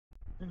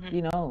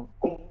किन हौ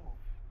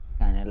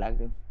खाने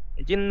लाग्यो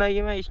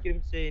जिन्दगीमा स्क्रिम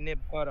चाहिँ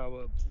नेभर अब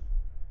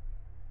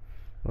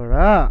र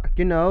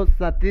किन हौ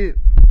साथी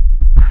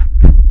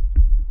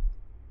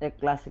एक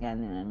क्लास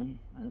खाँदैन हामी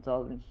अनि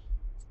चल्दैन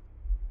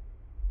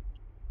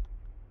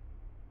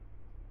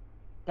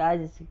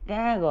काजी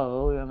कहाँ गयो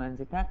हौ यो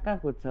मान्छे कहाँ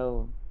कुद्छ हौ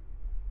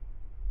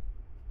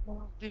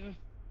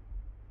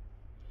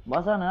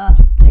बस न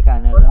एक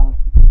हानेर जाउँ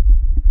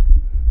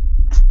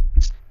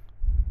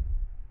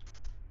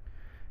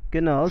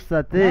किन हौ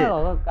साथी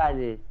कहाँ गयो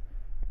काजी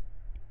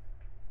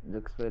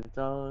जुक्सपेर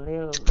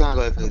चल्यो कहाँ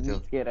गयो फेरि त्यो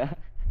निस्केर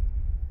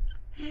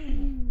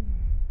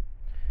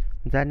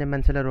जाने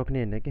मान्छेलाई रोक्ने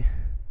होइन कि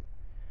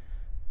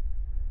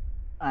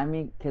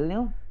हामी खेल्ने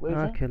हौ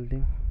पैसा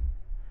खेल्थ्यौँ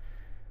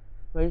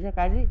पैसा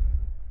काजी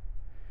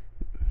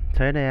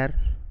छैन यार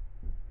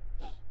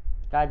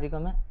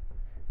काजीकोमा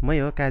मै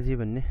हो काजी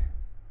भन्ने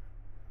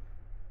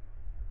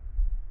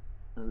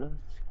ल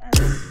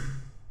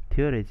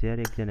थियो रहेछ यार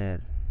एकजना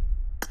यार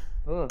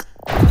हो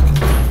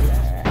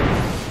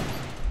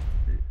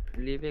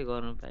लिभै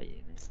गर्नु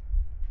पाइएन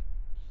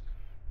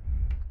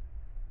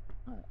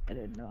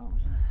रेड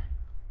आउँछ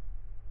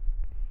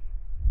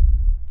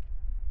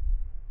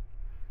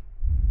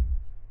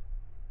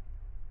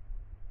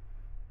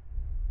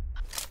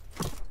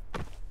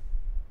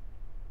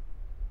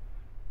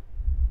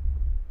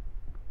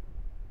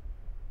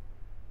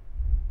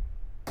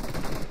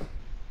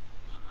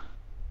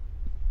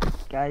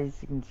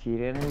काजी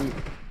छिरेर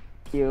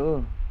के हो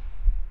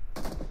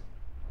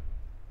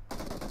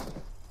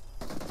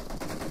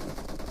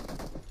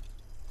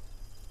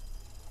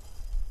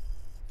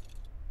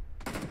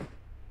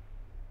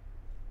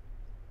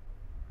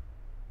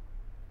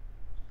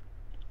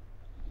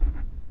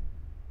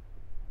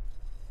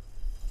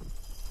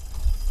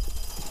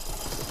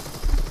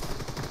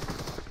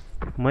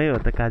मै हो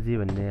त काजी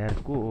भन्ने यार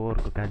को हो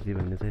अर्को काजी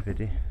भन्ने चाहिँ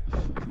फेरि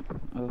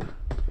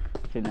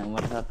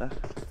नम्बर छ त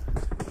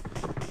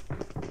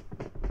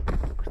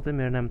कस्तो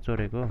मेरो नाम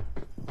चोरेको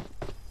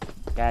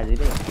काजी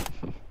रे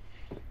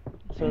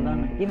सोधन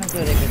किन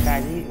चोरेको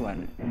काजी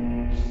भन्नु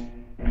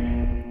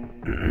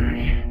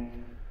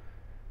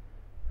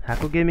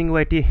हाकु गेमिङ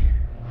वाइटी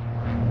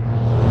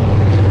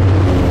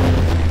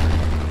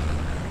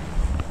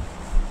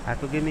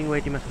हाकु गेमिङ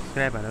वाइटीमा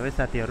सब्सक्राइब हाल्नु है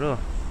साथीहरू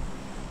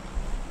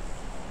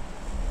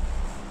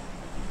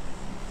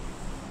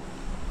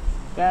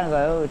कहाँ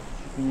गयो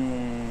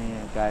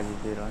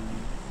काजीतिर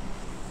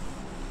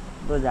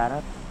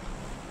झारत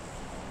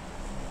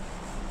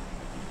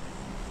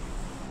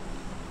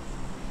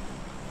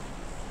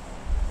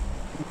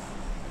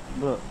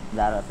ब्रो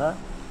झारत त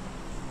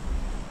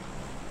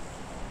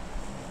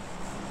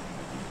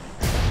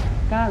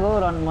कहाँ गयो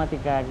रनमती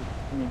काजी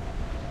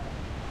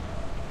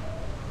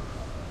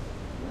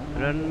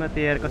रनमा त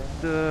यार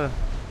कस्तो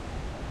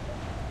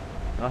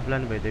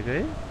अफलाइन भइदिएको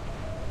है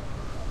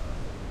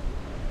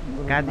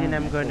काजी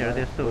नाम गर्नेहरू त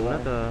यस्तो हुन्न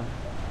त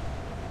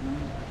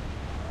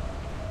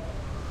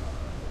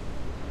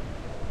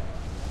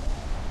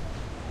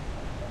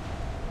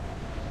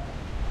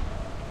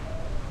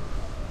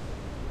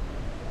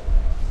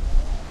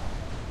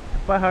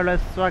तपाईँहरूलाई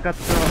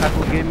स्वागत छ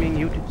हाकु गेमिङ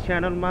युट्युब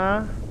च्यानलमा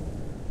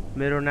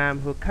मेरो नाम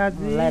हो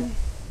काजी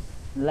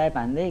लाइभ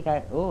हान्दै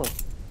हो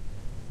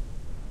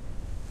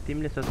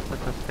तिमीले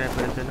सब्सक्राइब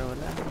गरेको छैनौ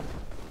होला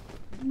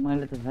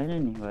मैले त छैन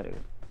नि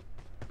गरेको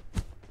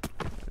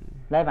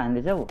लाइभ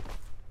हान्दैछौ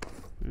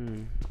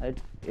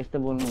यस्तो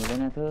बोल्नु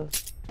हुँदैन थियो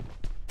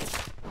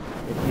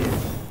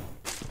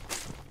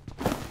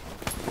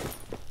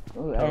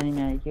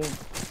एनिमी आइक्यो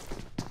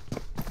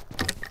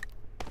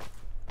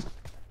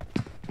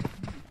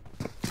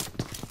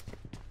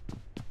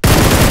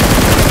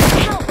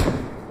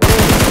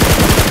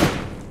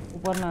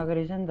ऊपर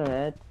नगरेछ नि त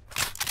यार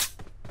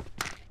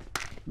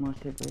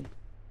मर्से कोही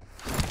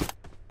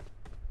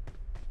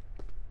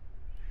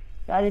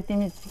काजी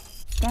तिमी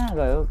कहाँ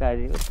गयो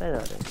काजी उतै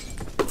झरे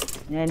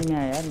एनिमी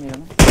आयो यार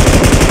मेरोमा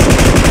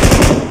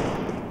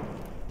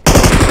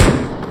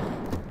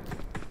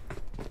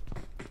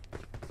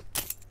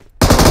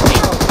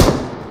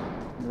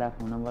ला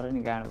फोन नम्बर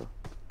नि गाडको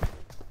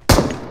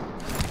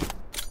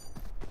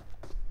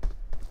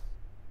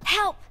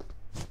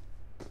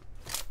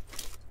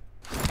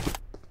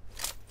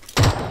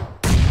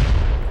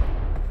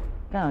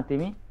कहाँ हो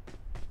तिमी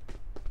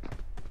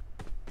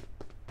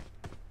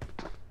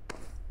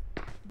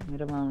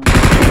मेरोमा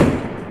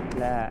आउनु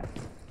ला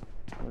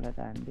एउटा त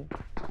हान्थ्यो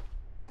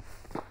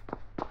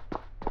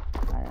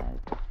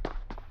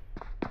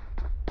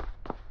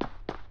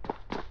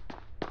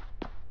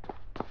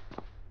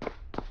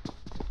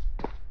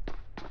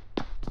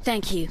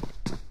Thank you.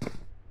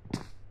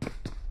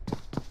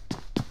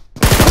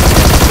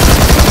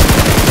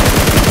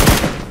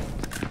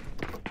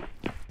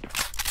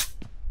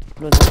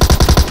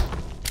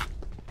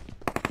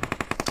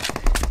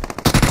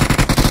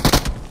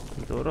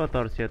 दोरो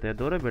तर्स्यो त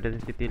दोरो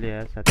भेटेछ त्यतिले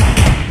यार साथी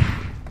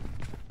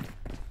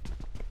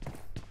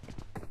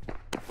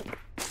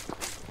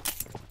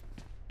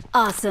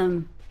Awesome.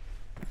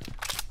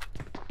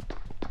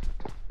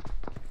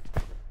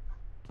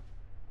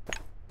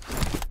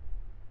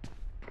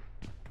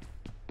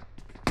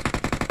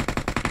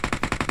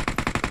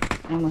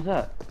 एमो छ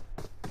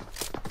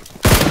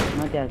म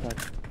त्यहाँ छ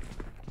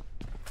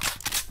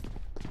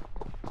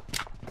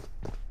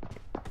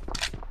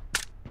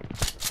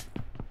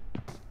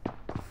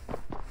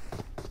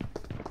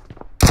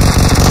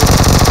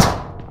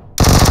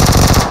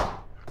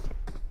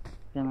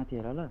त्यहाँ माथि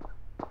हेर ल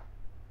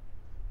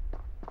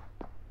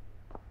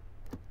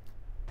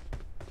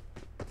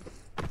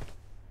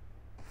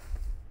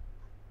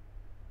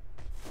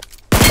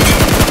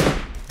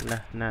ल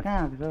नाच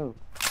कहाँ आएको छौ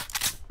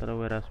तर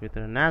वेयरहाउस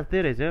भित्र नाच्दै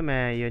रहेछ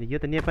यो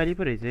त नेपाली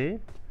पो रहेछ है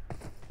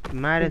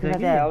मारेछ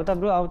कि आउ त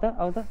ब्रो आउ त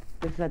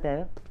त्यसको साथी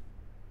आयो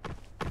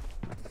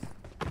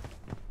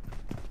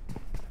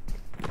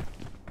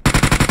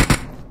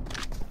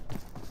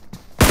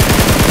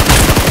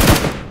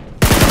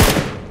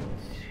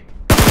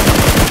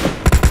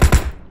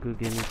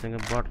गेमिङसँग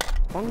बट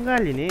पंगा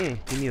लिने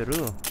तिमीहरू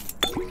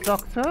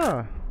सक्छ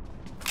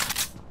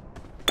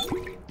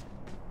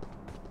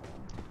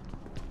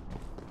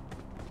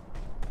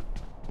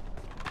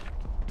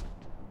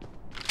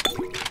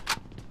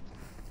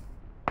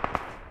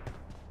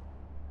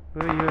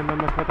यो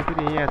नम्बर कता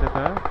फेरि यहाँ आछ त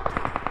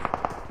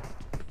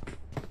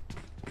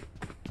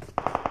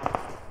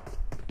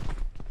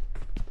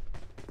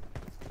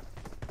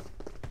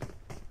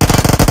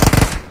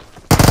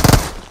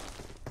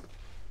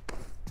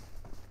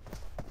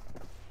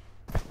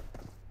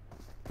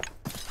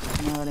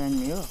नगरे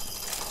अनि हो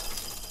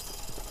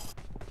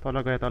तल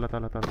गए तल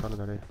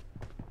झरे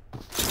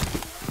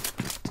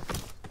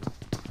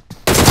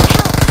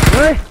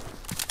ओइ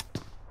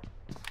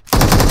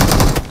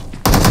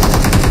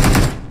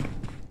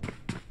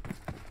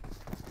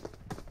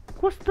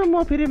कस्तो म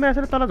फेरि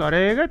म्यासेर तल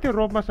झरेको त्यो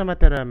रोपमा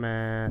समातेर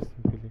म्यास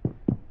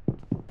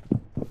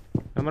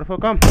नम्बर 4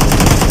 कम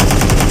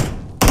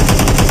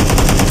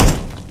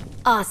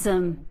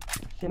Awesome.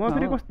 म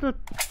फेरि कस्तो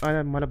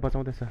मलाई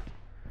बचाउँदैछ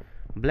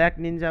ब्ल्याक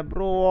निन्जा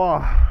ब्रो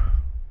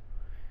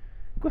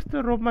कस्तो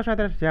रोपमा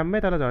साथै झ्याम्मै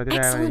तल झर्दै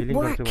आयो हिलिङ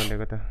गर्छु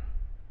भनेको त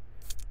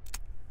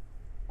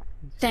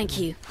Thank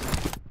you.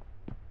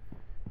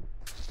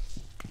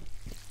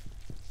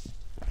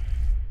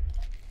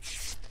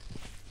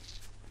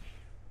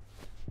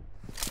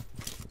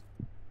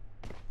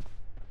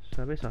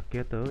 सबै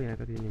सकियो त हो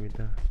यहाँको तिमी त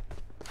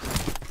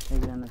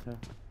एकजना छ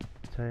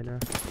छैन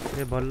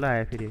ए बल्ल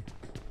आयो फेरि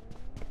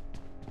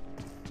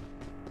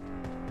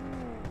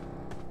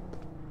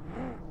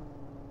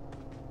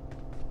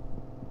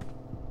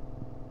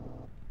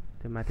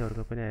त्यो माथि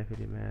अर्को पनि आयो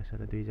फेरि माया छ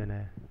त दुईजना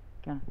आयो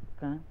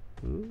कहाँ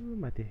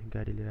माथि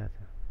गाडी लिएर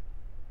आएको छ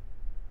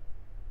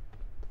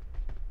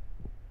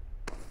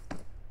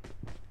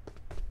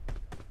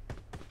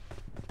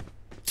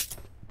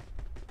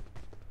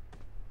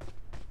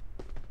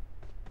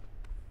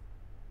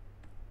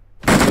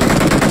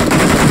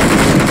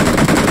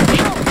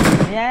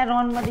यहाँ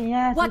रनमा त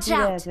यहाँ Watch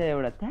out. छ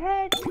एउटा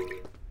थ्याट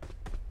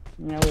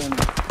यहाँ उयो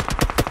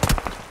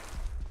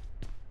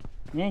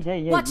यही छ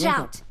Watch यही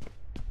out.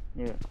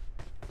 यो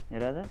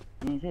हेर त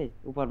यही छ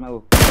उपरमा ऊ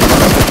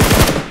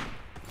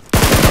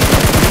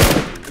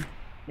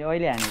यो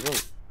अहिले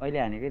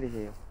हानेको रहेछ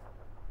यो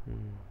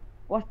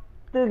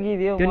कस्तो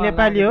गिदियो त्यो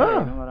नेपाली हो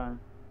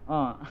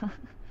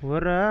हो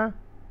र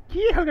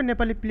के खालको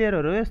नेपाली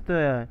प्लेयरहरू हो यस्तो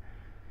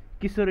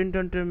किशोर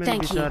इन्टरटेनमेन्ट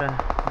Thank you.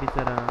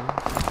 बिचरा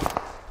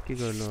के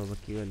गर्नु अब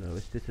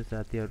यस्तो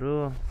साथीहरू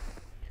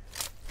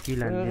किल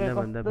हान्दिन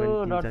भन्दा पनि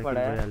 3-4 किल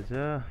भइहाल्छ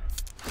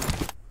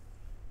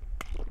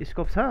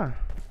स्कोप छ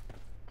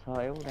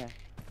एउटा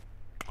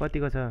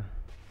कतिको छ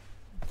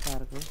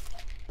 4को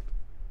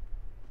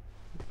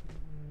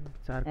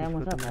एमो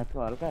छ भातको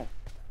हल्का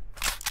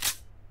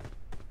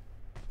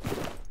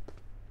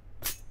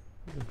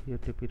यो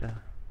टेपिरा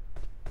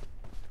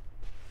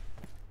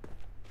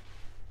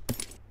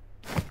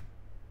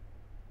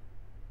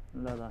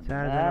ल ल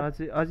चारजना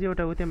अझै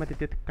एउटा उतै माथि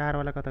त्यो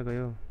कारवाला कता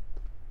गयो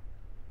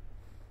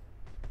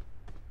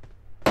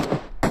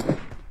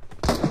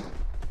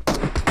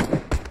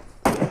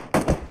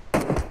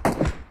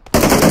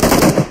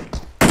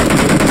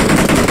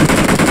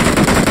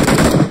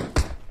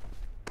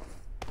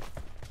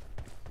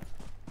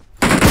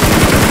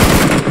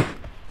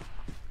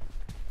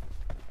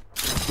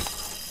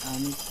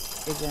हामी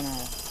एकजना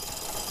आयो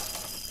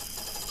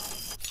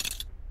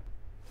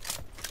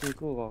त्यो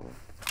को गएको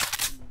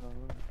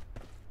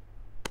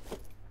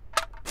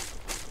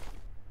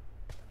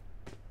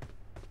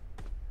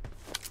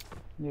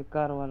यो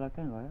कारवाला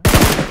कहाँ गयो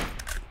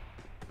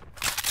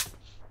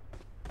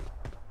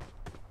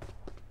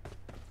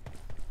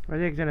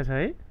अझै एकजना छ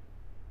है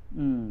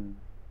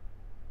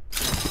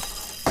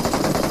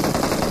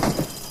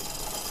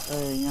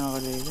यहाँ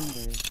अगाडि रहेछ नि त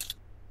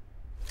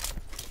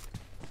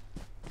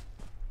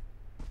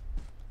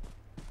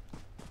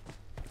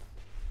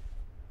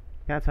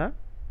कहाँ छ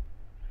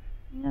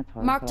यहाँ छ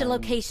Marked a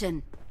location.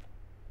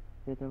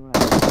 त्यताबाट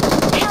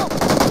Help!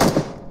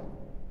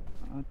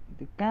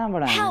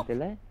 कहाँबाट हान्यो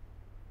त्यसलाई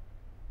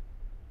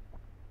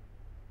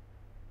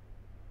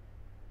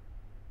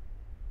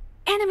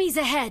Enemies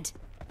ahead.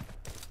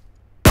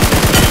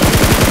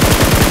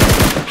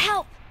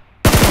 Help!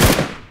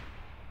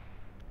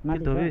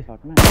 माथि धोबी छ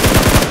छतमा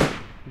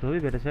धोबी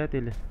भेटेछ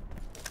त्यसले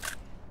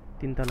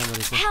 3 तलामा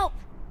रहेछ Help!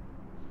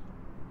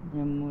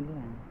 यहाँ मुले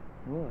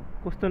हो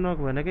कस्तो नक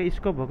भएन के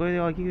स्कोप भएको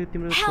अघि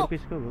तिम्रो फोरको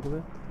स्कोप भएको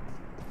भए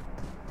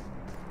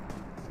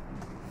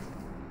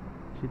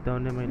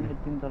सिधाउने मैले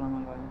 3 तलामा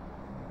गयो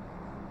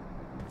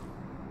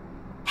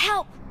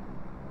Help!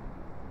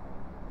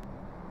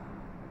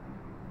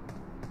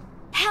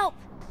 Help!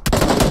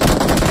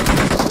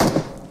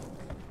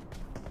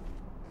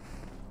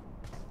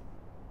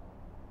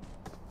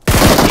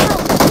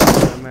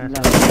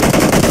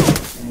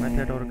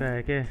 माथि डोरका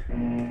है के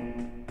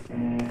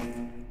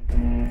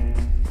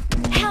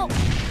Help!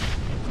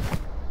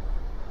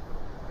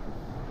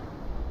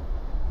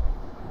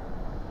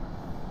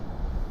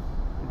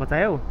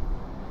 बचायौ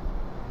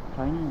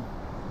छैन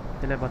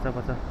त्यसलाई बचा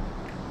बचा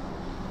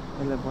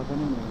यसलाई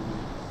बचाउनु मिल्दैन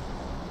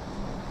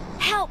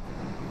Help!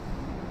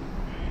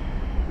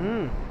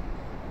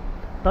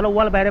 तल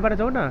वाल बाहिरबाट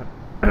जाऊ न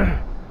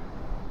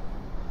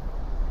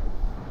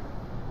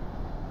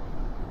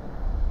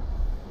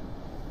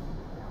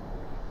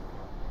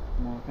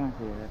म कहाँ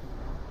छु हेर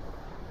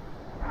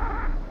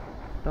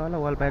तल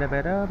वाल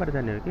बाहिरबाट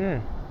जाने हो के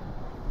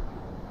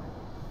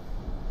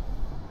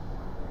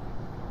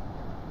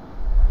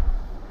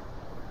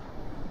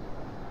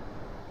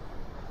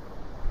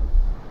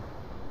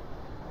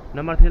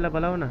नम्बर 3 लाई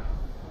बोलाऊ न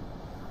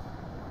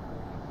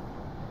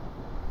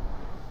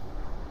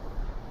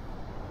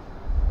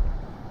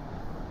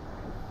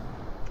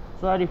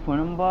सरी फोन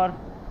नम्बर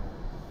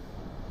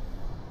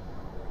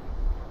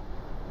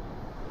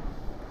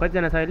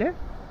कतिजना छ अहिले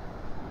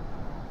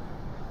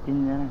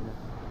 3 जना छ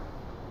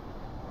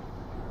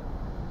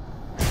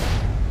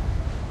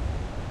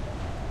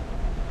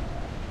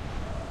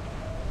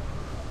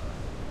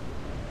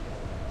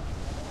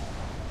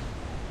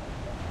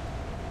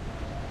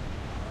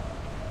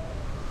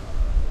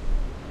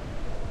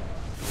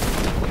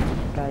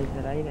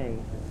काइसर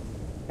आइरहेको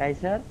छ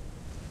काइसर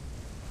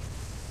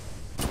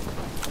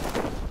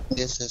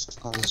यस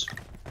कलेज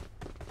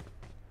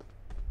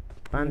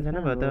 5 जना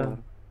भयो त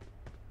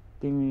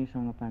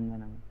तिमीसँग 5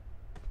 जना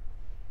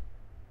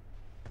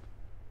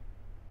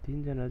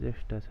 3 जना चाहिँ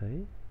एक्स्ट्रा छ है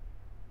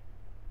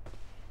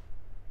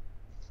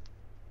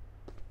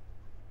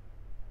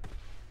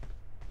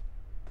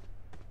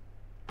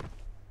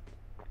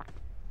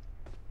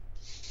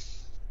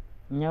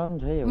यहाँ पनि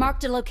छ है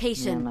Marked a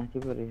location. माथि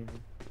पो रहेछ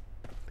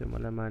त्यो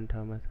मलाई मान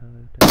ठाउँमा छ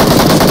एउटा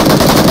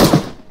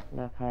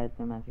ल खाए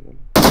त्यो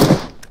माथिकोले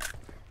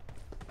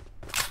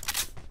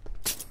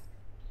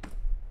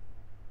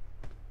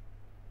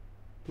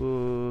ओ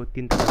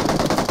 3 तला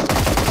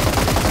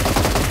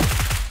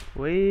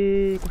ओइ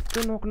कस्तो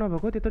नोक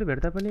नभएको त्यत्रो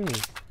भेट्दा पनि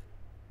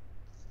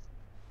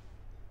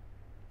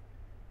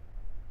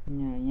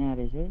यहाँ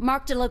रहेछ है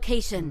Marked a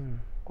location.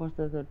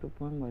 कस्तो छ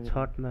टुप्पोन भयो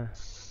छटमा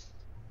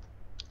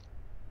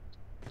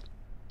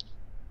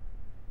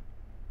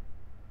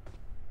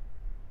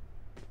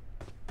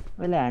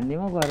अहिले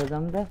हान्दिमा गएर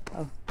जाउँ त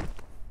अब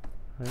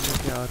हैन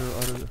त्यहाँ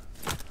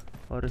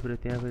अरु फेरि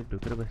त्यहाँ फेरि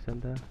ढुकेर बस्छ नि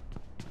त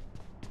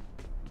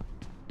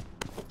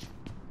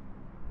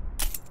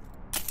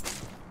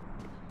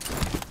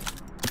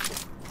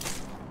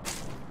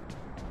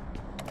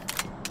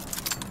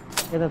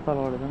यता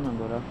तलबाट जाउँ न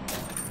बरु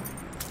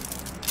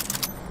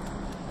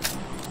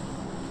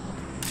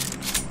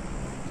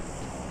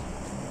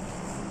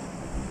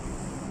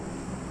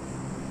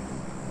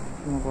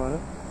म गएर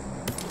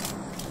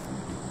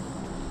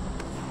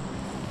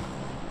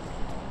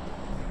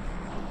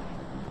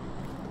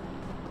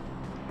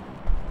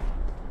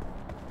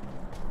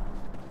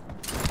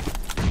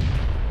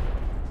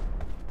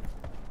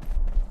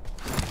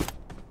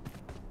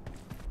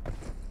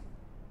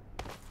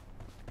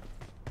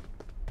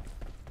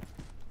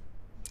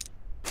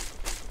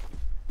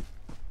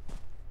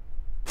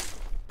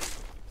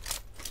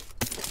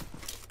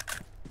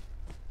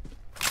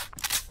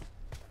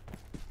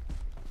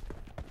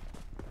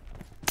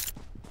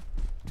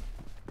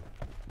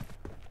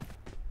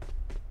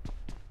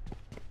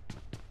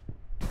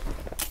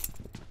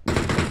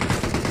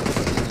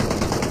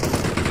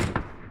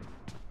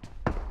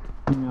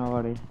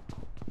अगाडि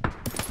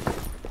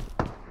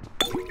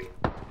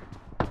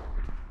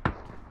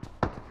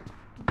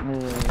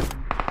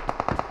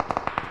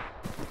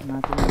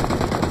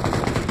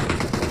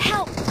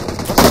Help!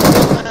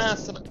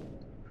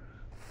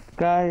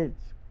 Guys.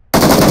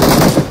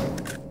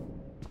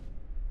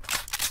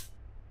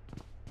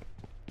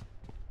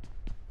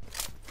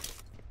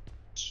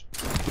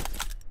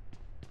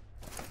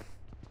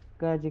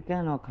 काजी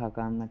कहाँ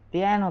नखाएको आमा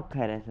त्यहाँ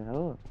नखाइरहेछ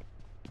हो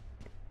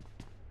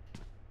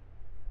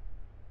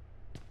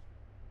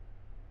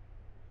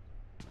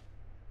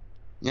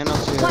यहाँ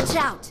नक्सा Watch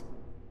out!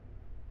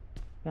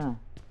 कहाँ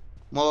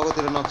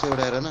मबाकोतिर नक्सा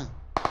एउटा हेर न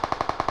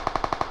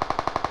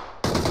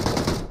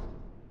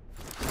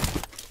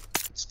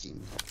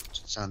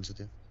चाहन्छ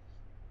त्यो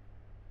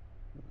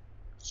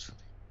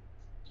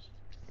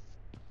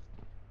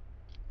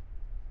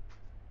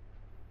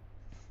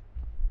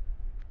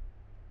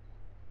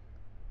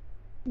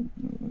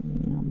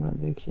हमरा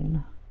देखिएन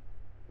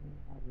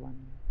भगवान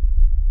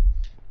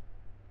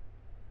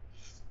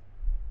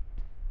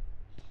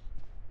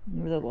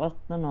यो त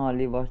कस्तो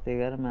नहली बस्दै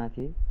गएर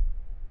माथि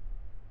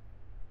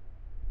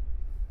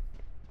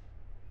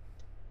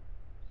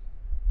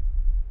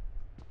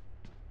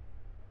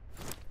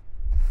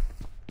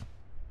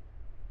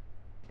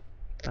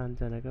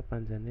पाँचजनाका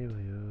पाँचजनै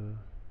भयो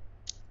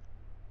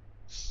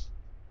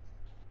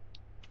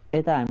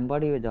यता हामी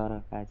बढी झर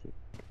काजी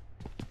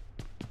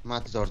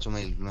माथि झर्छु म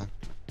हिलमा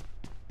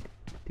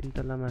तीन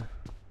तलामा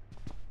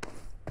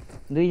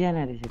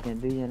दुईजना रहेछ त्यहाँ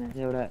दुईजना छ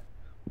एउटा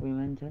उयो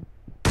मान्छ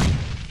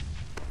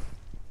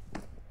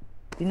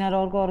तिनीहरू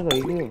अर्को अर्को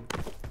हो कि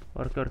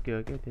अर्कै अर्कै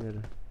हो क्या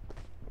तिनीहरू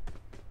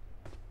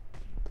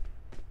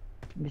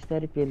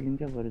बिस्तारै पेलिदिउँ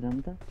क्या बरु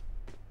जाऊँ त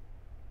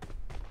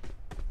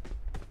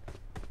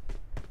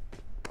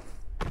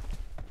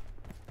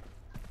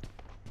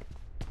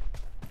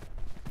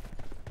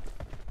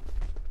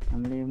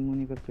हामीले यो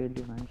मुनिको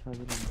पेलियो भने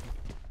सजिलो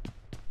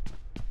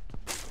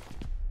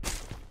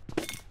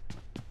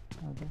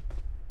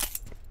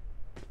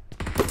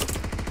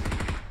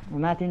हुन्छ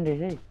माथि नि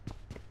रहेछ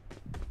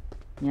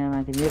है यहाँ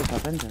माथि मेरो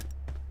खट्टा नि छ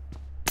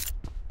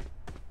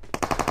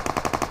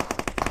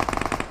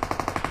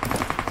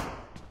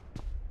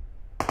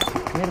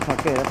मेरो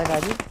खट्टो हेर त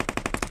काजी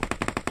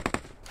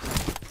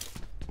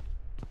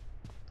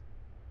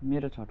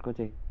मेरो छटको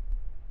चाहिँ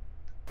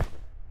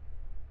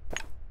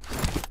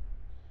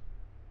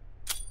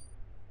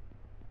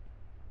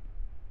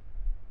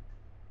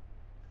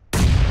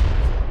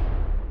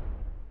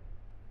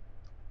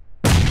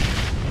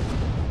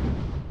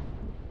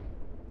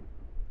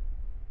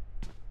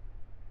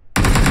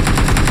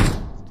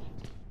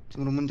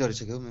तिम्रो मुनि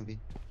झरिसक्यो मेबी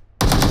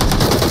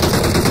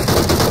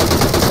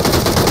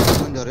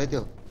मुनि झऱ्यो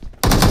त्यो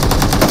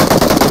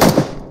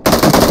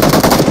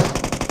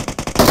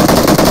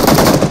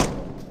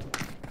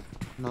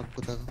नक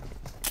कुदाको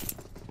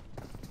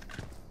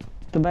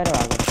त्यो बाहिर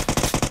भएको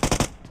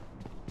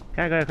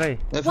कहाँ गयो खै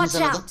Watch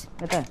out!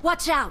 यता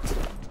Watch out!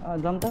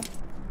 जाऊँ त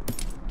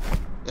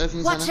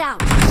Watch out!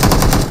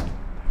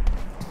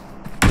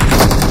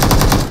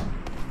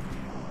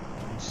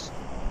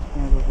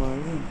 यहाँको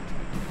गयो कि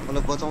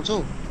मलाई बचाउँछौ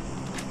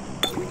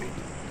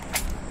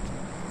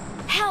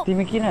Help!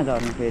 तिमी किन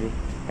झर्नु फेरि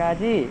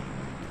काजी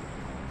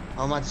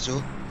अब माथि छु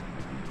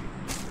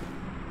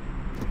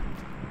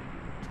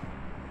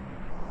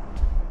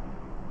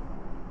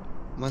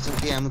मसँग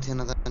के आमु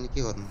थिएन त अनि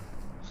के गर्नु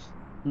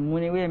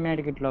मुनि उयो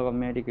मेडिकेट लगाऊ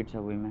मेडिकेट छ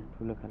उयोमा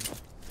ठुलो खालको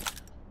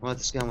मलाई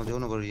त्यसकै आमु देऊ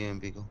न बरु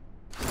एमपी को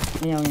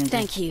यहाँ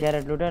Thank you.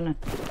 क्यारेट लुट न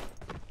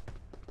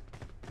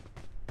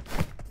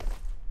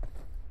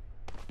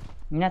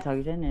यहाँ छ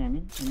कि छैन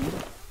हामी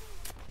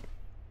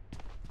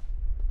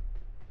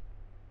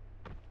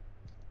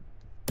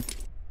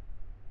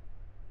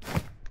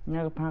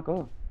यहाँको फाँक हो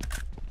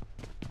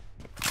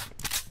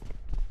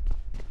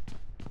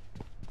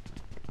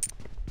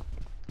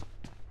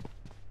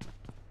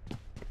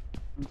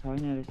छैन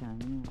रहेछ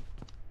हामी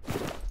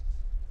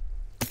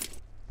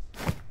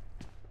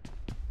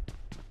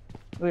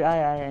उयो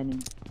आयो आयो नि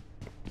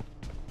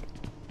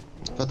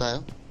कता आयो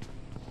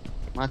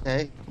माथि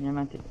आयो यहाँ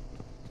माथि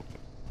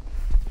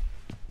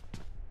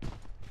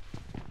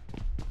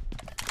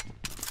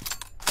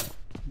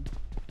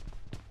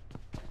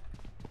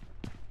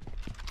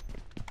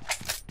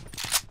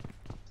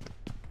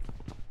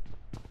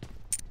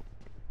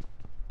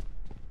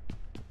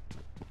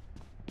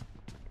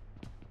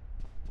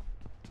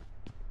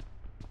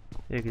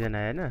एकजना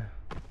आएन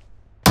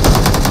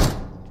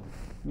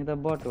यो त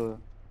बट हो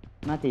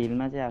माथि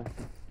हिलमा चाहिँ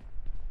आएको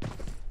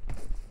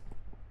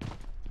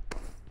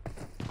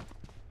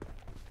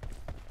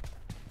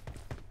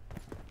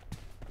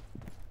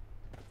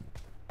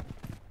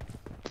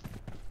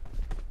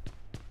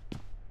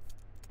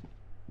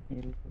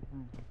हिलको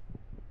कहाँ छ?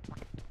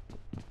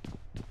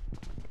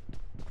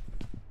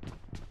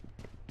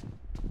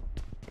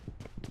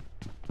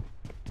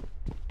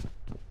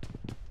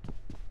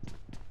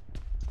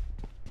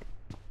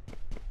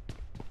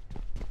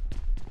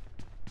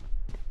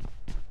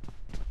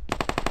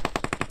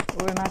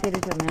 ओए माथि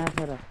रहेछ यहाँ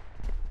छ र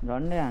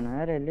झन्डै हानु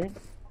यार यसले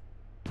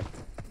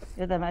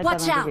यता Watch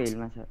माथिको out.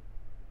 हिलमा छ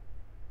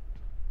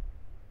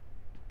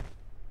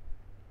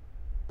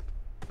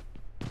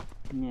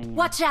यहाँ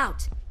Watch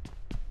out!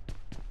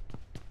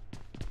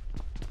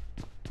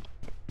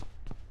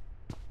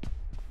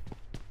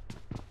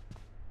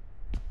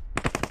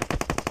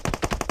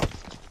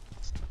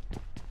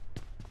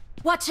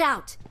 Watch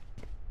out!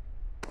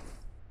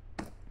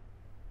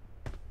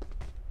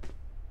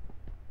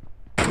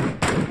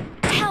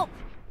 Help!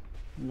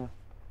 ल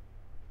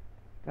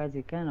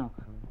काजी कहाँ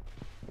नखाऊ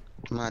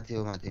माथि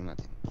हो माथि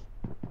माथि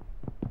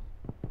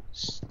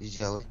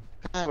इजाउ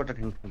कहाँबाट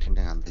ठिङ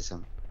हान्दैछ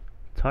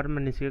छरमा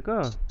निस्केको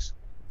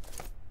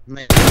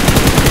नै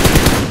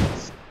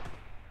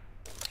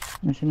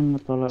एकछिन म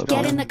तल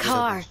Get in the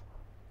car!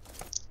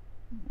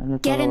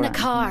 Get in the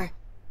car!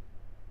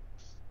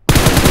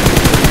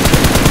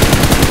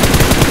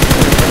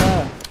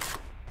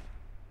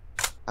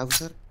 आगो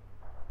सर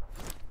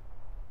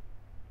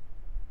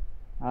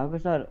आएको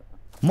सर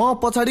म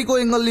पछाडिको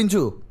एंगल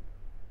लिन्छु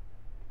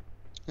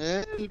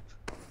हेल्प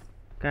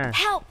कहाँ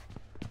Help!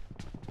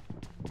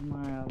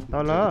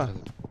 तल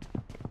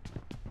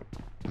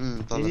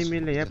तल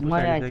एनिमीले यहाँ म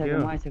पुसारिसक्यो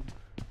आइसक्यो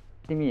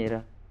तिमी हेर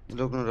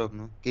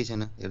रोक्नु केही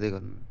छैन हेर्दै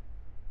गर्नु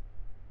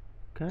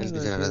कहाँ यसले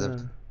गयो झगडा त्यो?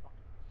 गर्छ।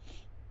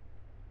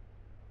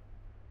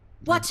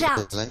 Watch out!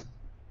 त्यसलाई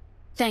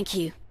Thank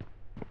you.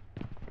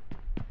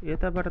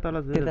 यताबाट तल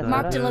झरेर त्यता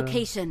Marked a झऱ्यो।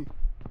 location.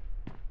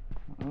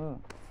 हो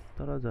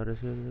तल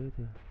झरेसक्यो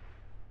त्यो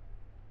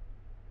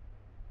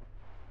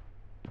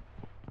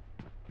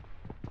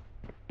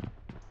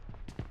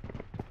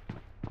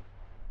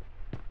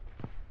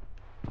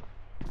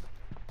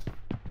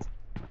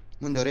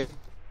मुनि झरे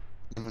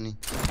मुनि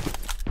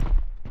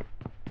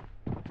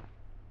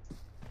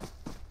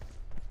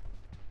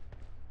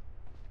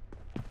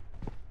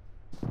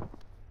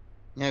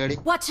यहाँ अगाडि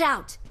Watch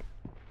out!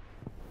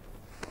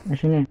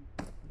 सुने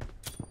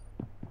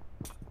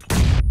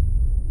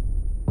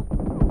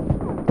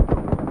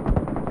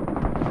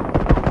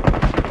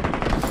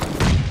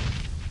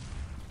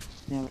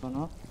यहाँ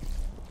गर्नु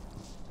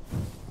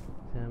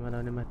श्यामा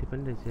लाउने माथि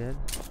पनि रहेछ यार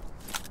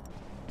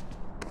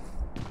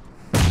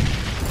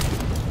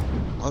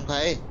अर्को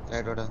आए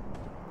राइटबाट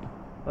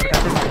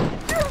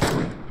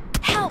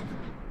Help!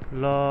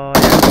 ल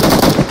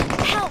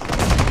Help!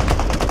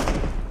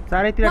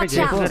 चारैतिर Watch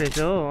घेरिसकेको out! रहेछ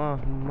हो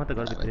म त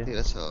घरभित्र तिर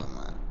छ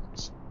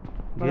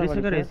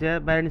घेरिसकेको रहेछ यार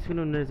बाहिर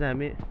निस्किनु हुने रहेछ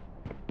हामी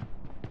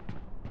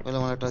पहिला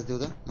मलाई टच देऊ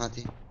त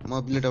माथि म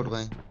ब्लेड आउट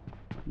भएँ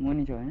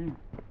मुनि छ होइन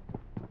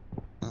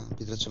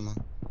भित्र छु म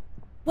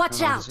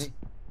Watch out!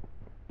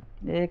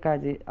 ए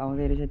काजी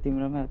आउँदै रहेछ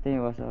तिम्रोमा त्यही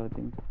बस अब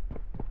तिमी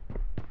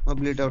म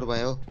ब्लेड आउट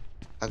भएँ हो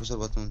आएको सर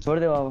बच्नुहुन्छ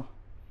छोडिदेऊ अब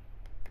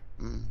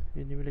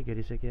एनिमीले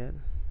घेरिसक्यो यार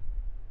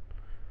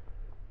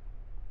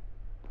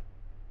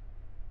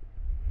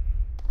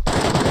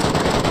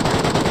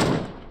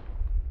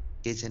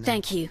केही छैन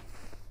Thank you.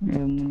 ए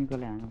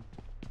मुनिकोले हानु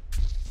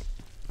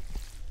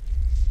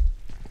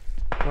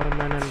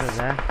परमानन्द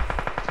भा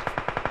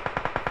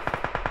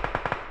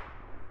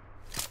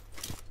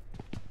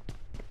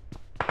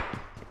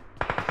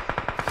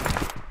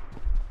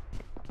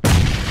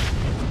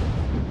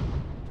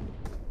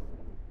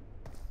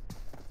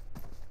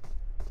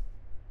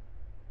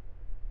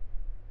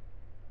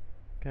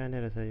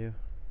कहाँनिर छ यो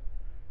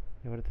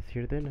यहाँबाट त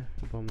छिर्दैन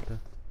बम त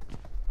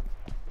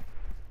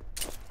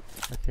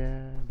अच्छा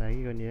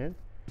भागिगयो नि यार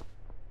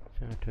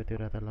चाँठो त्यो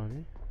राता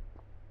लाउने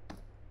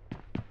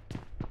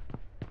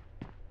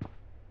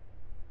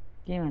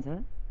केमा छ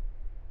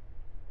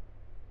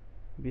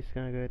बिस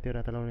कहाँ गयो त्यो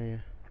राता लाउने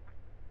यहाँ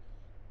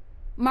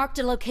Marked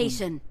a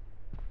location.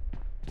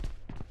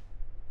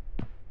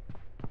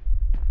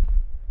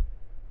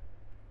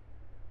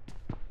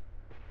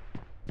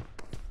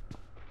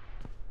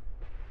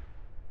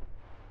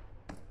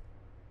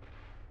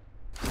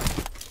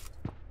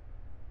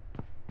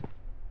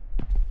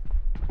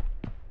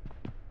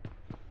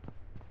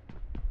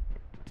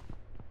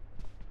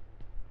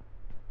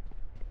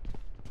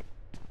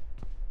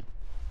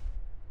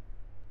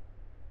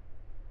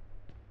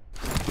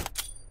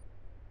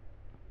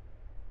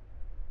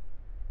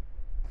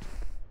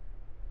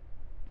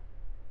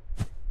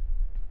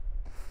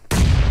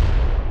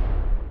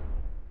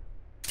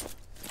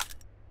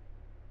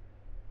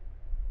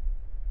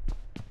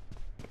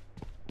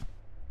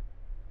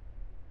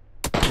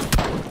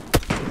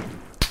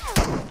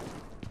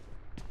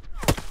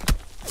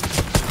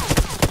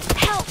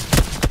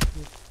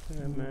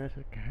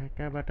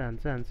 कहाँबाट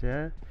हान्छ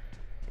यार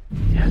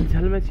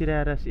झ्यालझ्यालमै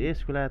छिराएर यस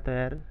खुला त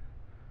यार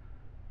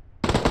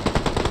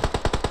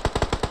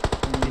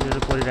यिनीहरू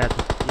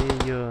परिरहेको छ ए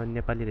यो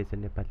नेपाली रहेछ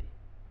नेपाली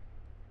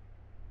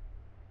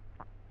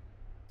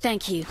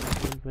Thank you.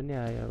 पनि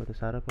आयो अब त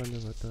साह्रो पर्ने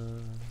भयो त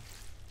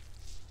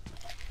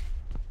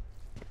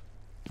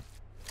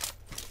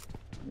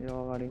यो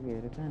अगाडिको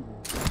हेर कहाँ छ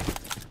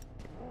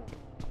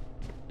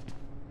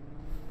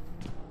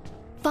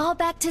Fall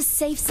back to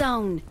safe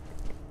zone.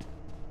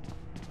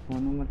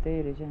 फोनमा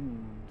मात्रै रहेछ नि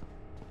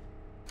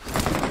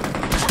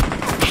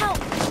Help!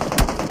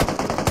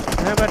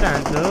 कहाँबाट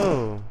हान्छ हौ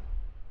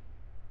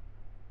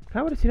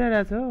कहाँबाट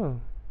छिराइरहेको छ हौ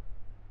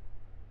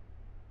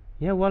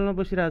यहाँ वालमा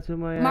बसिरहेको छु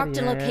म Marked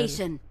a यार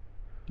location.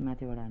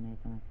 माथिबाट हाने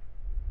त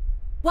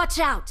Watch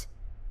out!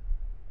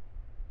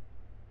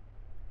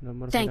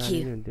 Number Thank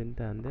you. हुन्थ्यो नि त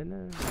हान्दैन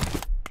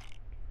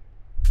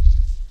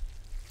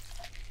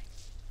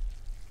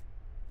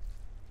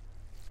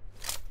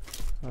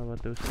अब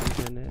त उसको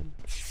छैन यार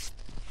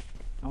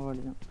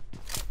अगाडि जाउँ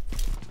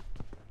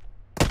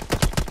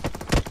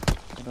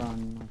रन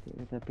माथि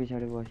यता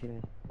पछाडि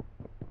बसिरहेछ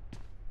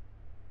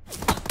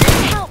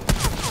Help!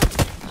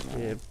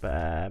 ए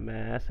बामा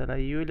साला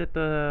योले त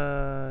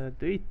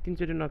 2-3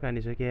 चोटि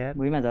नखानिसक्यो यार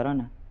भुइँमा झर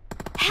न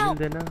Help!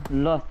 मिल्दैन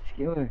ल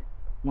के हो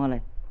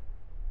मलाई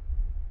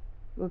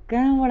ऊ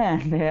कहाँबाट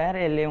हान्थ्यो यार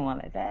यसले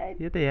मलाई त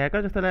यो त ह्याकर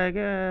जस्तो लाग्यो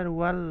क्या यार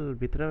वाल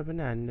भित्रमा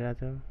पनि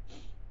हानिरहेको छ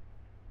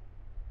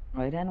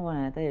हैरान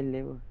बनायो त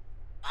यसले पो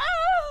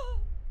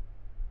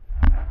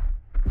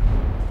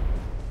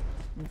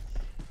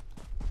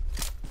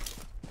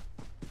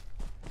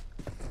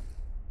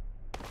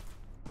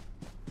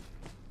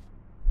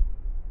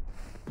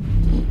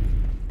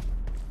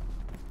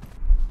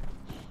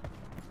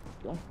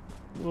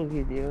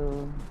पुगिदियो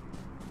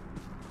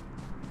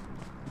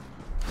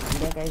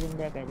देखाइदिउँ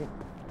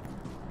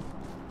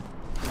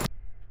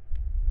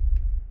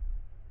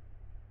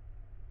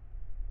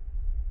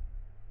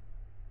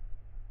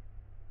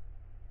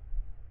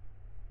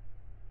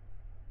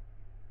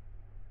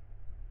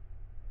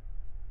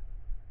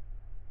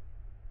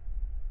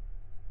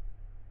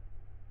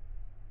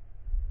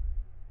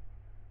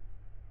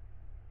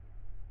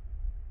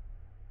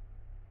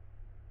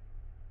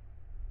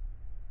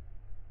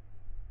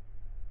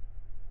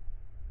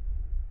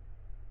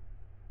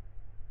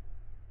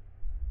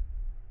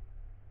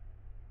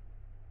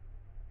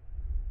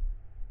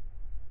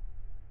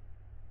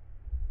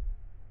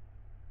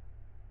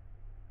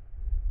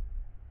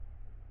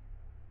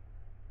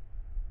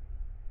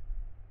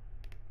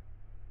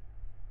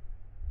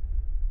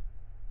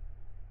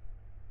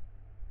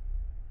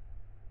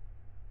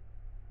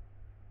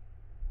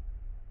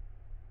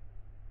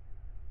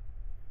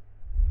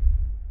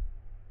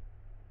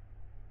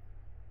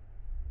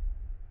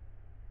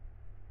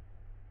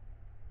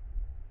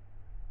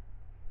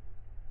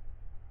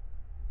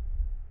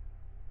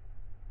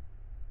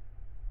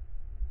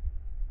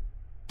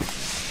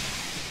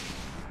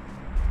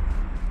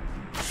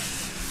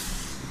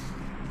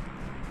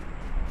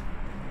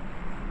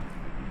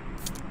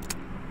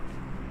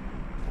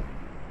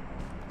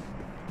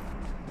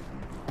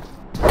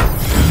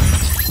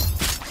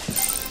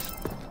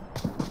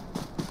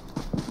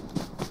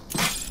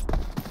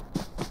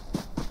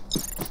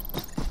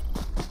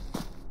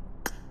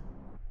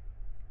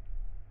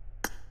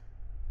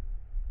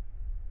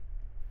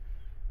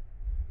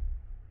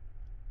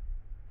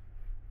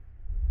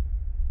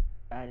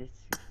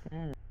Paris.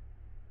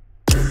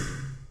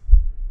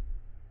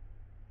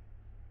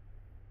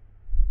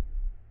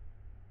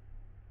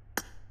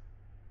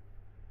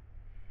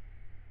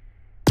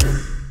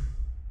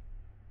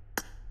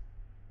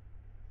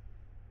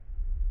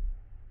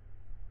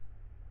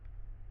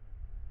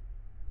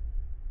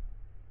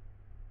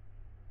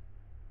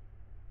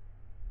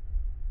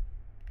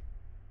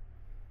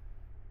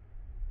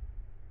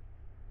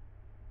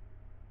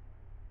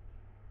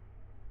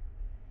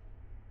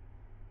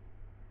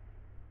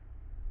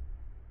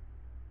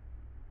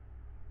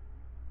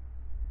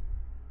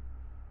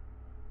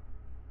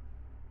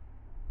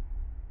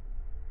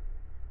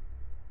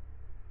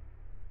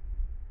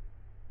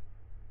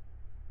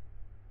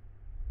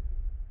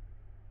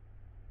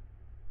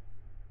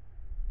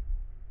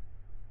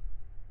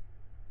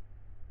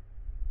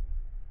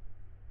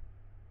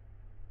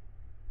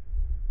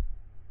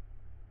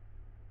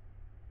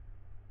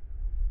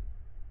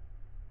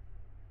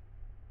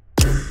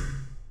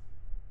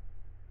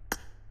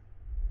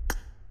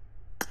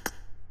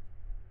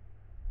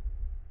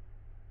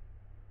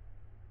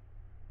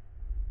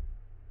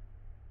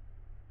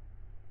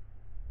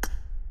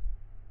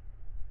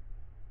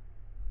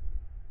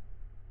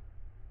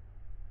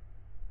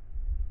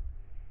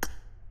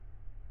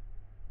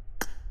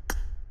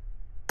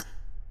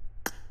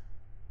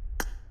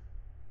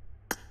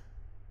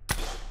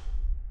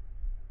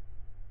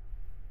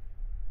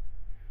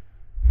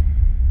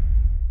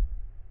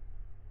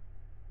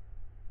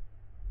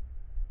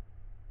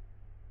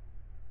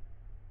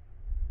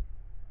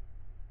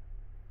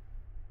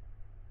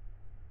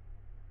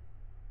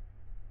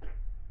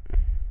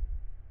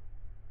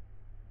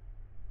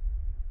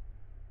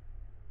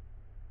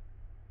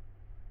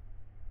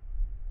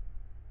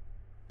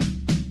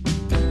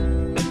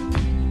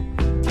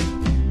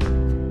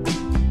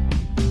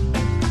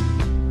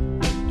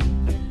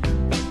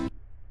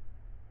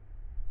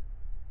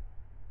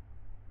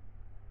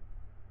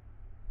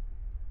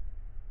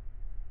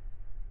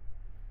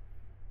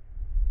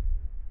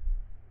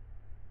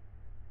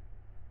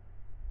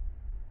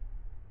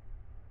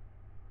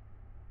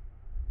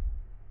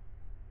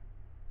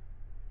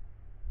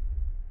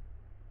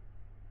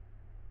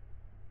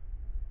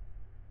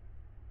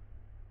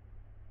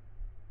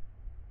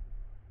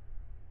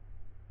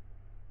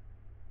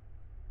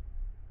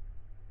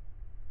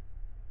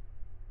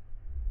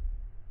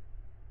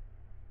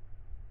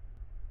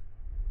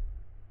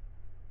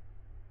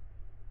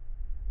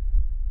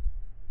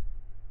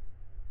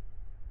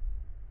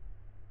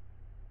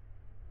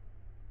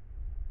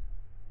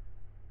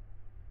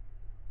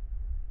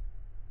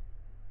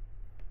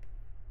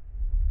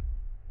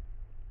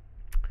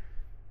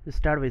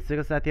 स्टार्ट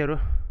भइसक्यो साथीहरु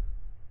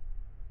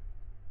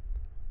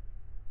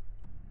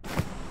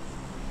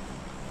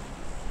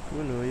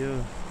कुन हो यो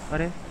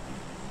अरे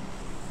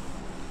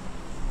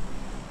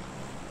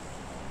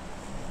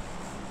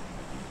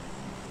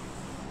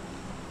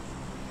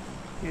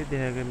के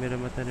देखाएको मेरो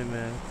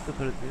मतनमा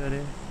थोरै अरे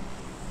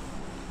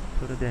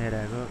थोरै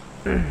देखाइरहेको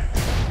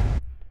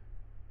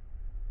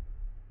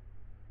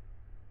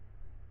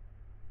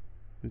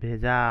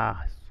भेजा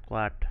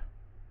स्क्वाड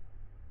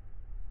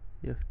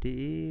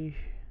एफटीई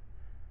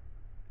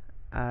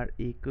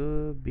आरई को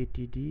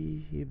बीटीडी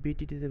यो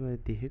बीटीडी त मैले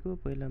देखेको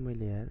पहिला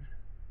मैले यार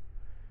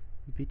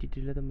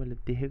बीटीडी लाई त मैले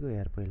देखेको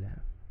यार पहिला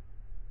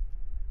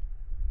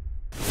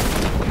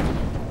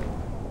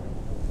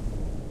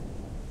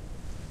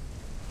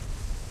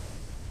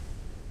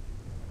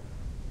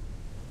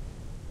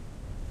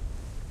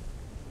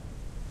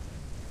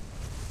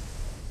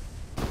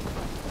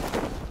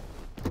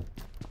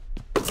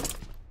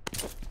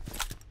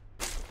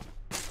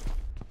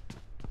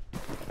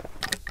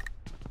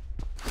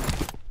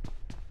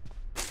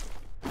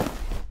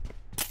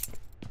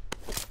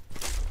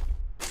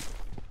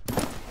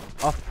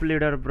off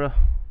leader, bro.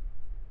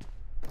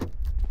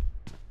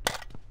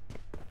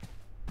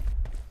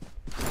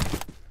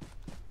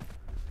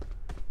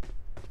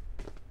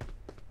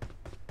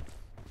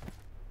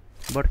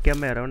 Bot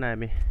cam हेरौँ न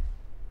हामी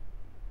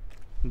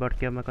बट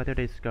क्याममा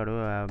कतिवटा स्क्वाड हो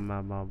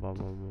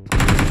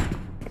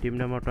टिम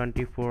नम्बर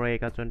 24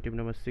 रहेका छन् टिम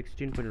नम्बर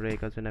 16 पनि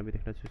रहेका छन् हामी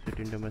देख्न सक्छौँ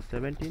टिम नम्बर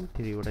 17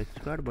 3वटा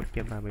स्क्वाड बट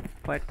क्याममा हामी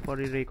फाइट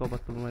परिरहेको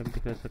अवस्थामा हामी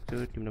देख्न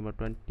सक्छौँ टिम नम्बर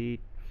 20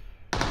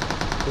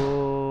 को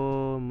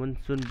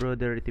मनसुन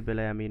ब्रदर यति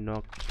बेला हामी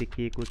नक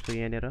देखिएको छ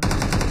यहाँनिर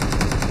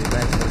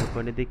रिभाइभ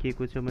गर्नुपर्ने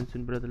देखिएको छ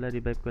मनसुन ब्रदरलाई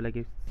रिभाइभको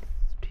लागि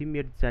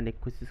टिममेट जाने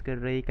कोसिस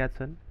गरिरहेका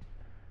छन्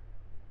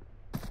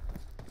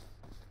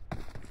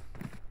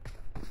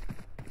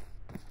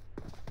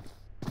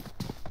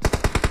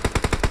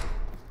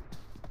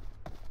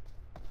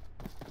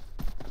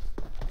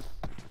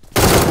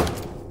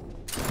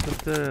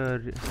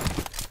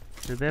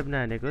रिभाइभ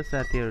नहानेको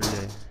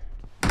साथीहरूले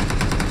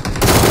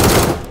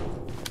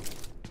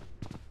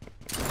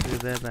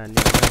रिभाइभ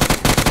हान्ने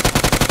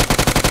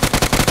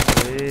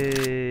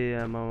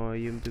आमा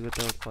युमपीको त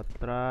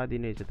खतरा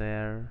दिनेछ त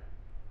यार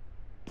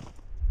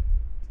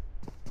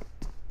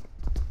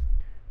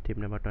टिम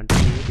नम्बर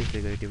 22 त्यसै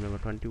गरी टिम नम्बर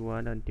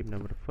 21 अनि टिम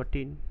नम्बर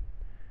 14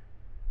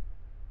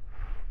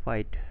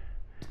 फाइट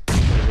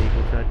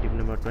रहेको छ टिम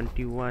नम्बर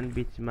 21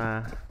 बीचमा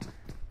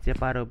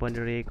चेपारो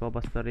बनिरहेको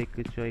अवस्था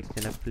रहेको छ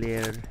एकजना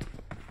प्लेयर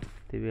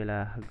त्यो बेला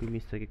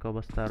गुमिसकेको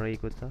अवस्था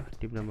रहेको छ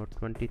टिम नम्बर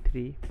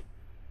 23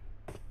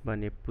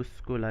 भने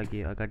पुसको लागि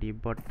अगाडि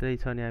बढ्दै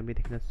छ नि हामी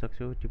देख्न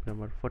सक्छौँ टिम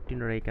नम्बर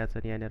 14 रहेका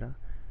छन् यहाँनिर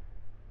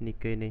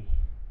निकै नै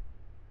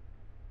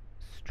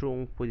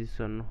स्ट्रङ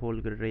पोजिसन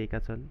होल्ड गरिरहेका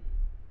छन्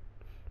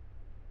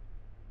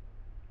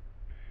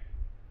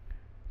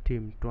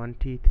टिम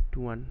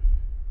 21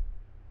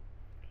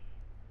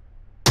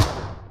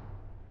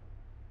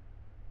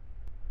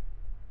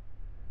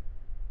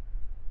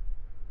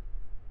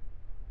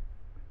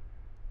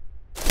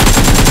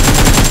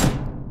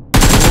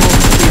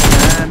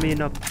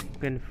 नक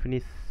क्यान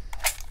फिनिस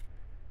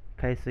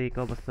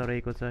खाइसकेको अवस्था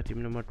रहेको छ टिम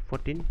नम्बर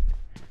 14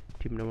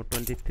 टिम नम्बर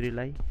 23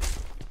 लाई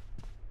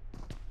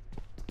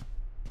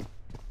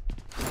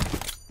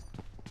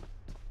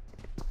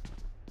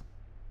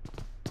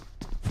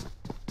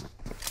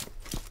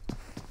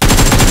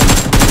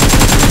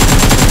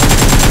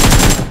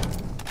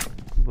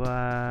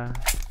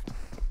वाह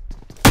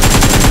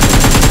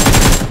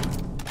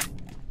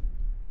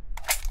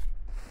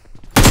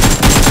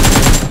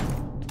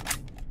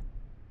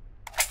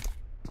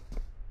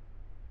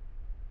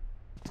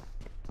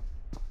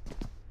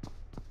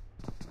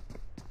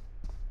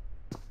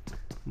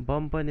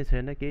बम पनि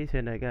छैन केही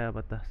छैन क्या अब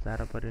त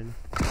साह्रो पर्यो नि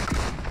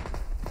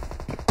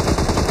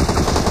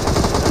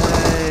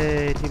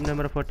टिम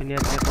नम्बर 14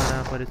 यहाँ चेपारा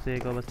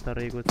परिसकेको अवस्था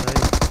रहेको छ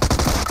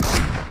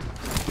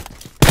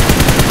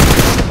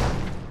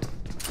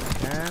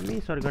है हामी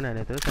सर्गन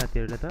हाने त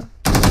साथीहरूले त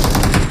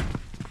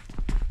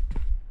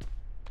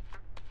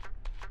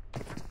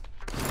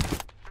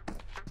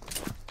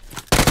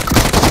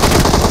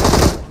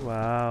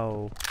वाउ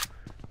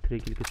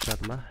 3 किलको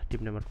साथमा टिम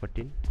नम्बर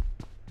 14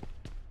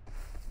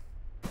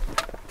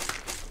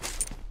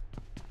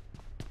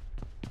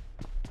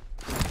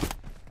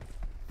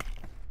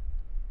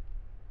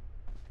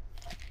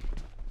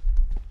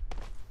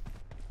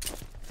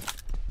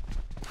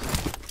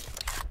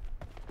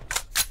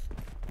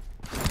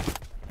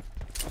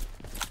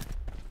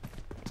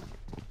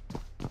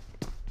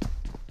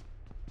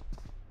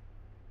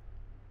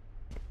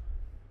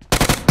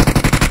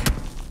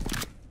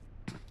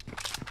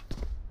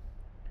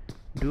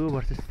 2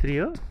 versus 3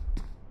 हो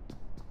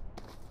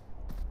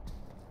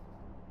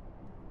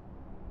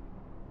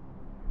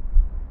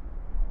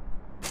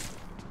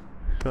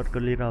शॉट कर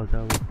लिएर आउँछ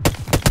अब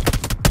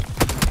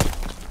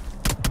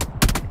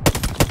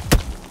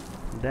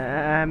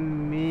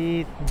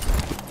डैमिट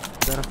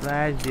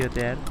सरप्राइज दियो त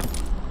यार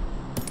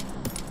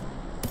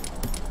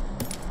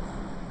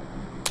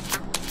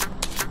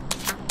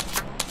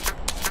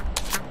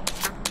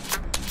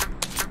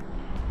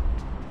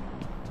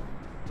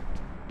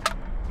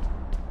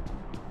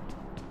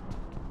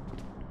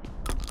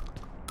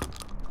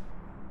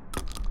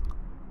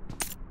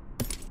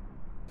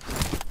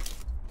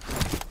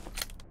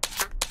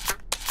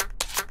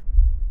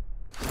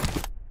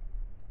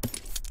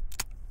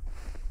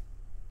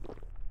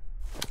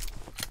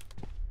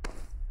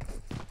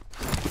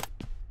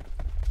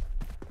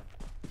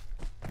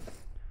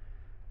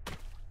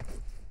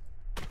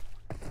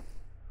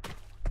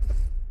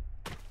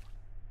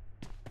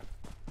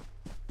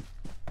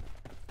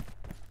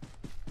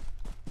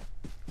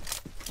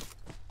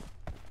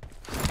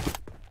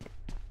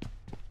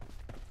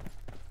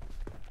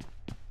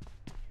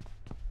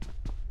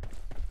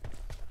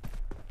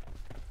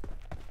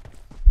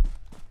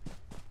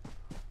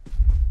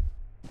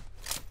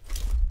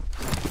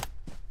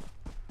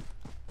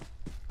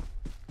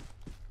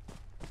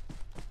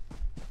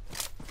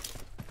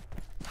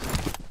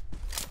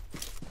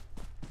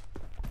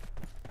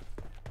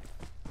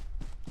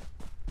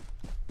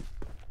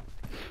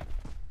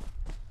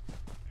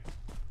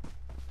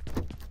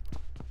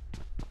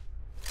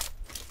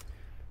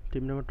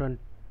टिम नम्बर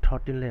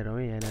 13 ले हेरौँ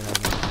है यहाँनिर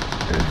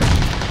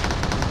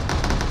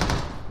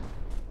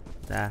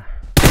दा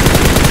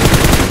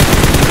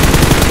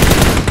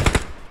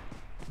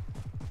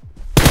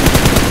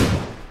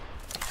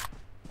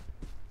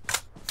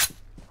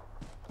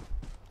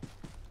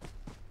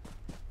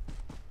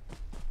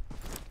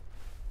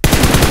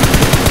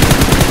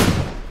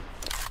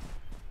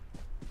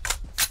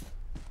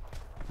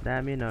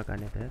दामी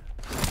नकाने त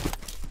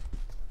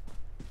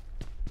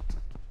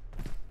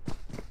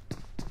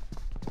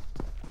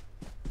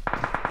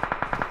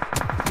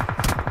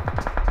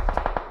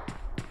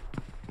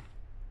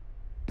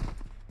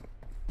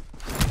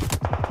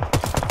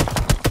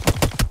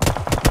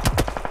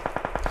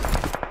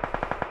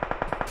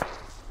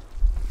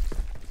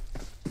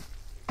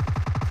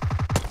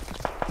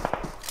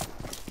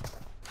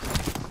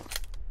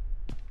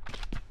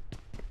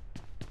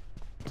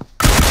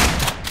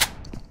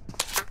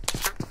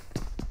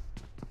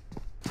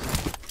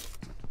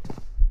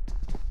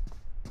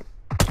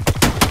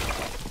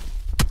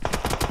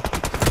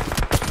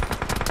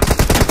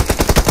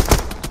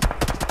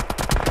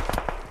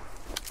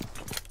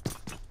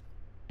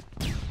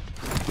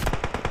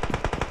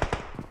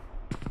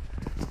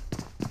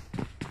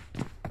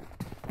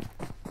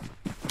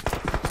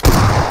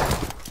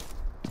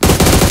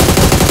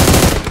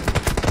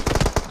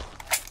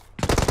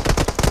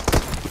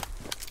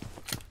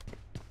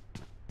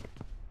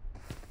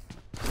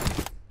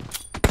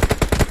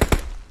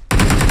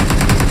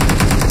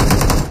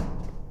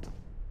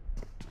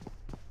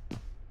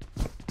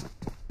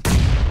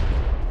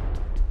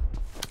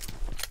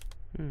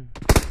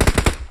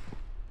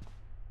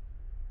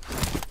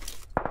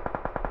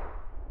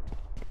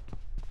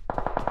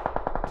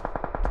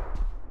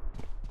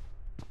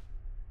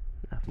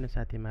आफ्नो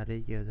साथी मारे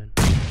के हो झन्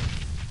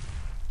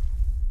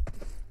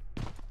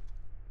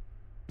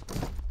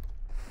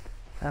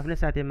आफ्नै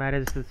साथी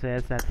मारे जस्तो छ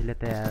यार साथीले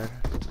त यार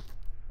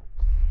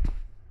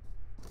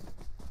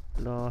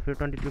ल फेरि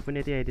 22 पनि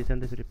यति आइदिएछ नि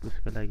त फेरि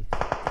पुसको लागि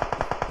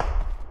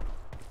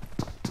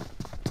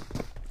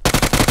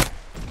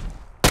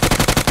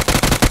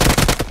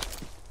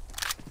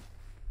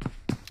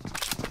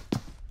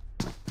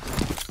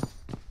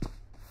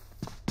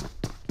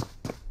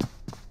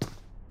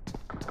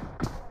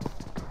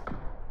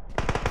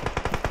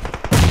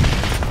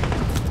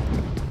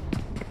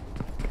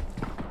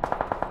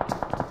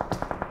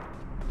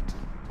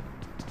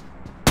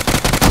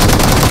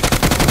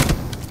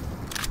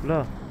ल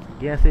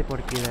ग्यासै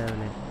पड्किरह्यो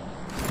भने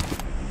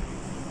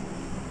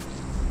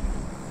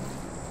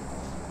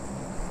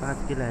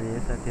 5 किलो हाने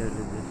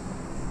साथीहरूले चाहिँ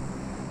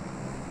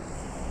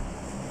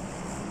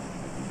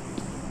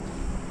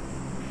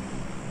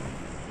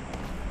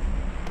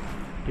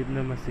टिम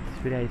नम्बर 6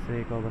 फेरि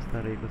आइसकेको अवस्था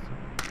रहेको छ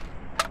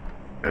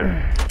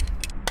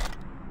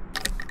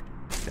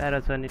गाह्रो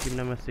छ नि टिम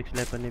नम्बर 6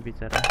 लाई पनि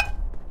बिचरा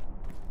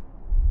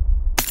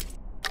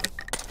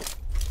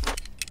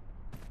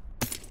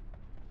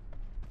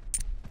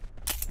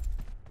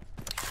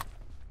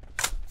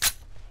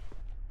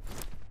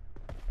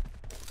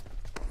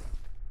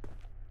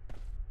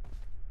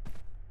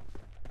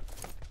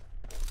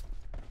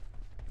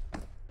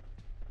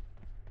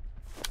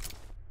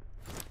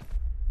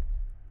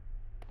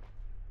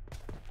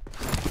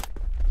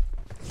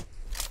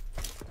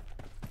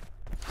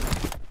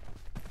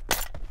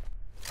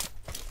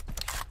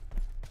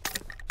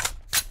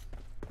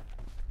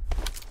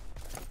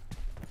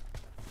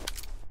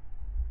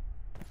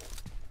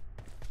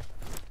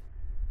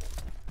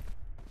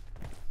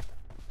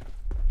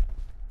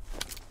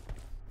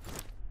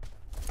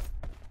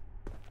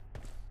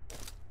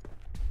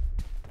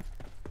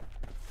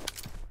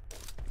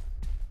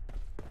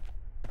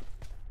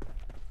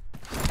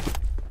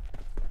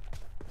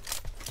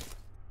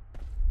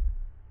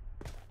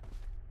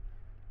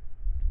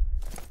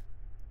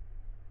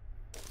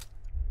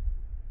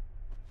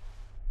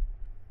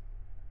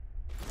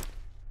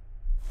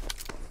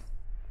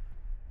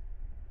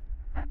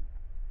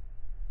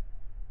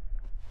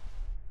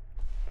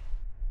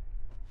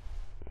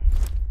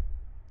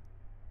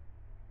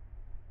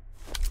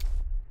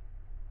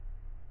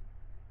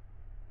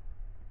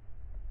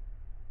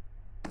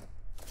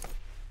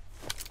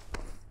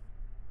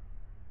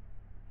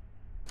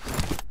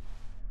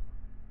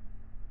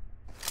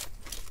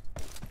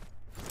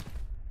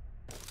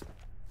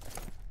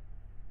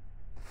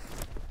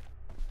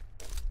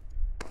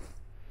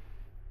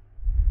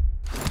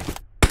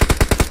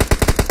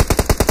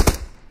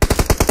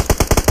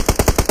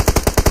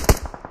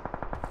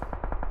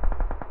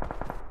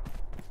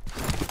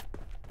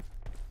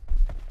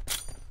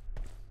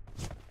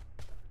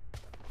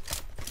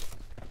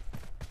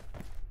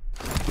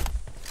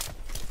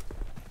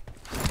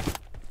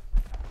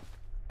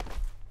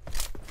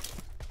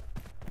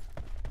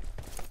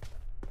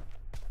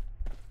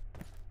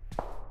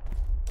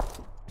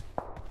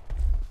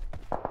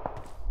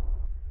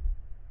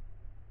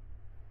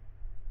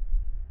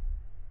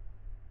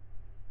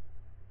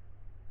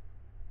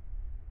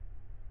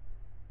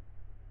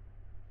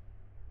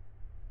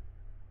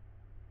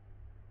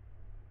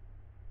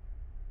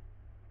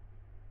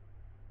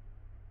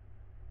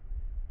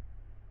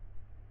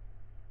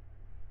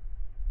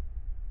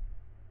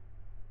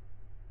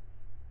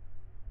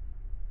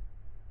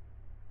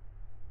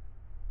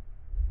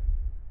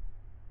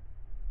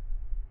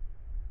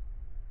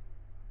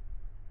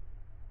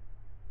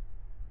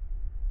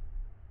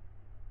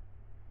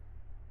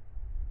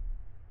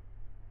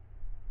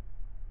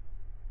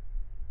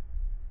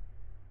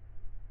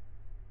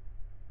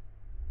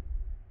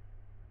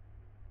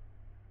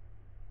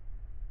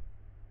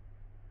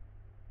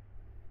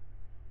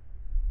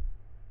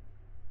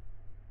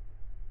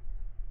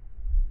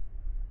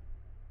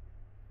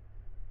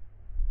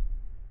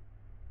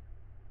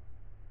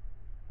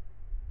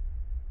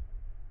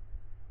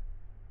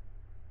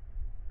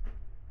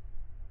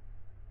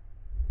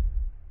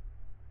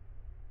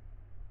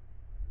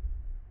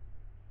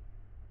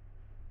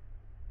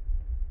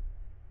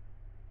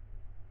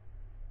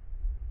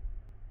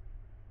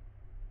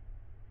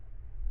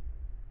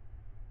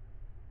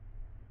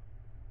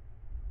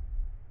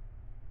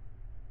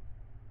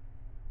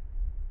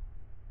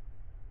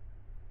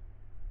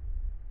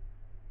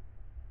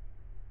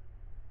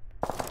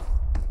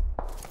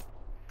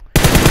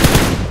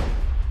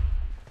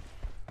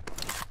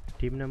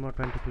टिम नम्बर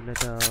 22 ले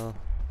त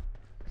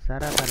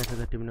सारा पारेछ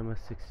त टिम नम्बर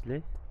 6 ले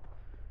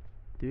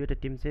दुईवटा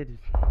टिम चाहिँ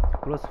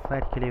क्लोज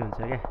फाइट खेले हुन्छ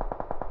क्या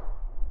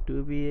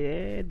 2v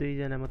दुई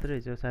जना मात्रै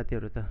रहेछ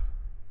साथीहरु त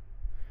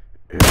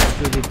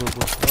 2v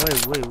बोको ओइ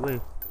ओइ ओइ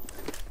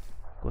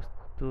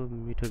कस्तो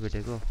मिठो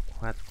भेटेको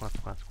क्वाच क्वाच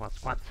क्वाच क्वाच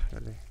क्वाच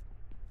गर्दै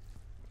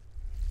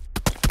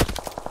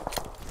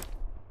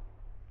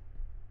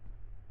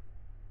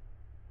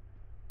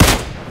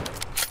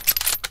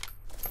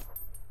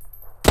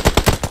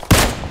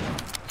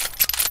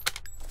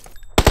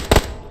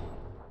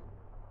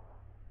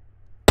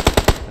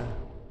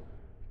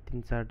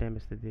तीन चार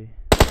डैमेज तो दिए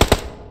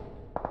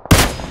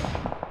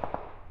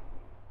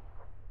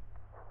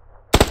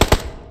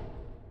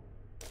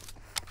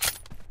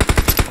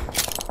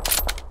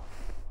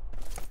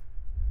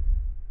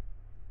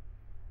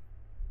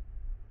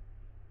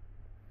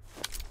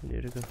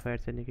यिनीहरुको फाइट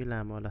चाहिँ निकै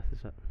लामो होला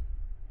जस्तो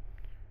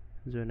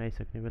छ जोन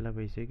आइसक्ने बेला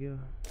भइसक्यो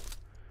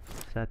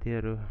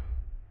साथीहरु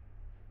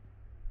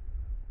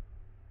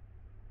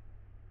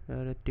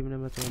र टिम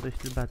नम्बर 14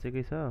 स्टिल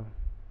बाँचेकै छ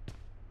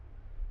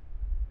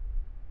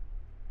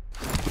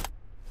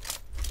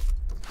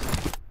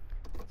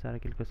 4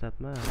 किल को साथ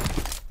में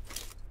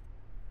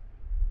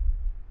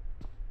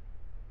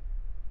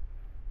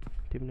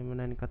टीम नंबर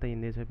 9 कता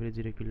हिँड्दै छ फेरि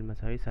 0 किल मा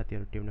छ है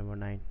साथीहरु टीम नंबर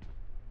 9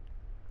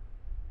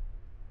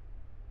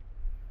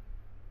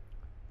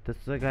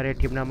 त्यसै गरी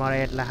टीम नंबर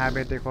 8 लाई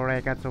हामी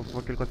देखाइरहेका छौं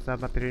 4 किल को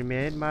साथमा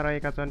रिमेन मा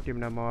रहेका छन् टीम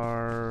नंबर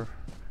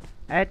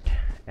 8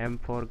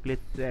 M4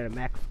 ग्लिचर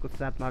मैक्स को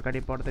साथमा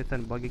अगाडि बढ्दै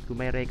छन् बगी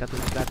घुमाइरहेका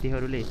छन्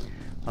साथीहरुले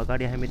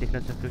अगाडि हामी देख्न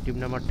सक्छौं टीम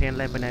नंबर 10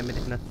 लाई पनि हामी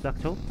देख्न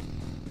सक्छौं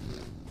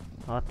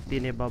अति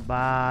नै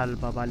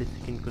बबाल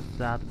स्किन को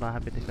साथ में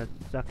हामी देख्न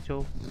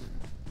सक्छौं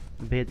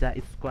भेजा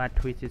squad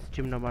which is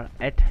team number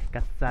 8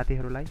 का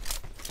साथीहरुलाई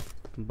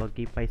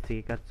बगी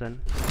पाइसकेका छन्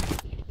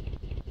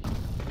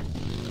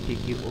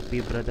टिकी ओपी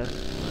ब्रदर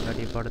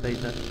अगाडि बढ्दै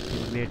छन्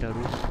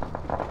टिममेटहरु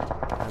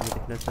हामी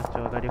देख्न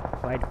सक्छौं अगाडि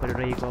फाइट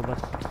गरिरहेको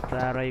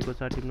अवस्था रहेको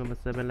छ टीम नंबर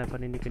 7 लाई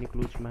पनि निकै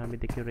क्लोज मा हामी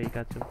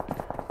देखिरहेका छौं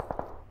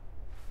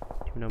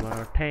team number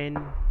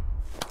 10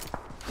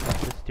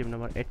 versus team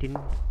number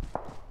 18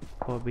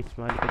 को बीच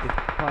में अलिकति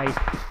फाइट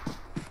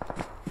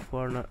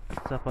गर्न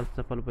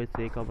सफल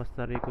भइसकेको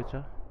अवस्था रहेको छ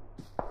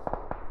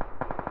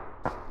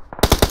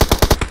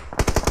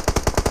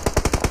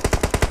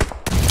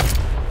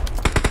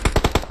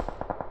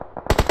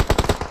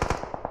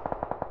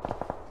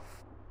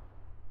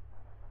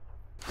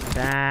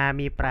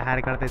दामी प्रहार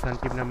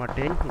गर्दैछन् team number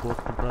 10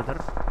 ghost brother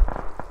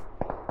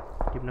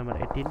team number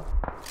 18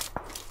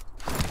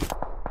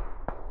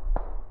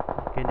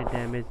 केने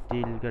ड्यामेज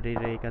डिल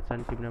गरिरहेका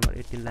छन् टिम नम्बर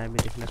 18 लाई हामी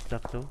देख्न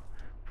सक्छौं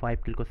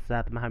 5 किल को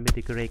साथमा हामी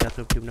देखिरहेका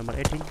छौं टिम नम्बर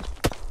 18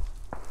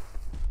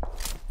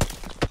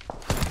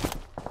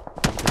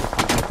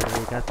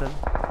 गरिरहेका छन्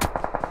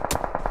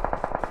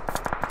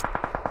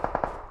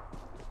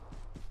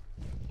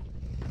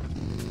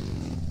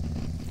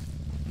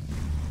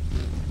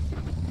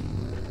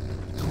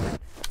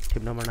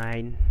टिम नम्बर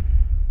 9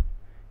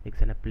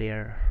 एकजना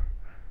प्लेयर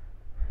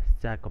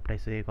चाक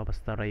कप्टाइसकेको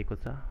अवस्था रहेको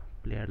छ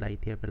प्लेयरलाई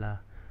त्यो बेला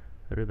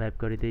रिभाइभ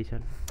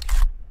गरिदैछन्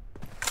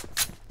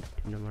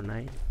टिम नम्बर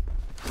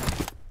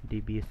 9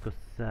 डीबीएस को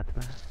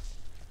साथमा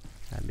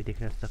हामी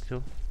देख्न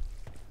सक्छौं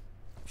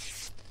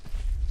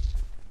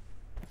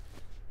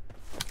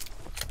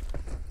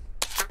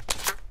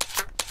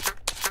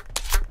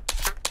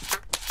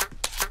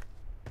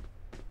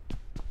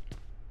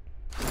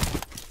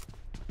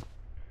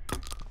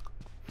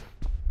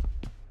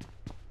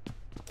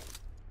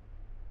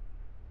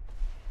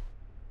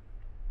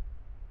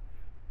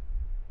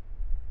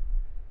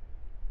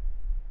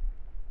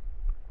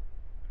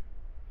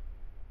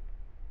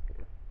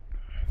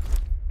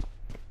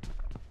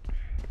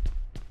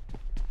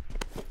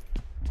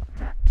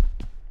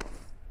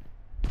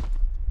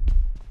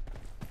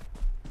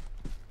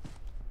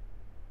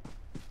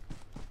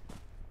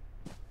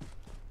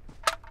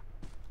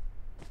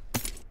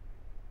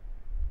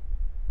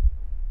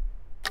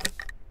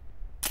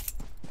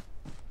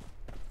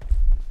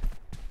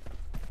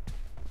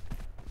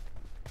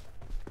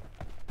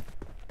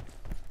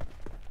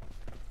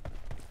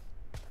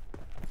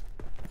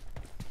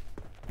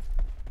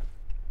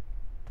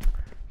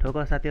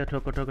ठोको साथी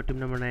ठोको ठोको टिम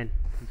नम्बर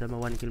 9 जम्मा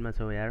 1 किल मा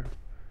छ यार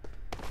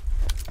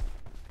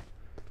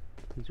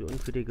जोन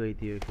फेरि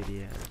गइदियो फेरि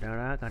यार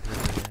डाँडा काटेर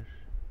यार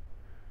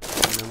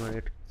टिम नम्बर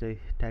 8 चाहिँ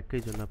ट्याक्कै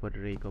जोनमा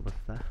परिरहेको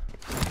अवस्था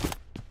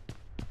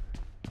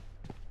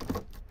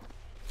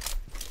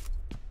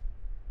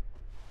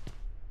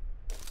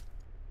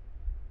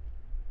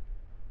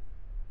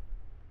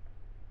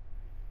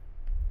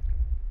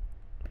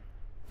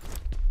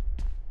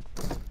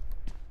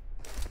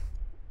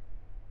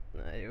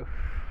आयो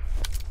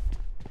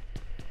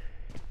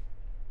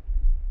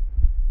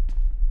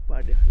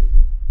पाडे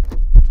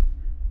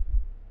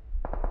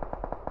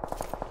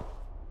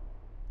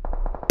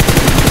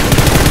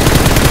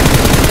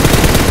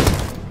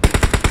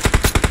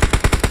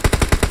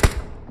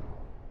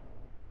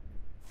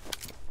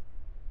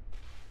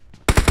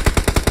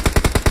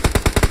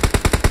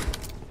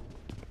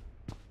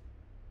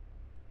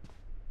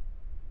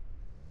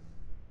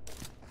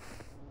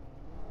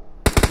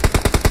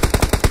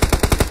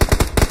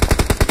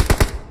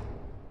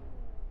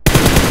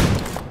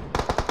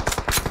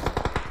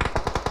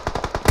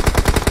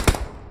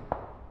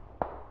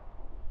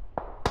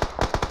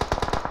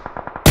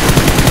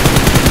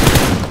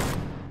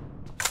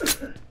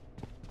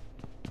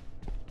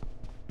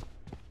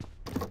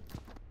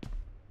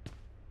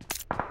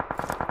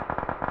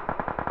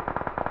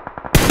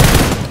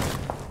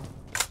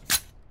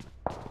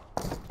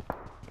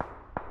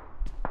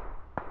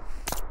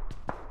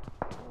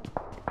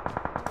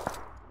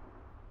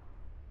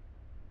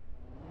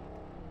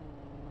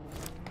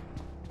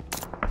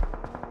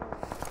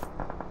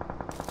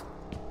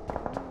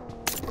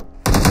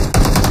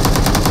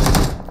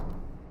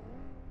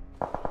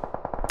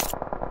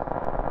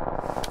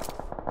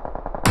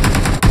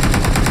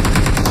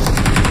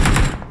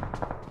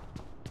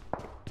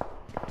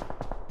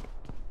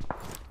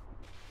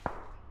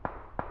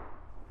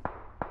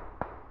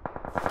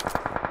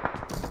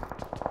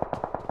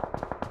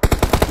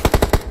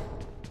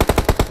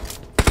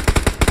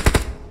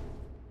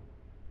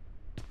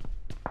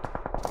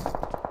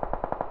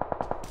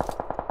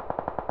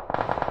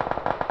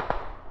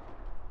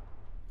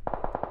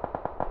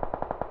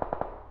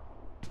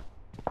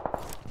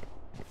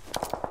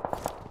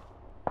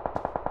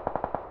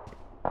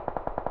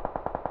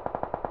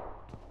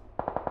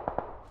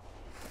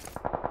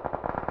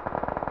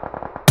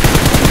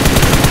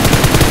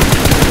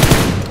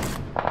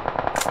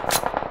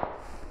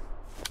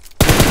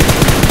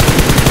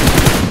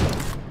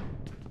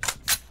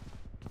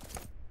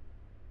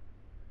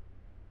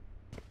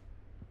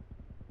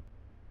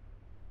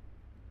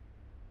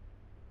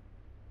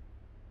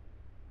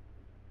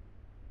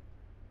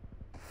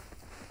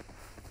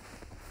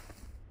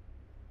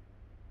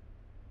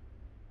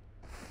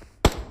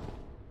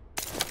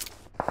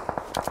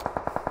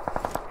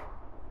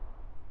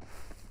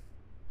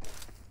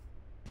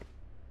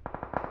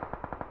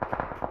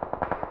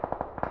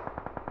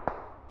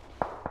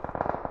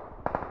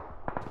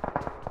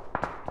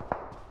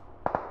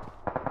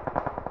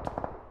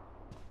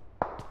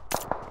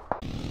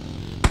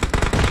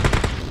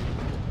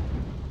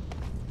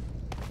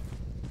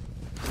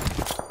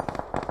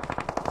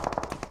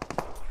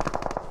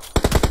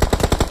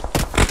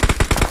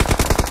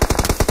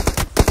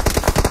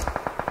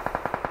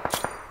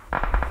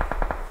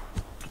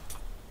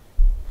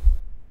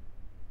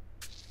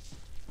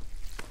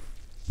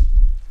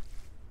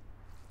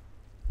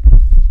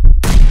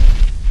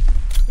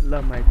ल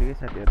माइपुगे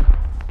साथीहरु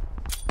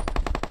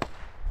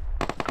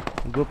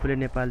गोप्ले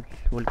Nepal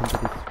welcome to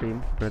this stream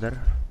brother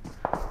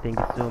thank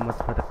you so much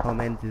for the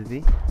comment जिजी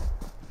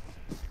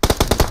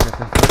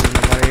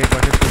number 8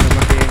 versus team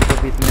number 10 को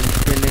बीच में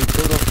खेल्ने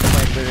गौरव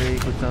फाइट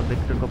गरिरहेको छ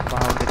भेक्टरको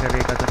पावर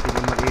देखाइरहेका छ टिम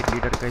नम्बर 8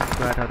 लिडरका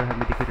स्क्वाडहरु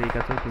हामी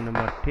देखिरहेका छौं टिम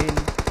नम्बर 10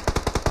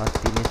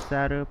 अस्ति नै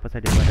सारो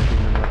पछाडिबाट टिम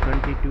नम्बर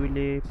 22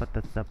 ले पत्ता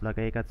चाप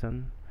लगाएका छन्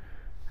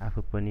आफू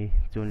पनि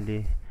जोनले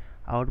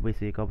आउट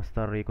भइसकेको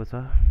अवस्था रहेको छ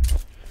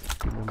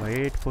टिम नम्बर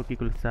 8 4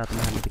 किल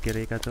साथमा हामी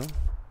देखिरहेका छौं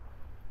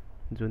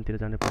जोनतिर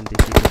जाने पनि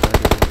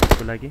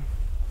देखिएको लागि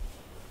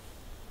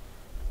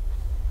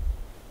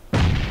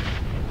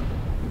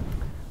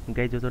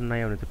गाइस जो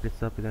नयाँ हुनुहुन्छ प्लिज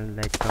सबैजना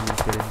लाइक कमेन्ट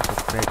शेयर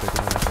सब्स्क्राइब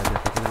गरिदिनु होला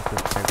सबैजना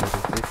सब्स्क्राइब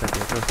गरिदिनु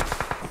साथीहरु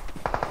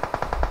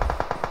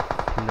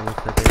टिम नम्बर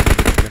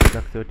 7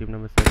 सक्छौ टिम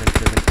नम्बर 7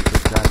 को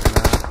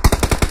साथमा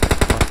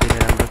अस्ति नै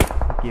राम्रो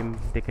गेम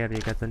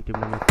देखाइरहेका छन् टिम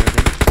नम्बर 7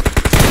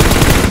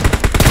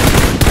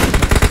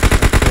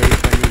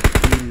 पनि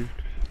किल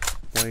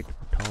पॉइंट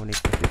उठाउने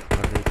कोसिस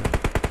गरिरहेको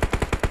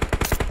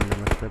टिम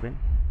नम्बर 7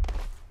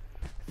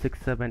 6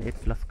 7 8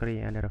 प्लस गरी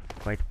यहाँनिर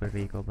फाइट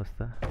गरिरहेको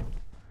अवस्था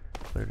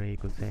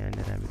गरिरहेको छ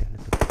यहाँनिर हामी देख्न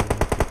सक्छौँ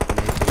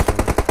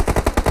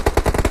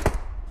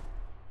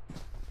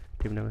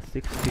टिम नम्बर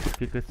 6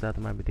 किलको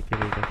साथमा हामी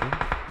देखिरहेका छौँ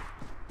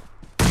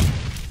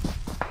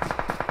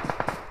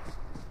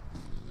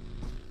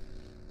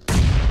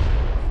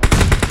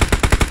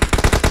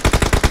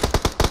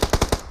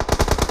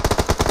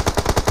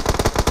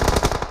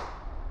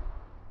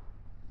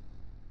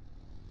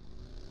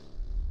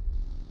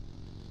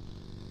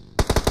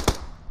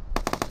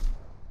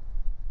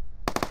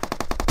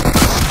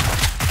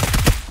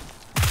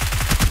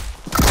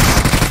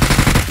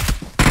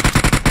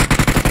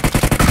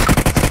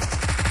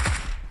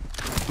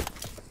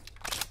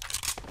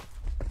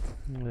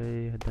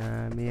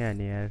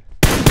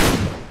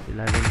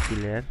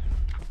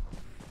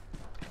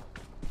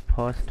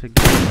फर्स्ट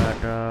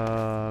गेमबाट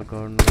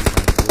गर्नु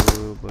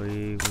भएको भए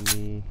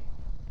हुने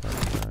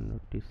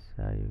नोटिस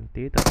आयो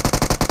त्यही त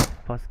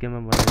फर्स्ट गेममा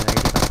मैले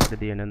आइडी पासवर्ड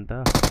दिएन नि त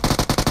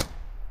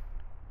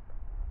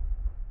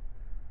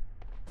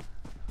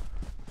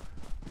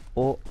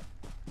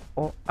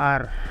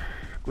ओआर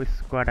को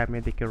स्क्वाड हामी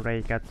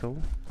देखिरहेका छौँ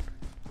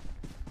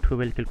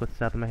 12 किलको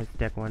साथमा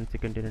 #1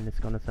 सेकेन्ड डिनर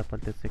निस्कन सफल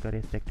त्यसै गरी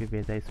 #2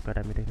 भेजा स्क्वाड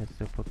हामी देख्न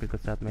सक्छौँ 4 किलको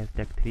साथमा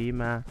 #3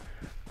 मा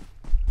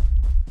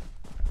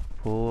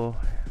 4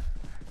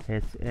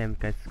 HM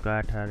का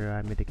स्क्वाडहरु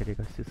हामी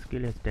देखिरहेका छौँ 6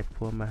 किल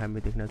 #4 मा हामी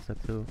देख्न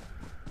सक्छौँ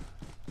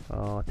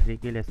 3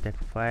 किल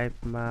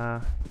 #5 मा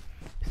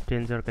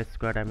स्ट्रेन्जर का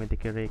स्क्वाड हामी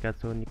देखिरहेका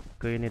छौँ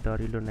निकै नै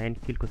दरिलो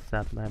 9 किलको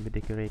साथमा हामी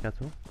देखिरहेका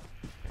छौँ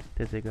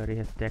त्यसै गरी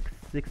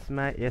 #6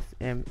 मा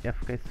SMF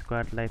का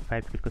स्क्वाडलाई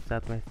 5 किलको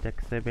साथमा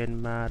 #7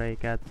 मा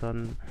रहेका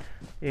छन्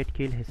 8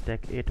 किल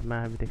 #8 मा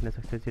हामी देख्न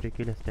सक्छौँ 0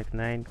 किल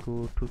 #9 को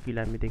 2 किल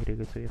हामी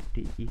देखिरहेको छौँ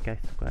FTE का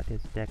स्क्वाड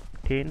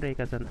 #10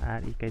 रहेका छन्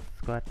RE का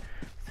स्क्वाड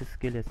 6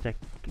 किल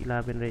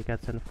 #11 रहेका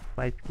छन्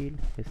 5 किल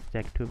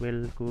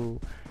 #12 को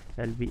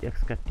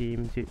LBX का टिम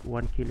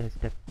 1 किल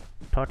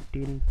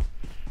 #13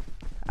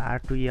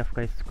 R2F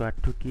का स्क्वाड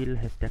 2 किल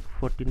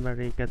 #14 मा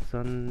रहेका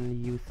छन्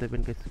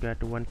U7 का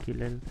स्क्वाड 1 किल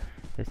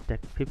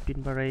 #15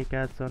 मा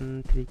रहेका छन्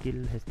 3 किल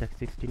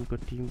 #16 को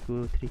टिम को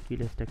 3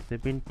 किल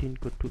 #17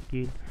 को 2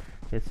 किल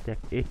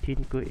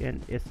 #18 को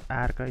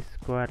NSR का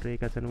स्क्वाड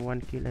रहेका छन्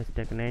 1 किल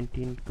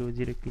 #19 को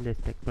 0 किल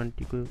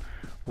 #20 को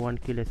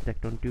 1 किल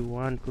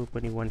 #21 को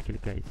पनि 1 किल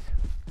गाइस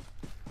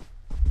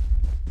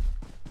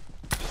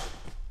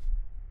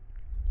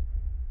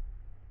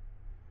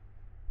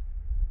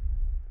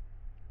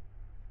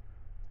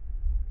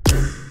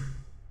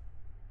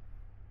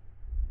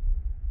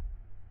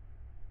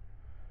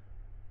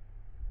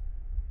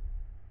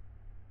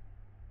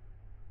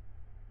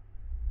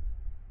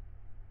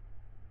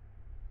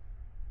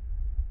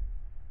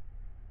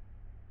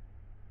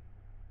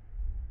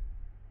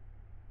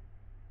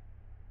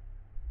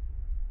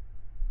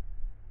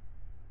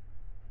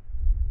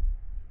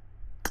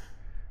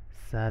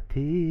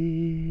साथी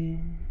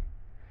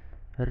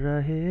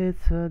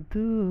रहेछ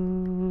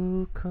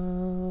दुःख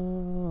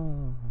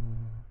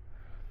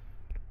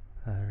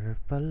हर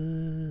पल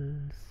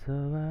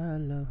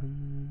सवाल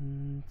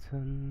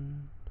हुन्छन्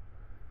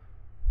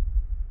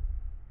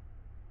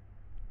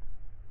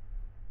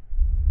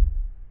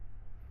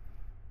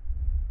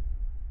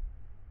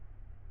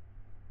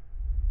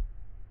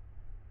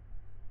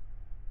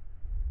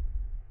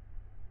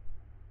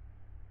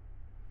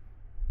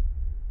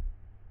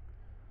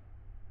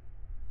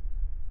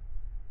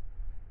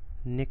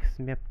नेक्स्ट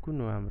म्याप कुन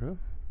हो हाम्रो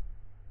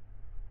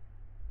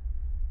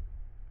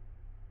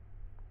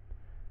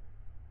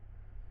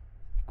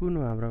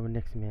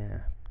नेक्स्ट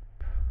म्याप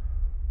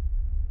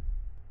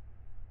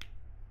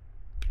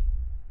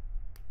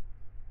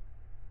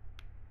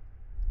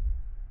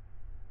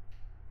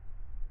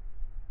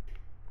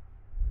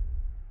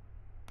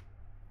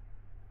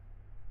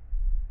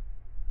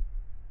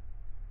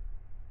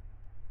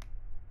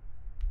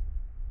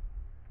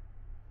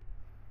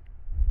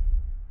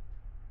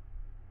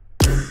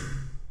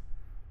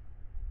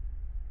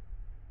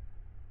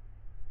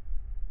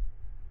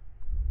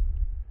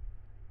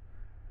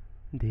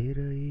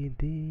धेरै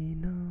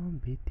दिन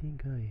बिति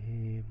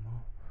गए म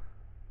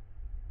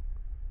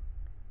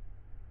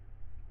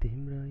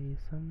तिम्रै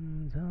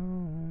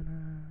सम्झना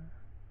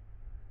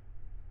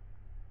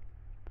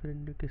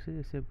फ्रेन्ड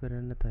कसरी सेभ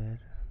गरेर न त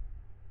यार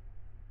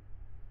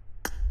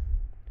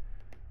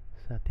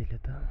साथीले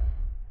त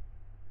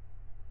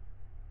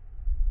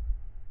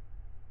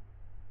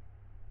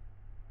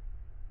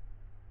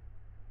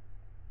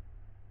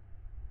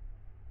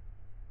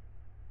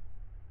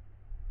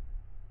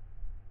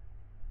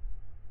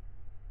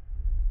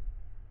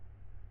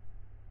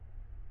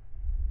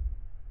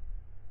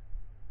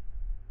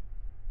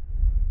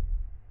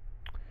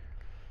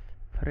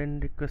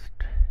friend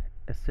request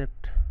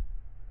accept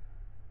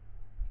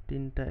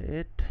 3टा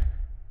 8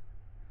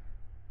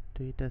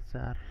 2टा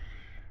 4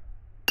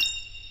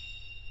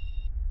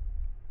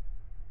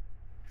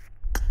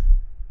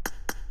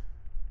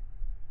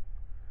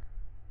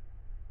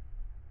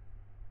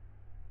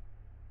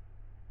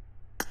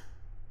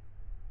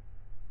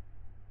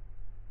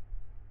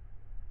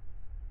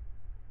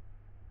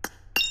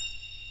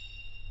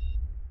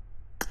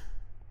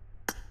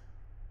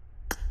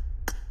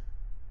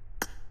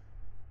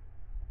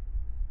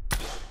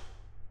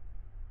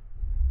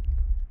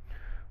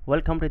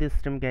 welcome to this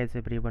stream guys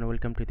everyone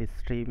welcome to this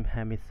stream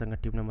हामीसँग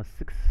टिम नम्बर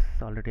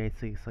 6 अलरेडी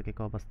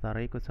आइसकिसकेको अवस्था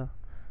रहेको छ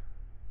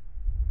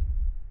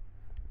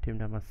टिम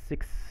नम्बर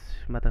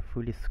 6 मात्र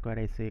फुल स्क्वाड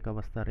आइसकेको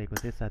अवस्था रहेको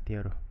छ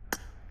साथीहरु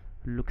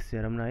लुक्स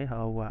हेरौँ न है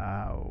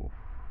वाउ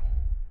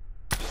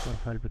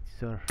प्रोफाइल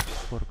पिक्चर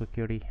 4 को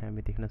केडी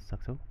हामी देख्न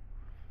सक्छौं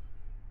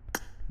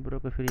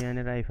ब्रोको फेरि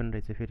यहाँनिर आइफोन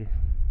रहेछ फेरि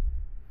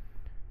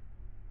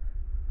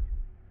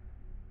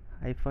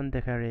आइफोन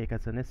देखाइरहेका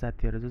छन् है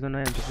साथीहरु जो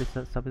नयाँ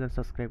हुन्छ सबैजना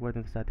सब्स्क्राइब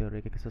गरिदिनु साथीहरु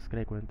एक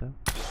सब्स्क्राइब गर्नु त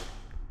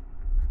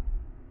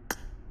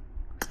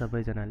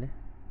सबैजनाले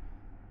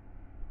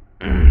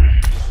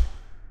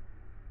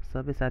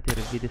सबै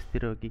साथीहरु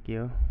विदेशतिर हो कि के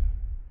हो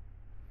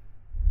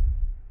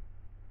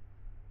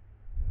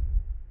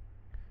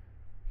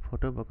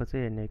फोटो भएको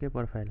चाहिँ हेर्ने के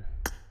प्रोफाइल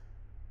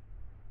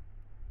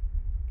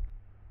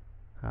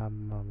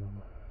आम्मामा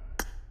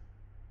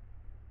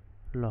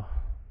ल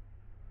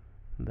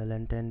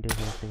भ्यालेन्टाइन डे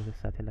भएको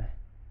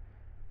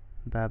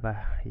साथीलाई बाबा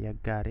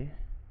यज्ञ अरे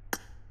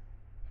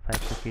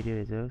 5 को केडी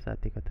रहेछ हो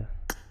साथीको त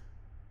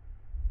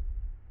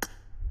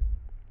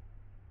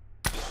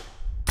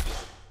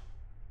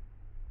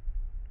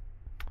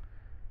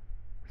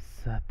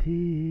साथी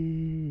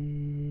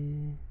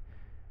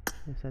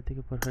यो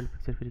साथीको प्रोफाइल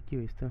पिक्चर फेरि के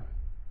हो यस्तो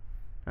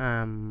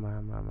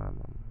आम्मामा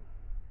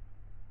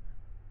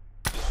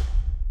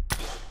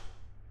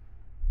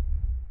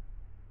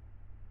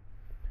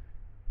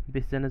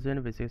 20 जना जोइन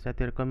भइसक्यो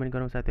साथीहरु कमेन्ट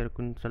गरौँ साथीहरु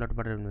कुन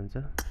स्लटबाट हुनुहुन्छ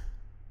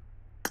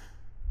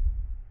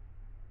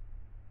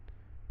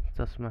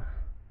चस्मा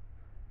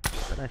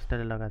तर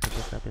स्टाइल लगाएको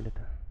छ साथीले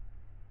त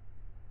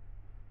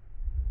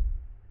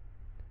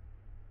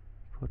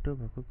फोटो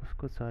भएको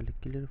कसको छ अलि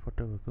क्लियर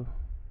फोटो भएको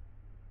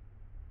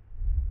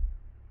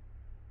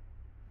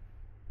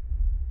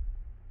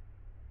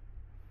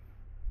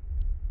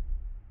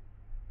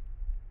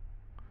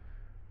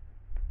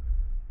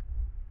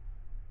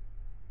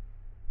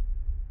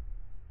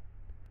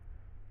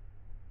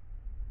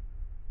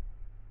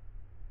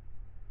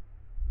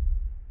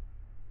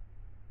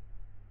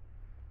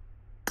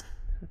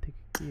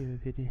के हो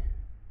फेरि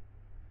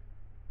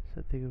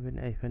साथीको पनि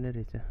आइफोन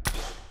रहेछ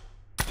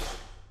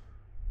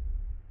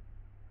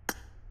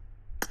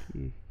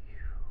के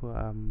हो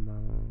आम्मा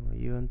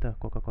यो नि त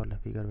कोका कोला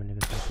फिगर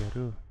भनेको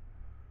साथीहरु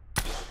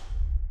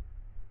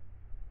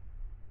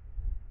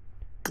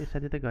यो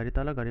साथी त घरि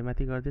तल घरि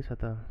माथि गर्दैछ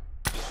त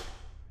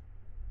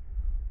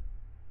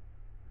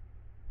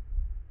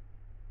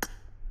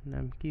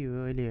नाम के हो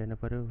अहिले हेर्नु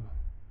पर्यो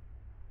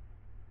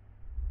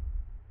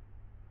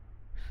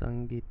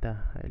संगीता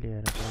अहिले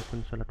हेर्नु पर्यो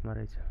कुन स्लटमा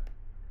रहेछ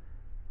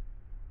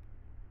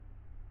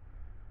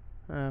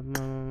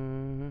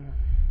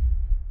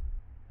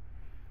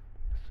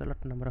स्लट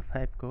नम्बर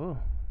 5 को हो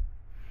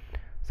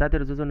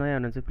साथीहरु जो नयाँ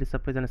हुनुहुन्छ प्लिज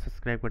सबैजना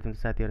सब्स्क्राइब गरिदिनु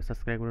साथीहरु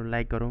सब्स्क्राइब गरौँ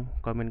लाइक गरौँ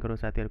कमेन्ट गरौँ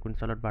साथीहरु कुन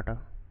स्लटबाट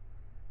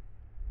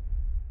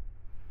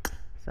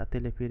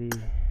साथीले फेरि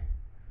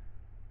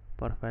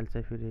प्रोफाइल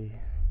चाहिँ फेरि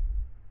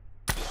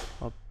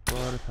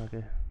अप्पर छ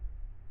के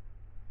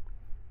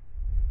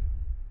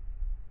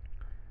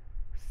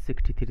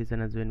 63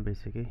 जना जोइन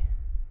भइसके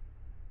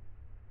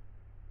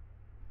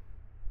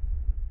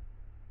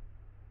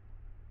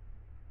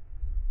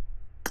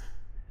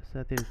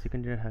साथीहरु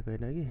चिकन डिनर खाएको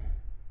हैन कि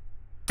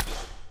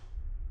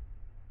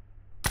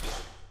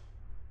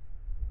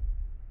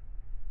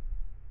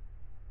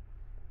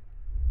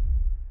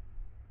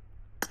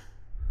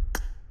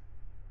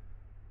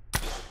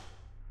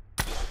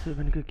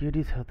सेभेन को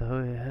केडी छ त हो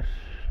यार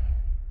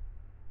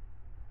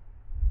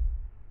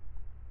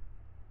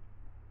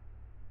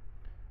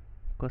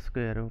कसको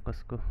हेरौँ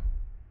कसको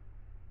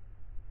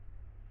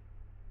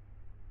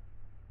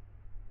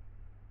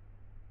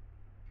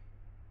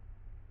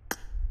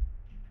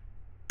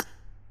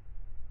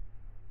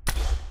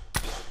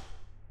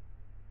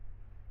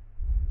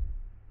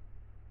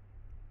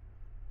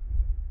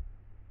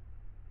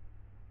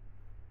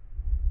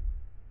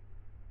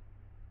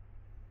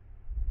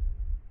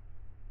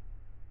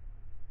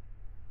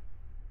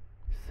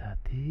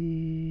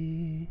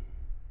साथी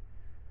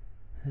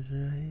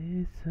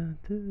रहेछ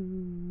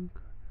दुःख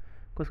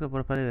कसको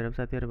प्रोफाइल हेरेर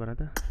साथीहरु भन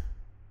त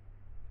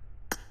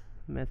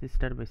म्याच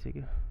स्टार्ट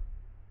भइसक्यो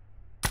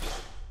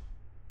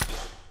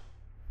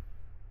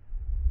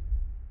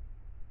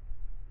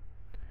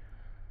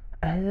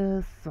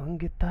ए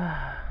संगीता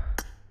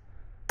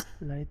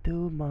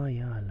लाइदेऊ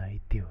माया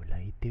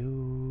लाइदेऊ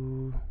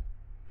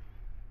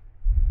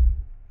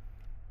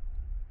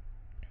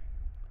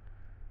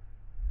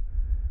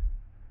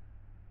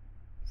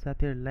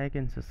साथीहरु लाइक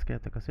एन्ड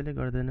सब्स्क्राइब त कसैले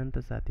गर्दैनन्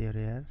त साथीहरु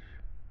यार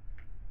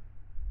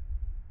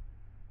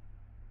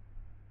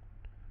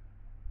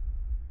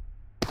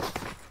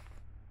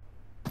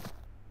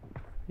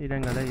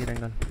इरंगल ल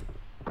इरंगल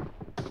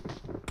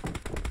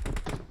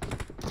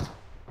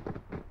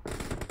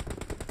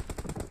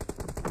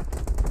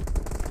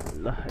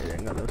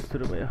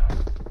सुरु भयो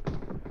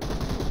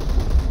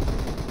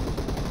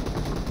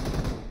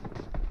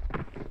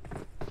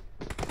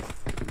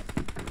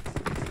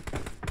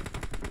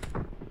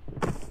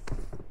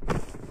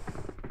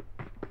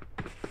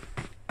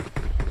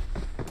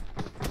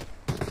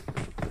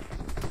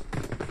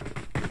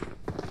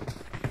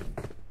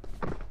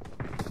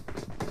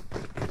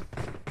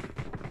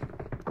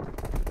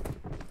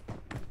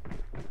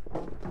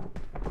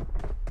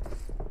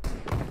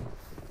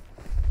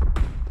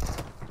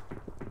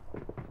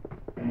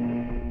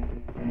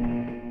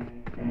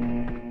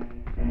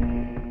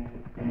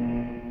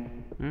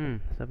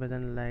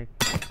सबैजना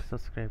लाइक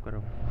सब्स्क्राइब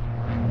गरौँ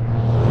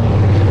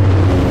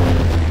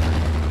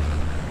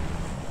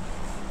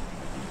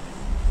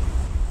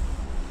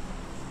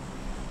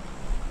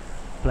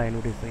प्लान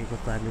उडिसकेको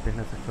छ हामीले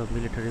देख्न सक्छौँ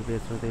मिलिटरी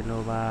बेस हुँदै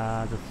नोभा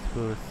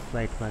जसको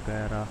साइडमा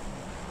गएर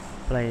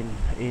प्लान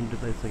एन्ड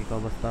भइसकेको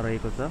अवस्था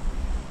रहेको छ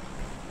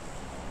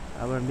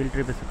अब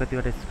मिलिटरी बेसको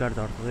कतिवटा स्क्वाड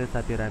झर्छ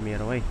साथीहरु हामी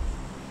हेरौँ है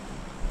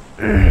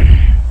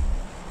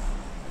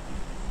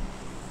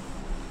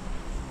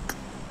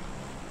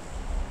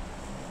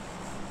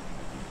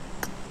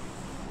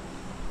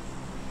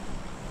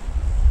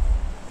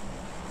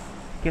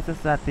के छ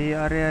साथी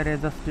अरे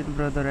जस्टिन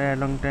ब्रदर यार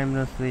लङ टाइम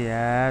न सी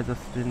यार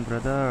जस्टिन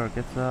ब्रदर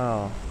के छ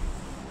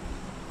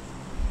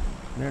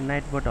मेरो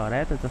नाइट बट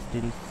हरायो त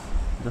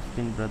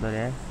जस्टिन ब्रदर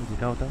यार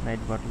झिकाउ त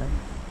night बटलाई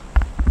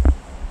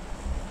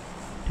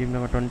team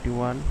number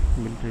 21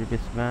 military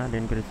बेसमा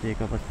land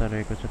गरिसकेको अवस्था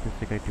रहेको छ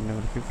त्यसैगरी टिम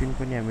नम्बर 15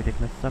 पनि हामी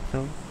देख्न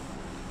सक्छौँ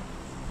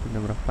टिम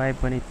नम्बर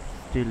 5 पनि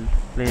स्टिल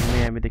प्लेनमै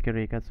हामी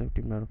देखिरहेका छौँ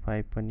टिम नम्बर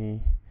 5 पनि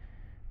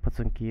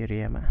पचङ्की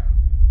एरियामा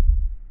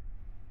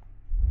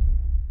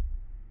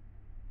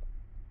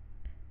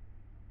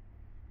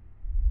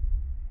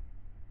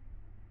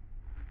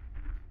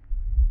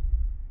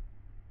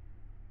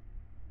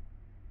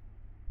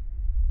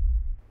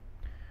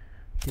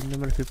टिम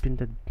नम्बर 15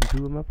 त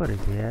डुओमा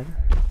परेछ यार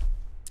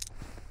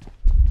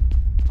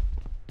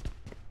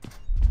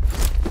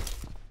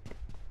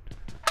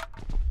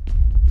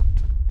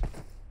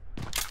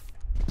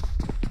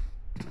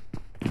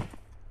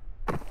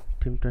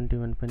टिम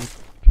 21 पनि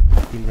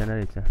 3 जना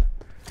रहेछ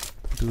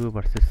डुओ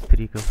भर्सेस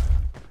 3 को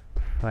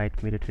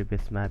फाइट मिलिटरी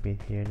बेसमा हामी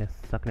हेर्न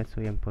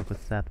सक्नेछौँ M4 को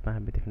साथमा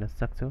हामी देख्न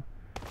सक्छौँ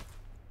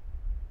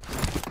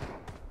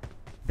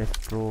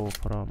डेस्ट्रो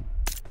फ्रम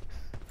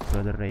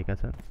ब्रदर रहेका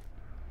छन्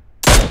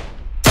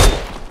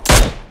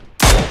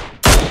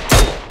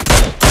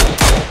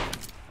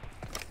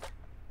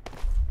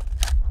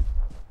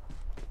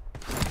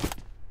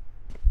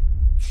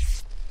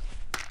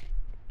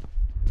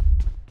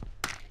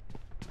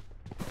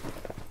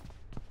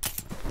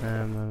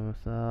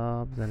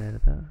सबजना हेर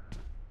त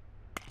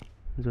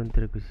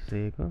जोनतिर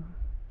घुसिसकेको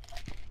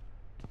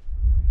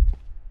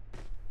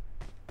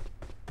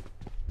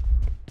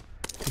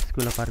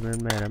स्कुल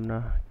अपार्टमेन्टमा हेरौँ न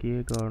के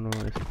गर्नु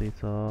यस्तै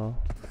छ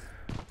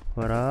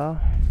र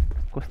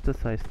कस्तो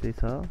छ यस्तै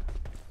छ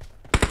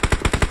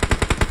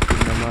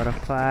नम्बर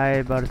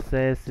 5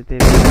 भर्सेस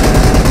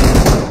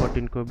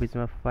 14 को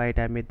बीचमा फाइट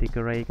हामी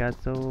देखिरहेका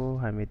छौँ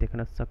हामी देख्न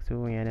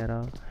सक्छौँ यहाँनिर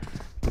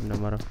टिम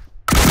नम्बर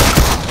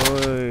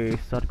ओइ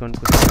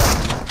शटगनको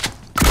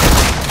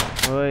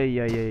ओइ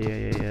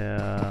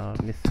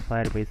मिस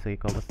फायर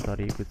भइसकेको अवस्था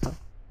रहेको छ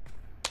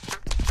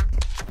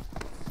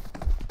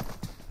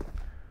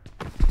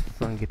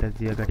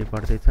सङ्गीताजी अगाडि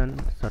बढ्दैछन्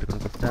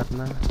शटगनको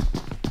साथमा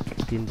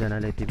 3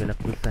 जनाले यति बेला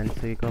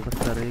पुसानिसकेको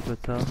अवस्था रहेको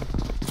छ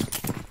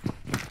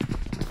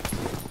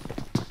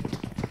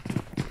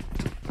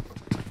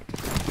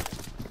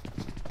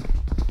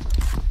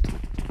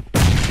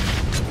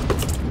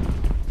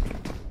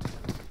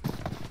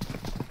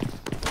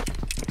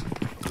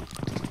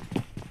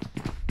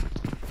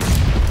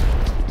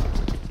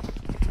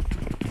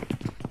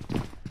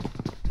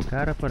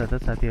गाह्रो पर्यो त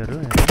साथीहरु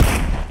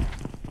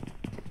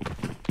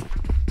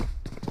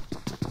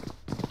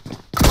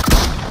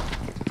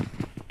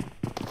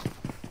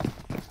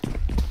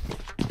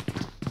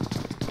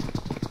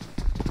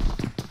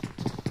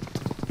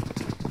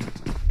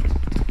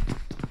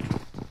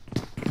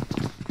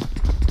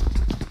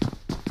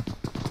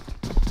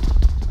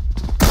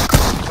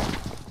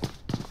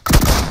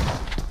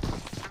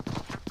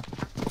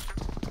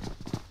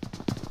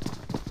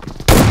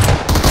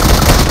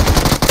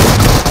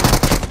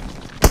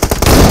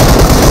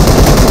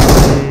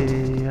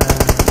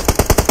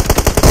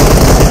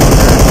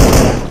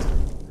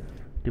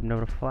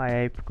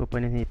नम्बर 5 को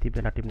पनि यति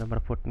बेला टिम नम्बर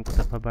 14 को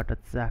तर्फबाट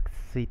चाक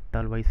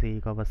शीतल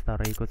भइसकेको अवस्था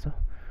रहेको छ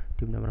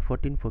टिम नम्बर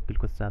 14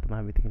 फोकिलको साथमा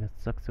हामी देख्न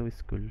सक्छौं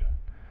स्कुल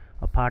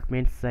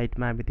अपार्टमेन्ट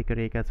साइडमा हामी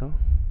देखिरहेका छौं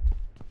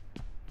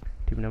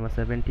टिम नम्बर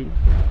 17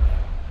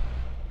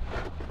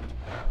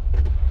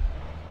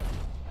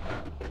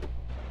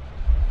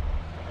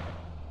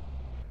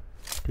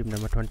 टिम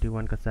नम्बर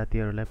 21 का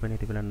साथीहरुलाई पनि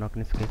यति बेला नक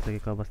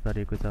निस्किसकेको अवस्था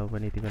रहेको छ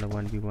भने यति बेला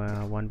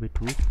 1v2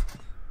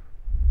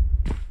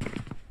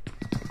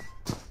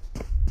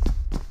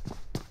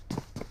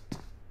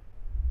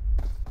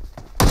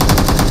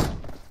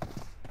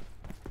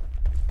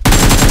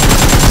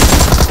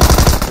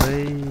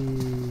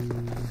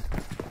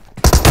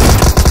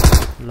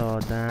 ल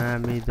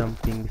दामी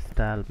जम्पिङ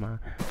स्टाइलमा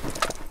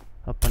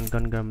अपन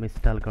गनगम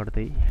स्टाइल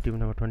गर्दै टिम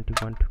नम्बर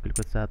 21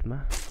 ठुकिलको साथमा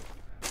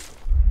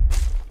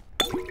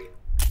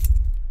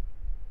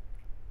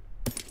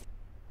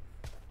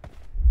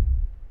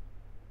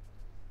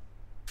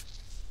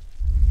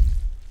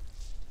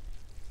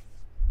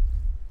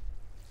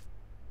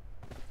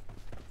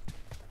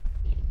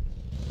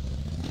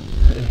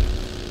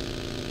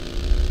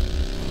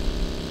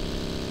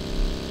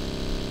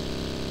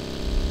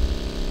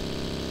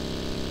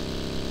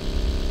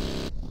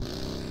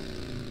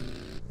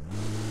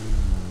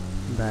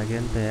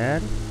भाग्यन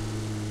तयार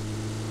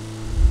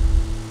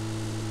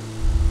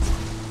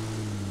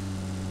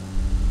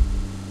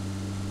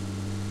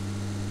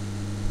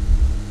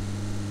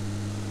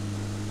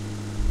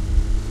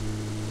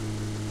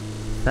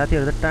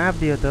साथीहरु त टाप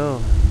दियो त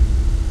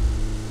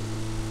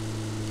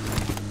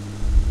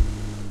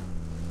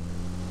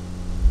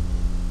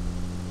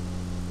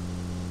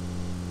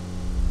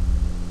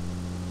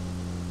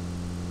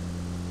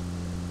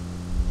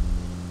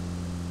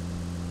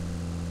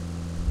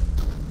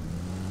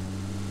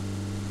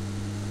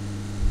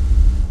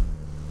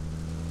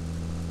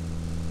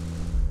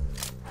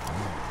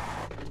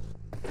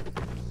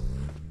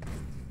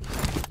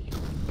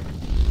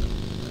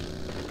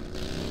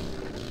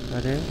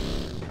अरे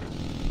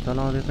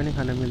चलाउँदै पनि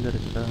खान मिल्दो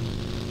रहेछ त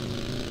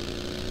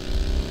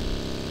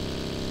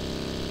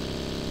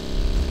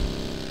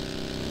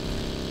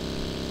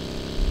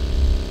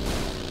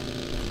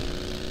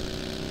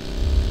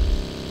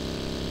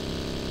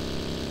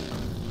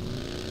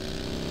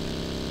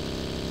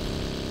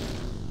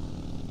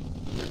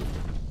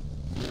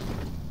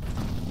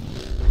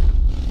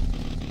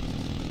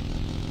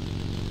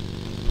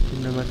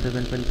नम्बर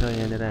 7 पनि छ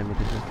यहाँनिर हामी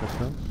देख्न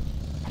सक्छौं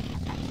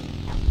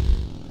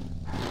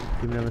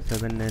team number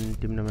 7 and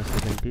team number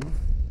 17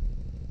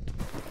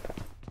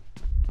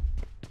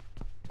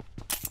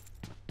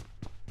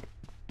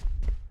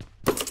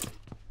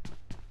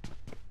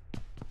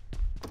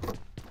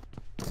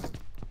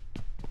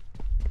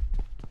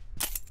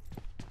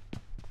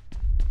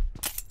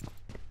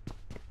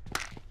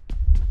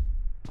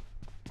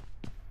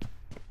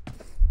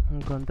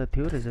 gun त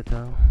थियो रहेछ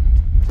त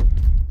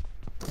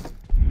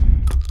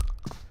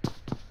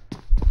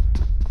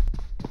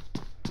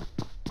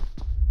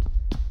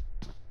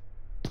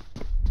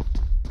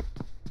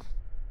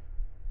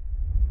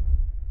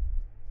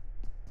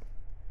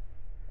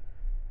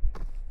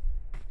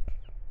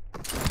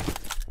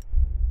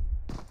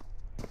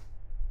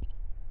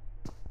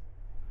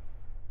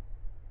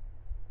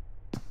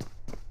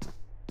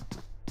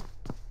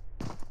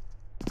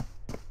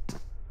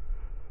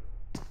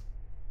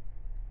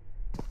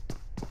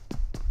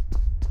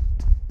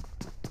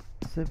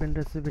सेभेन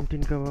र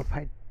 17 को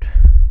फाइट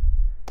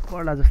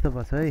पर्ला जस्तो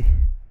भछ है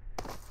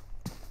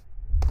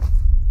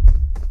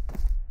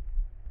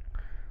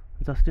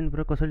जस्टिन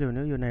ब्रो कसैले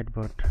हुने यो नाइट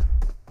बट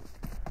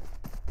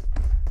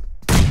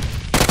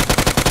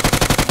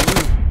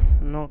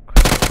नक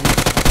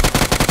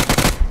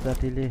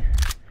साथीले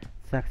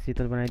साग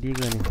शीतल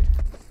बनाइदिएको नि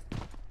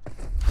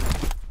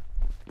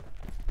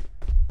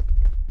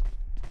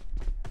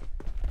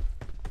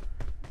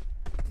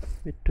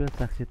मिठो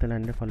साग शीतल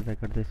हानेर फल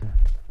ब्याक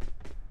गर्दैछ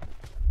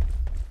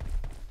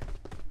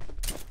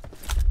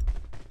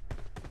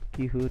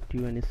की हो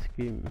T1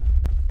 स्क्रिम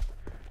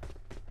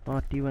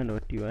T1 हो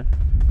T1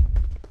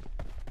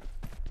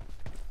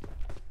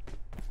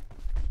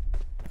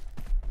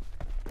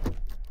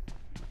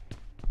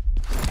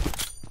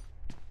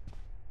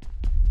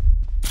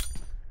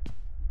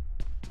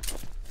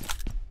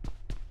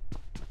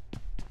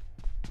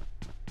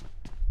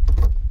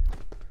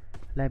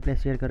 लाइभलाई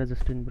शेयर गर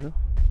जस्टिन ब्रो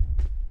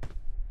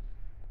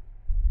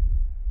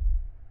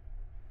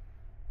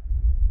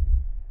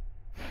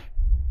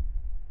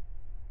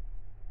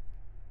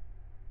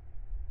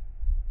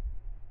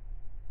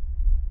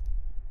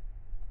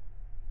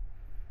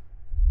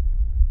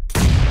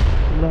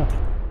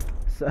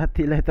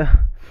साथीलाई त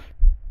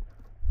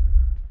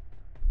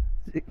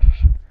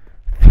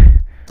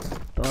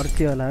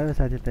तर्च्यो होला हो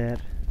साथी त यार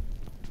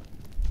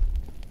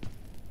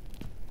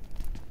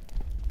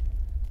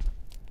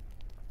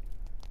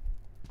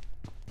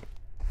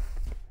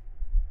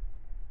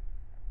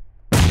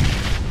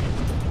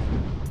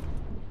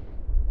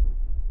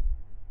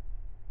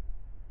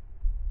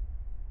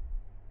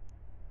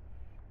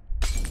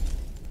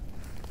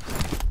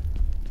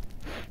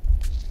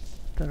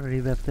तर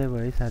रिभाइभ चाहिँ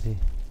भयो है साथी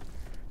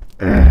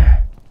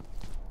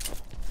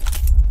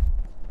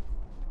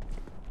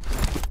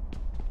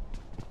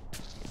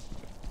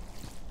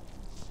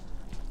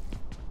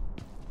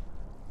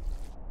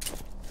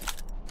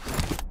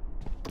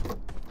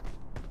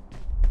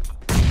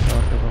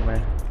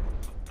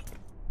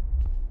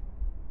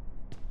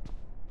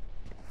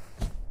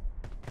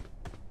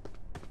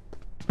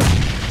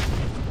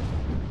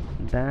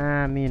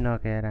दामी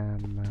नकेर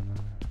आम्मा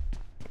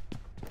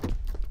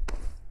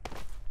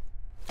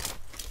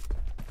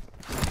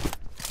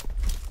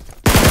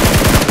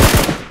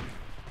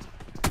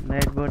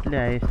नाइट बोटले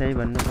आइसै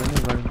भन्नु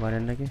पर्ने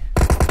भनेन कि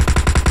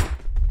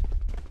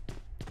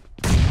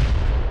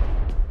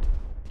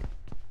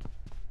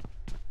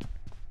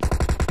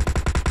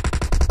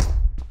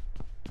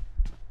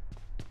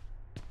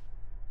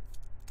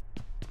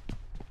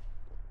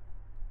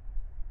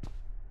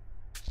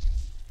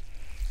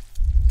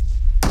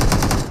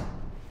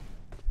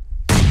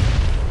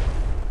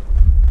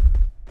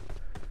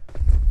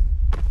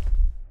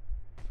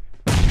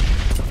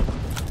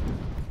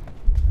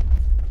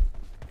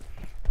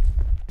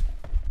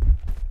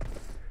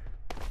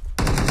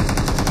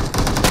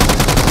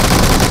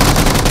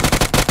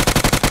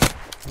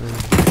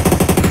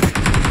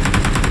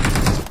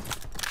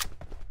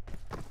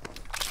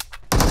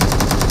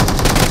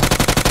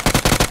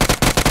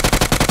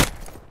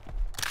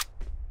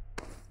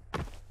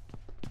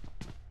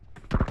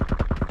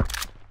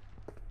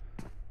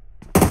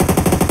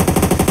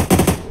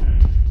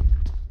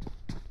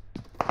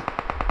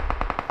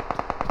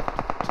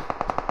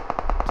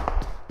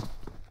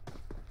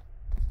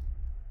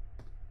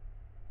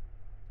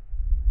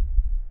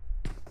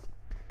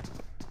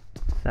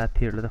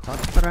साथीहरुले त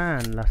खतरा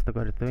हान्ला जस्तो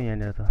गर्यो त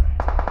यहाँनिर त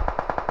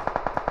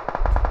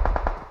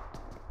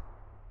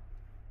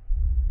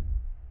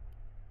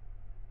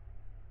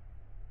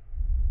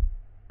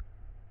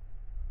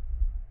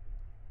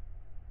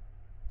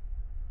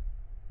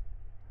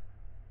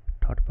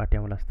ठट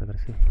पाट्याउला जस्तो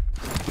गर्छ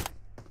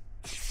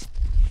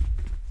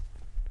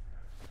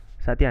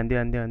साथी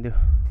हान्दियो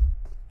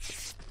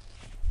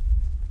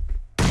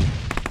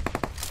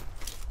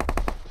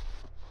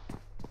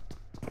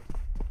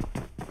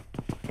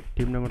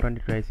टिम नम्बर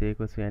 22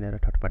 आइसकेको छु यहाँनिर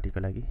ठटपाटीको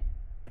लागि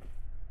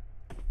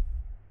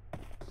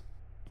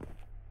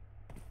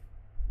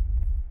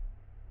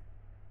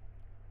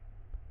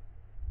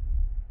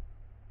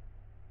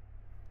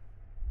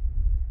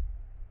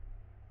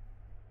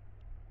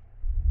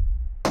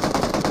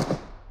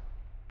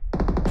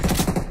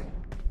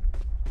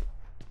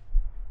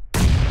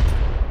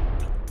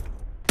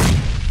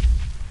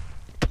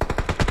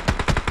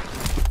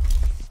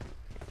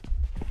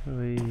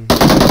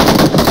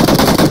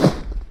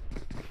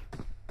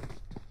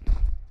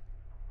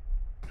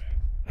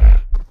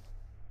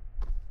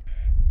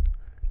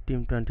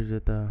टिम 22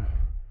 त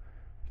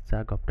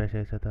चाक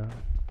घप्टाइसकेछ त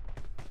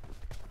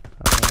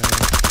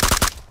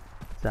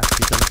चाक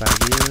पितल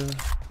पारिदियो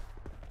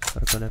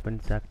अर्कोलाई पनि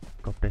चाक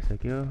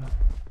घप्टाइसक्यो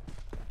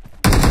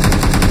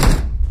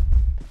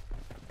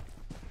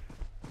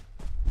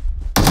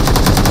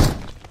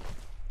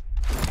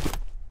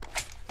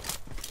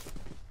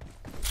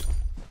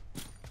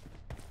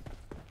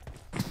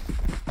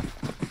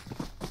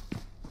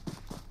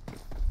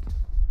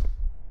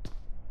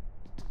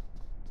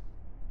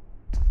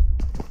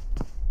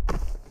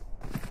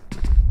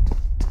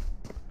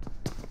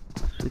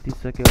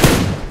सुतिसक्यो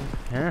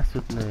कहाँ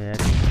सुत्नु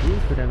यार के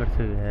कुरा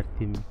गर्छौ यार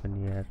तिमी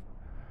पनि यार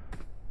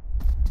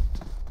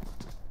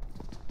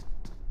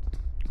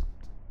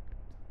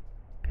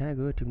कहाँ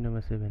गयो टिम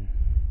नम्बर 7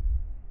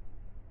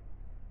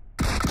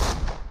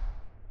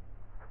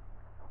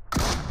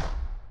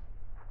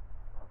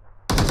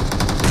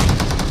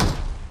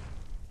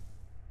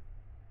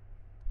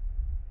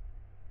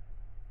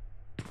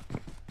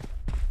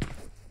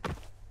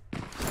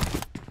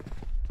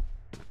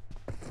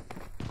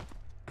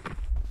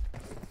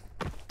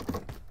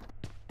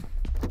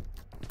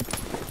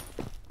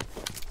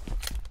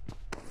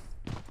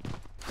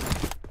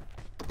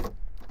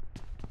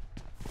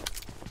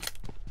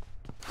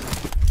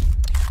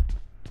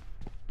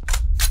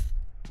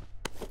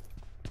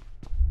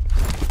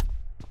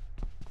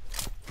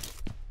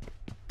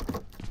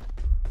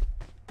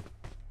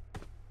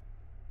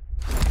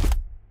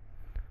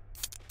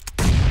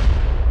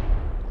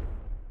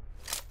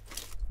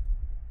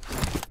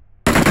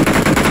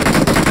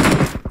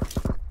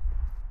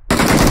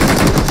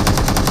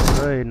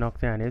 नक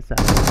चाहिँ हाने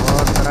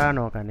खतरा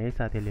नक हाने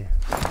साथीले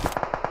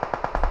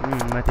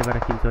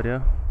माथिबाट किल चोर्यो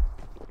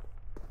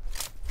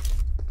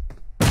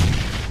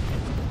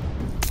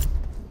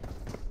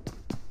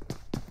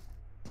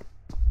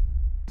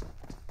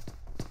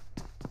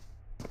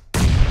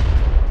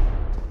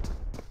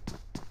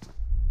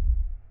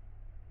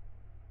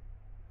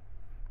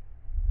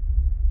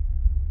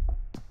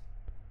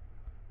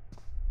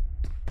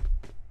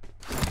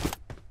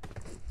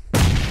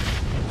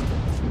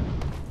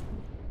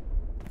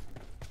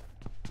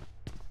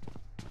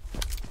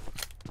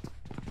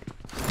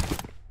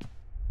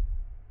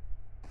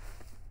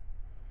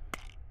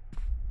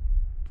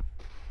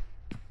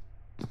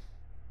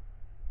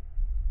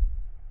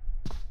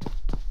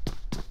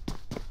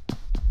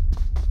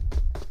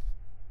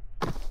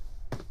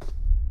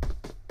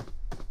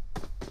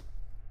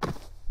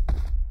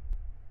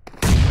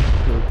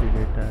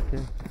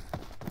थियो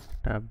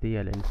टाप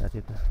दिइहाल्यो नि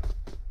साथी त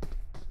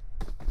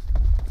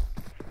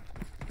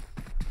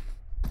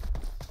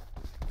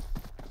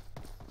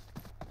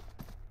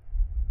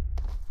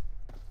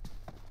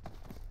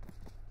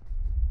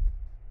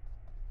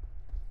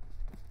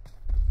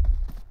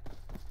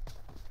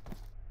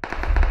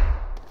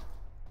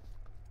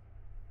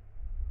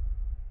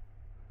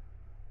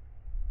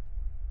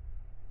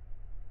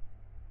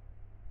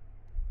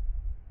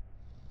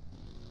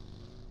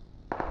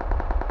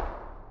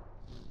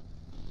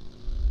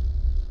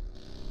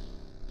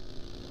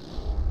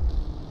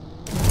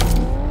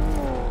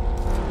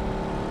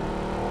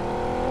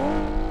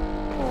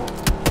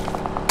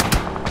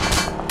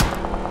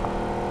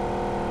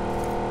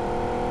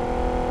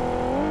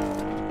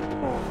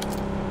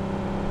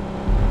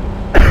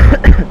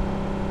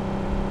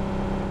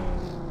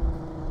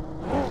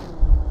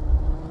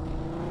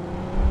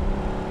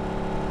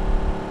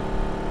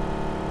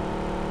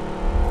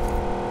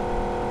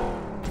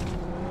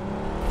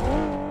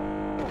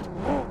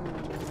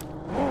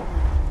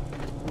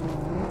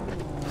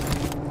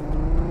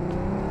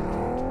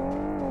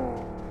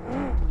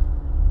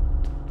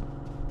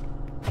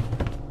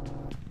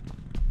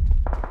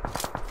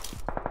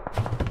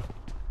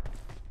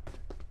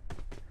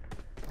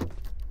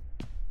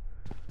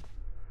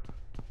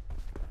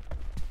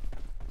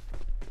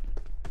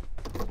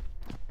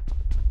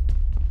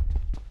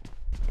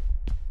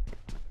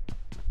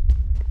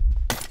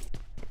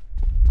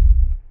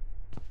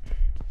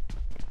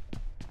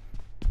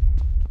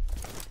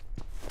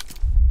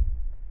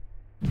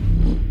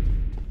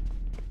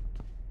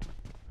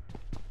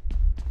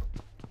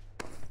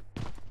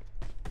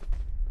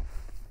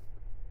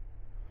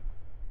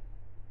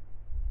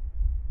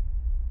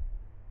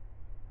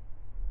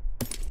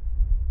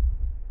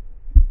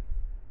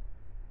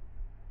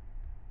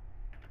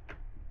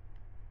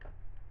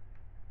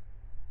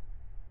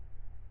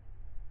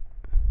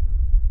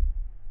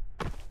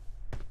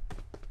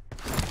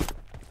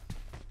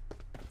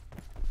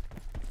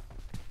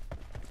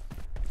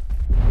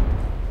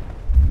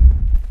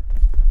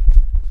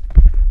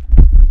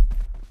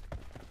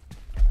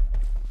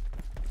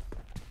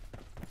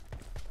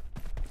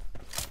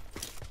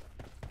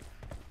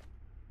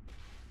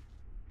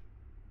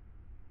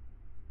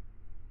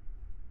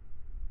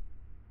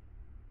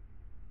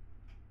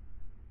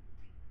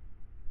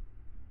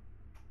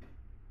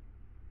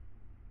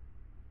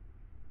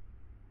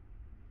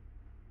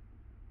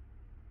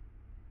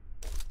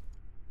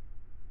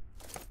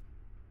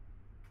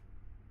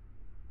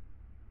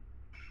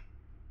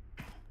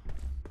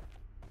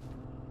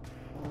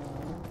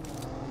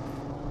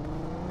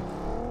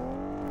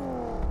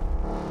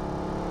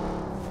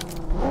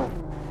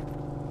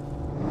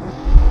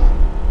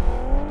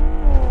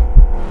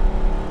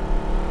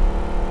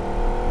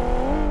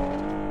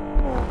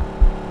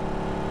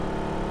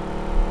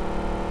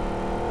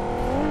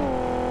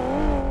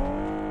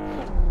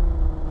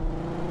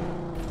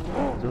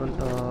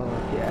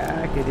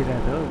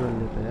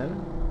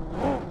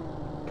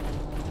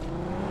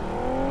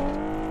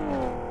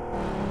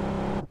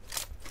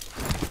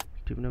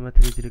टिम नम्बर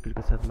 30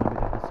 किलको साथमा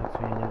हामी देख्न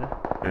सक्छौँ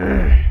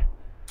यहाँनिर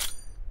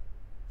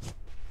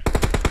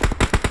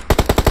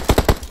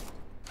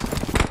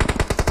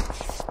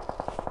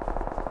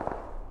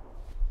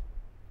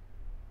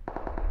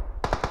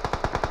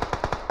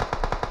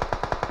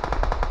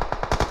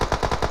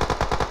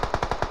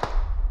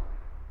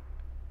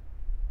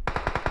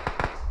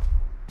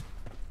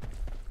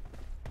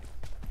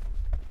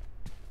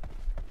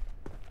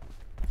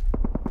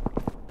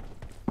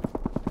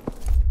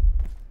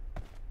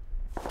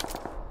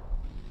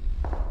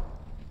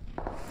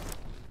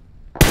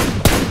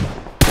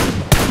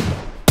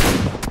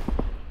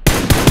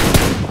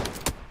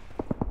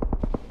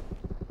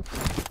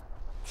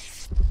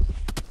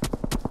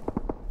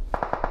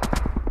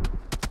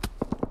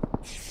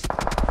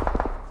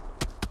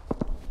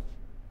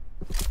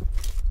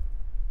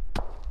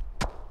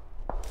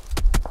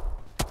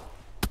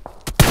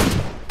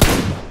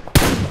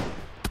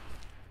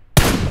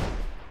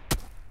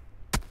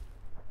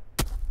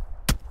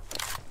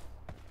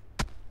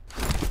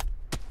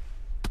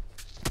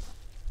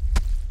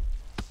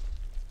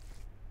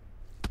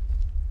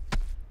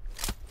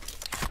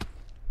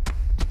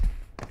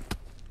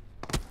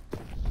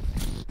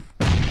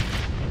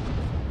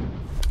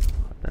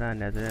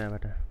Nada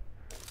bata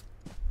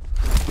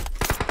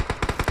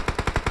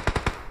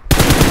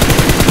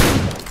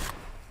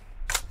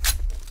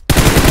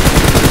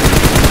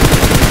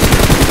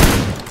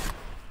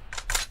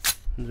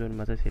zone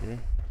ma चाहिँ छिर्ने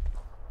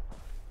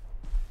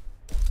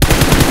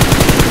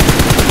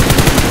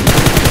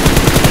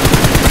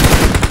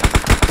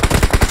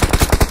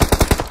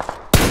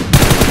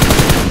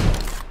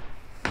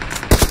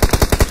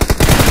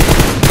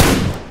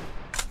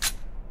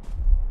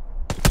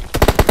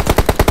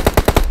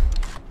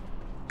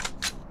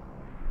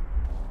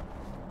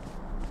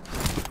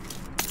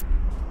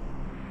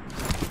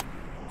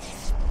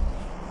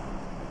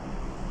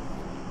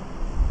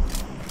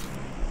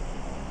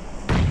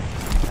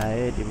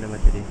Hai tim nama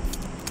tadi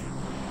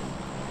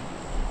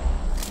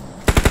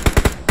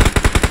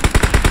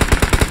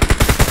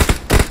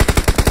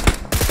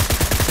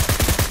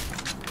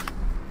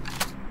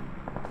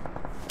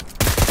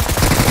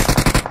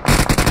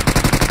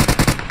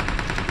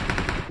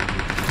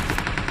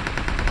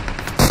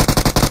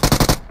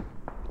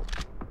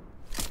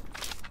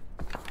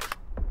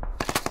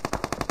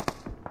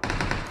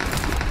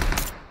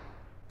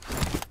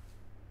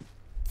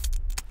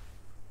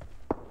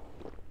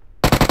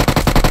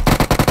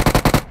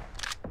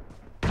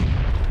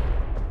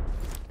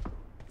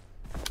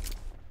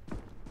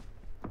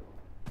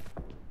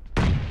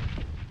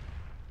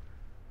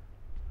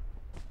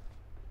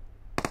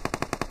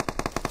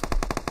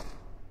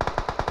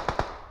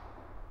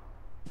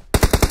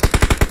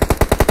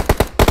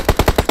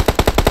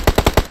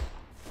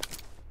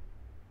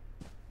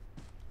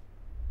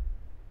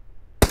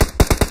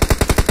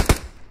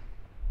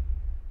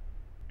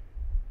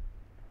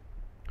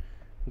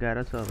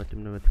गाह्रो छ अब टिम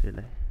नम्बर 3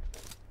 लाई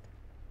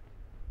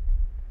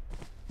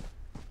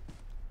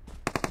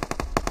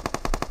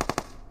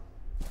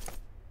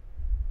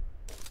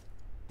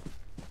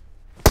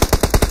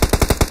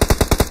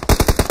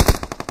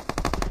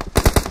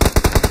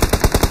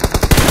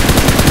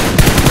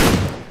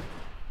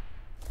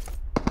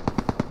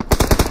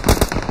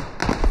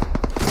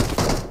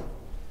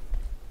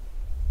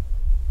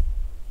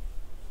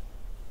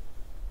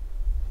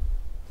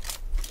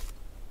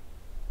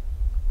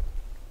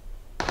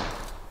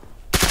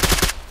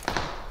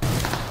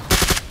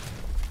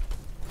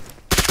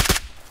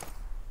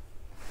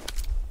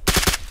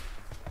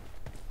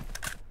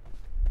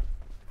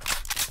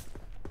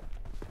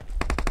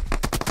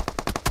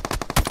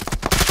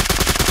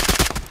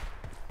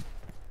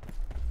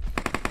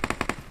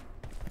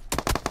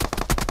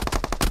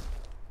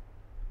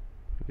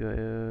यो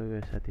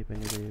साथी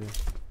पनि गयो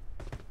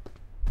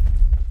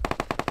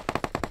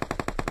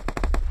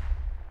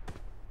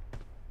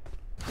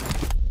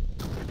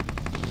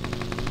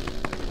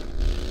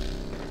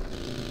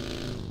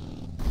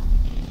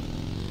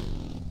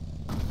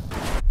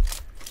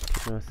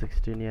नम्बर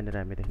 16 यहाँनिर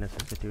हामी देख्न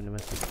सक्छौँ टिम नम्बर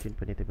 16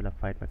 पनि त्यो बेला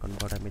फाइटमा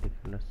कन्भर्ट हामी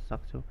देख्न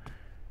सक्छौँ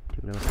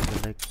टिम नम्बर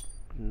 7 लाई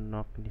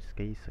नक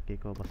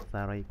निस्किसकेको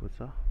अवस्था रहेको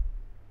छ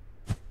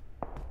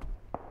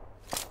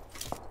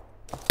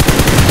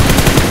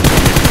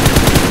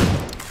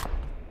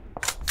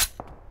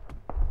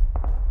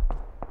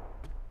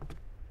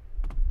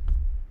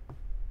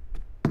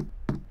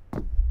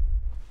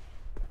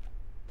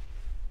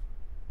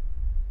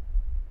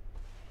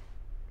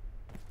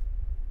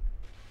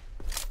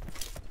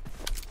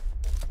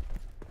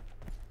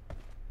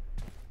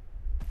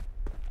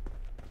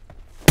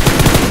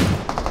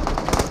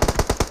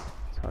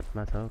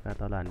छतमा छ कहाँ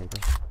तल हानेको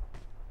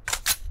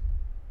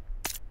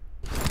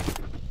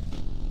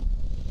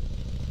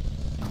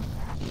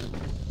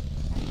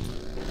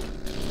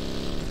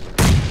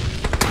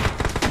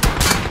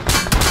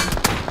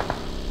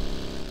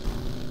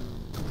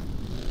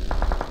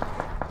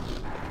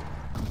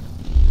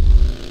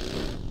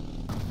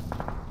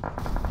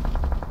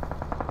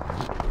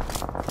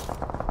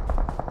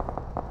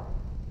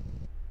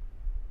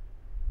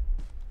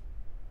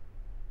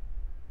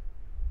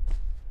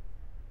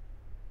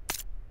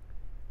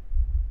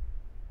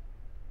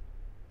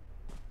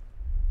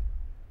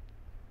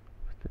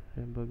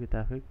बगी त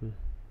आफै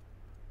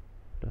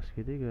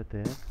टस्किँदै गयो त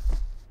यार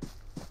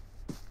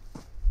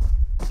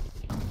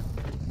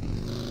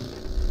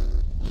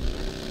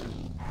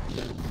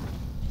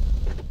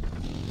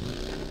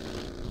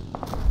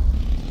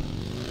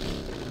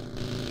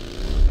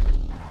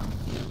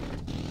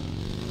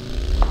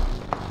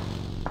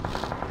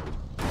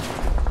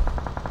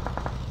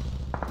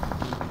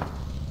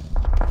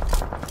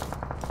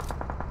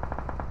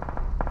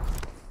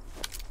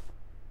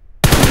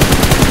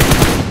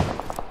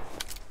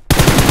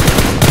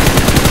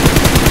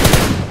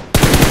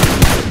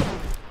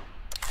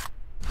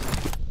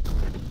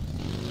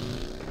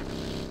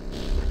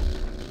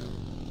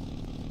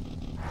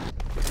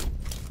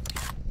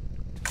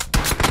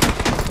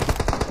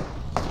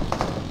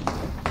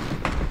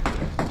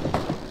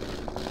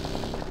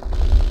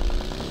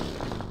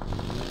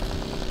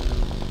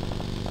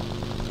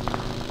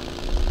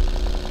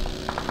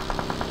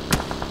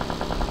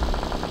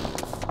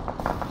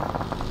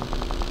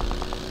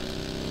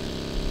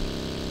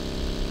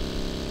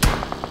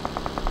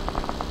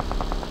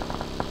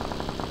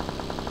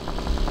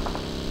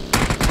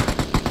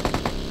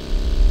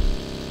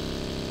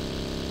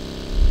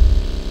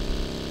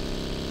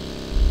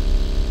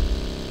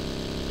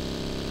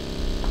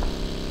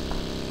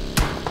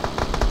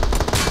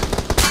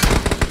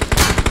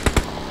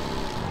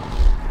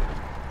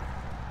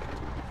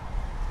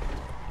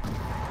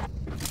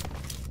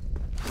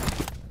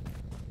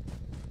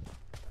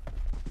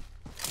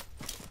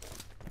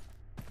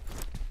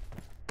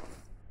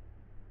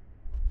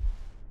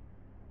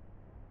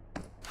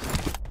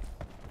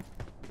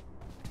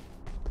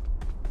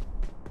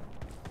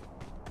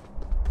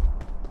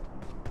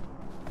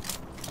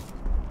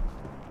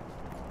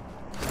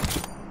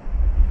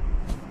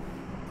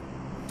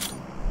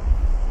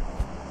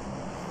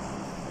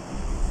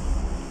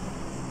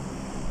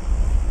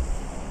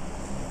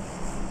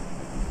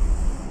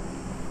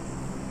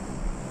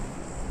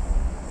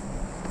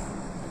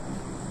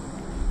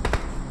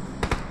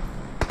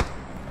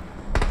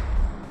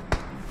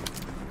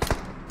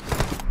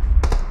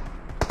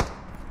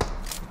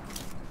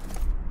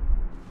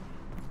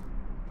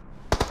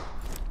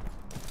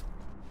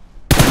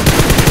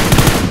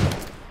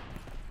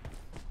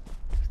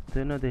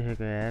त्यही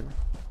नदेखेको यार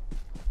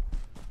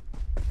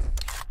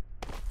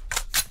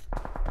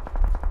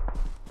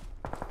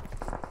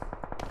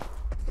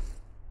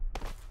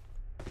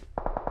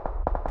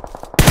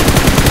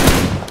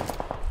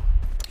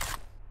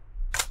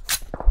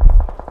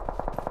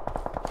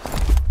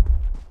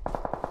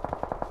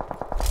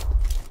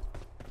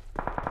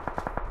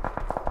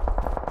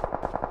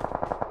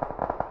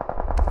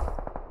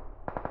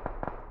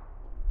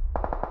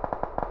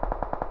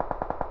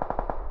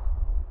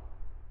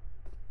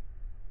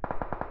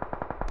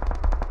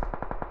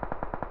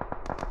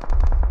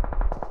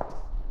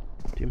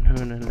टिम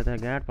नम्बर 9 ले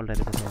त गाड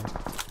पल्टाइदिएको छ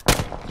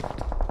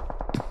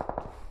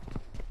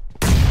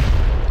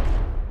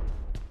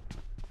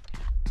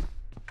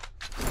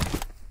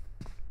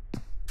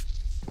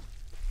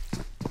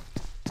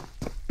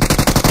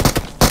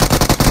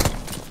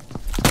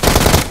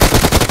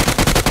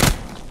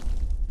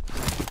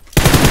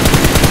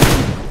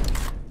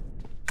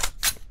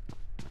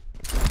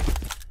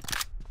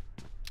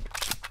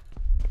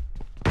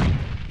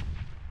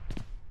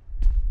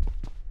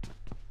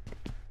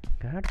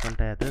गाड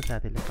पल्टायो त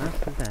साथीले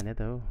 5 किल त हाने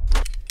त हो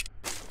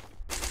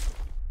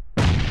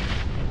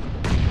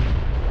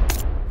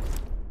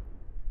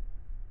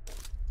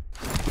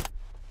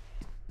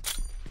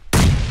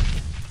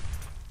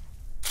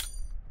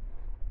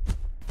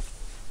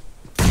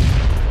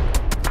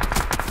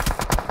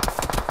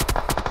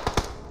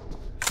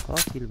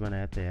किल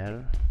बनाया था यार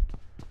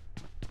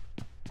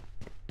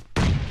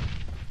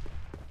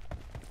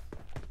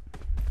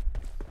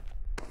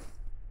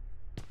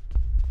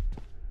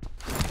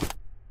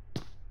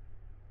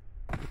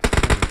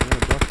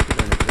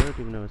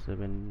टीम नंबर 7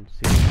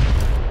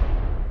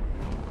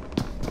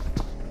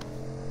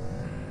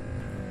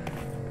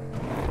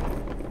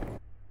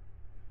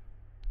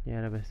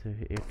 यार वैसे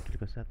 8 किल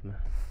के साथ में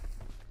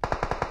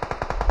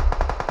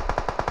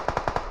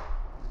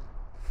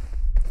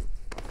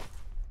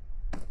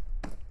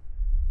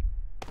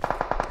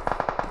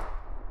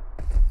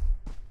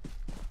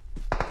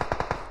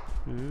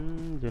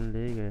जन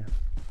ले गए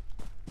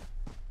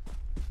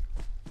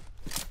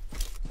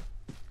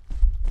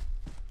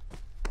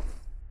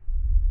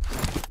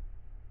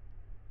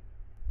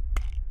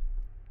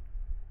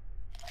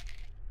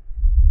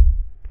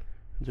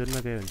जोन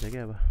में गए हुन्छ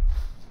क्या अब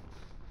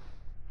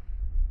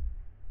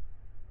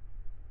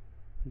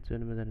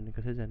जोन में जाने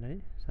कसै जाने है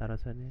सारा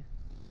छ नि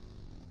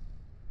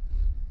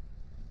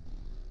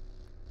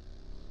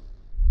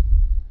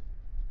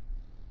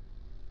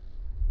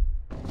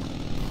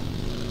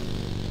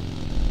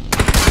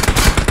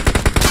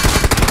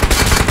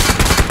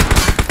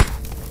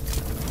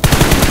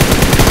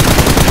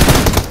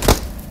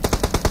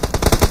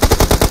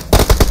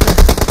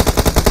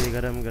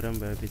गरम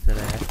भयो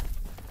बिचरा यार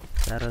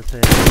सारा छ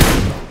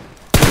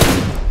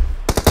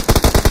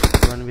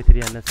 1v3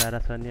 हान्न सारा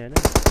छ नि हैन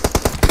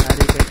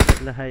सारी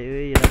पेट लखाइ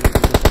ओइ यार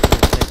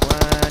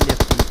one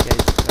FP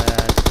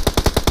squad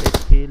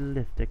skill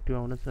hashtag 2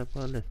 आउन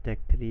सफल हैशटैग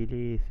 3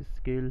 ले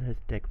स्किल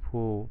हैशटैग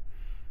 4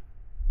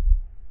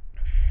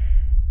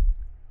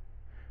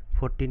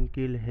 14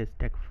 किल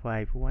हैशटैग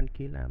 5 1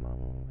 किल आमा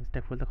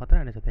हैशटैग 4 त खतरा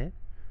हानेछ त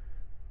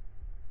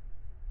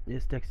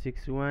हैशटैग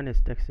 61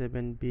 हैशटैग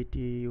 7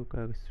 BTU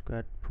का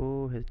स्क्वाड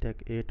 4 हैशटैग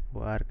 8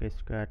 OR का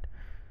स्क्वाड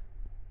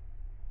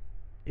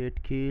 8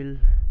 किल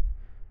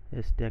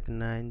हैशटैग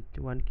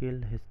 9 1 किल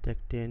हैशटैग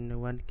 10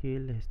 1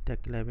 किल हैशटैग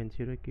 11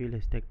 0 किल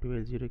हैशटैग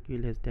 12 0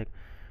 किल हैशटैग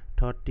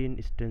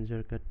 13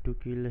 स्ट्रेंजर का 2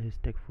 किल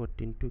hashtag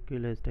 14 2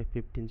 kill hashtag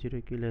 15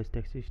 0 kill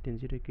hashtag 16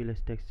 0 kill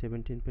hashtag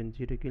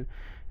 17.0 kill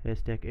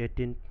hashtag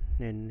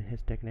 18 and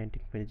hashtag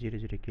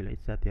 19.00 किल है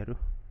साथीहरु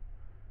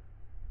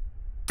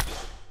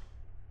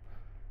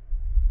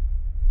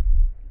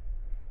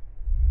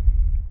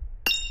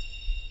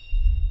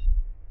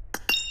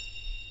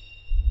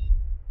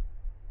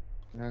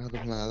आँखा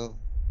दुख्न लाग्यो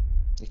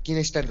किन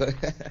स्टार्ट गरे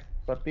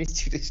कति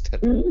छिटो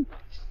स्टार्ट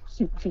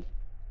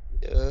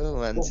ओ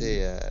मान्छे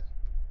यार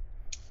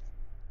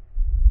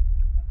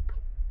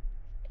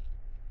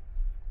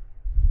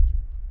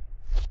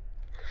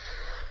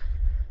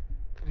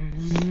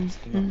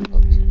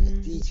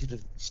कति छिटो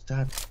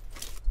स्टार्ट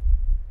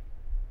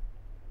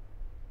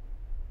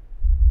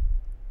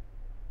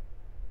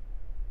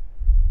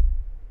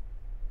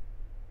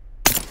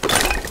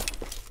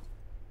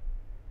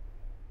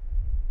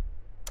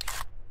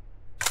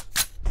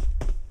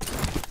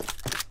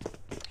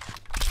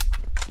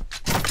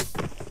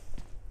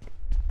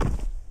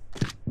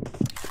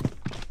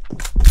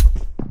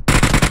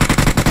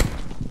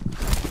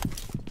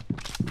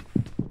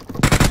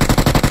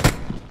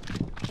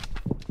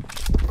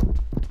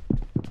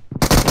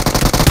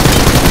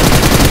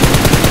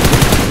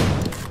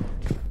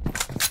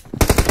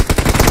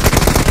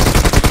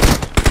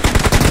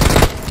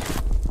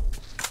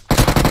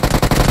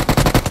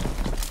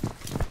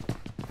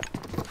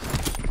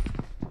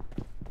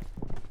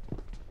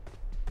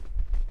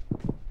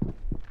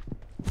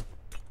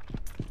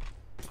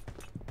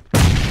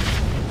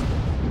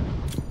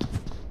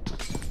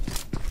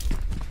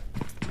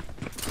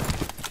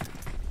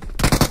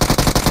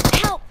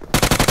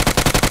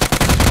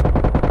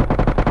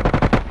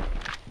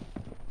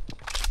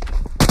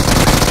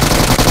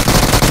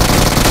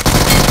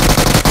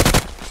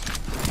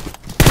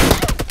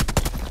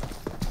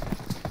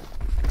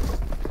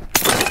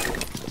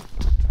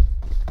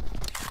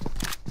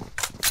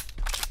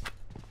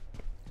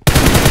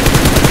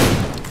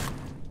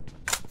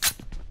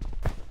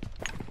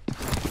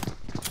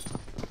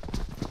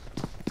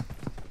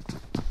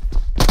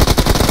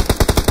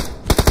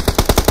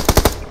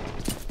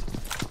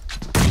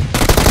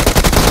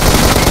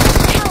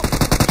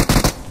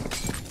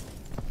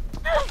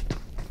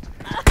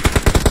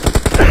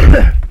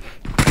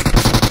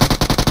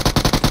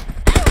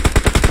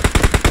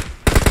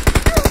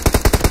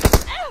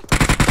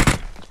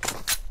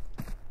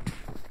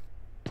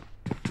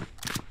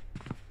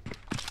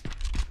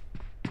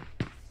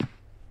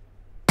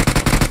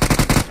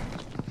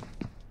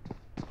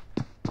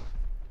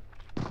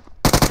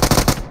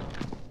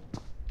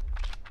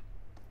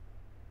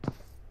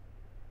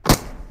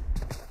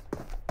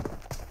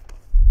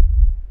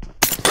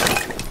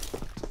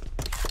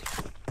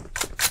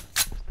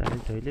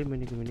अहिले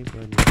मुनिको मुनि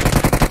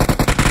पर्ने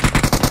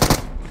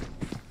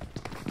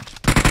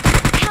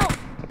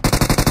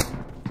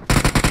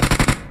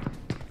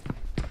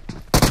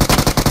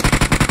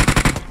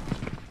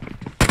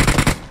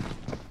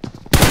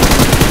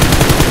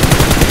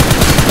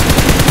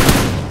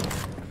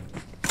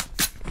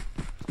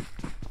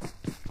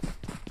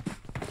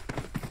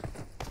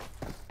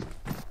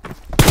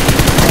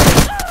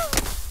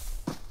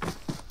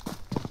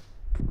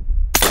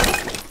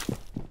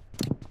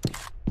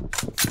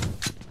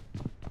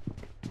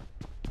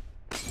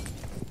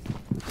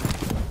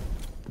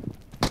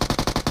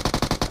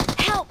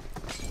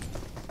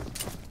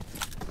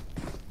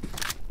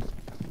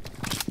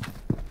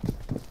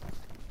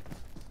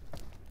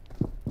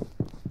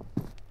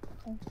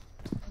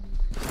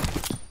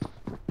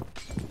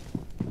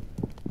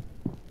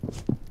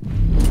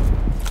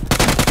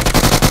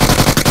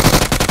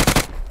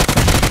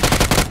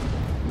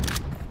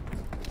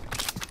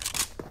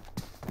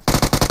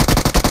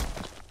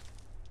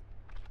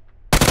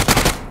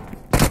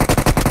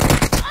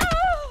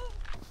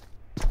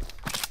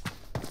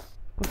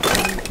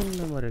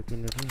नमरे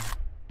किनेर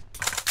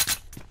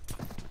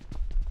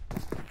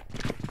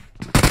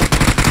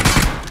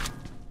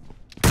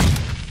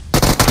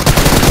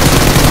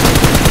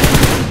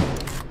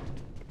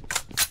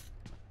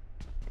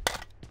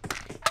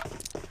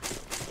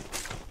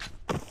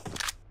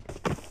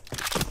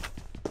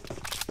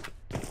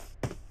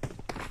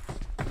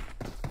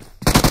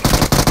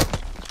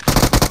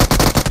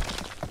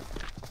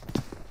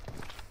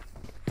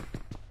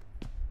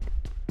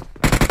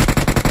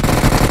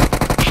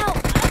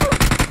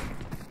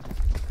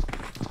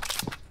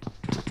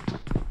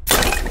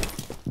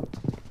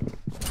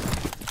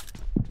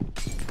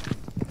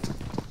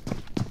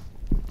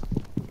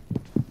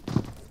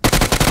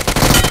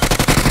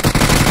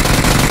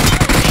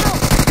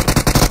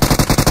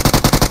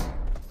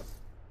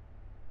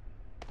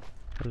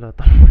ल त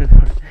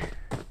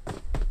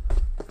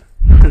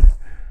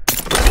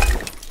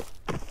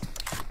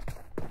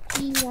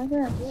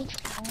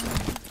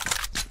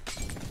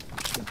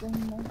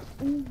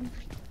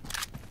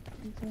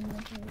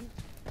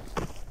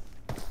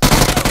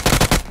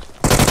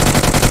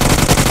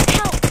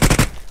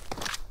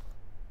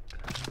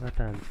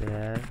कता हुन्छ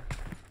यार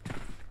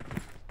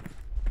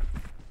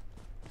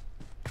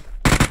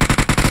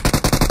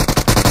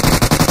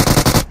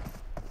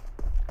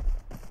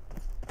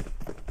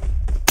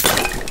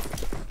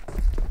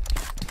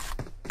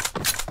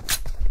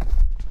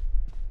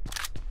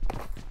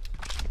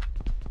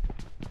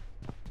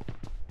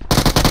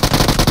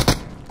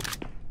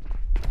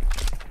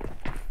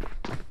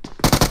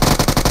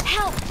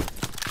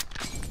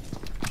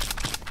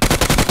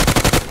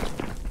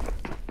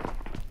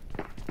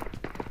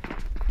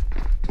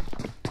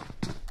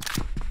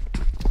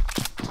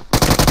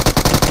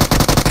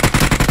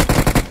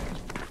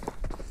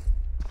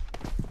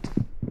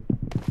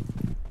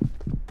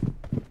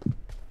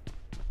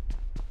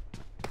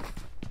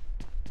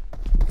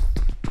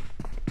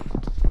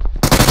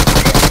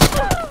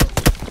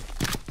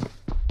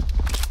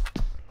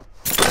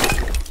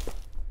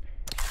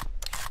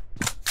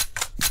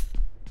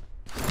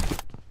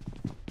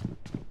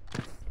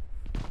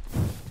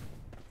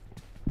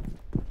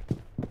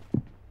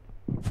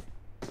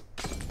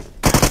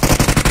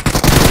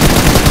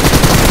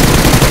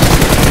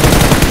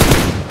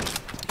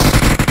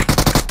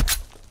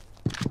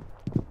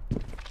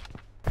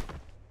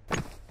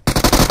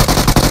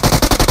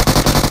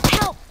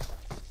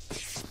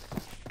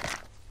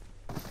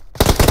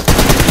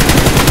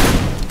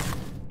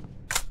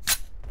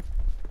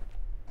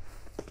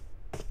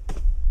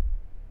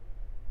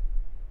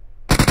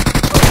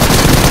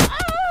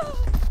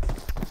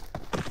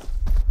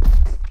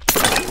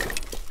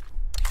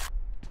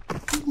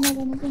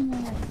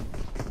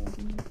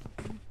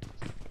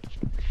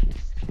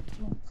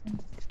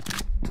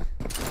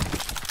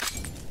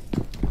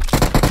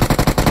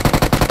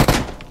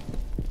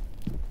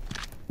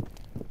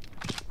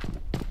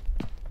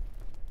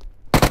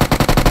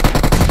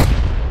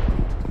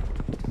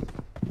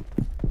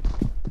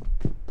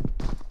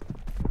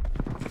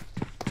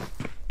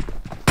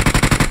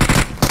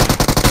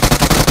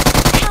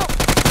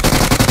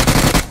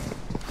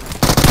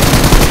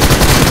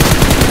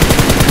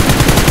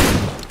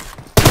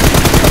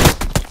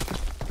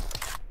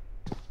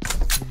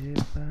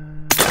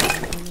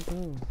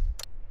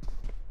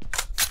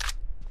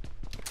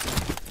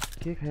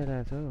के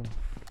खाइरहेछ हौ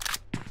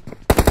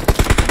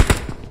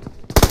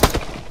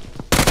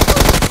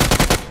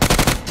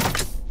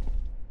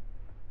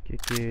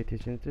के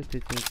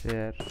थिचिन्छ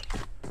यार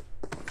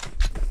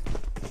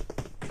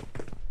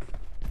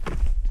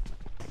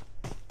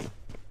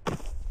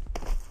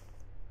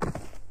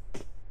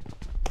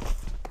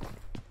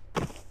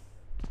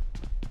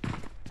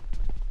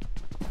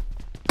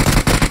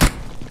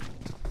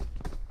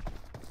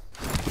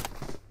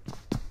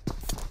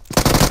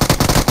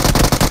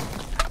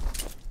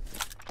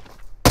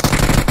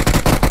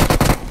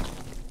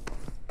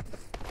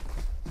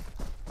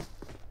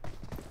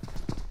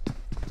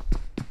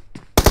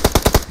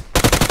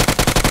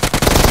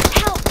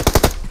Help!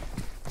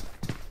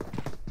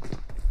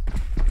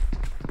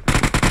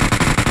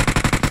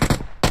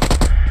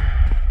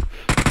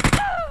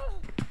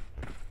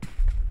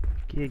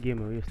 के गेम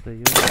हो यस्तो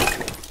यो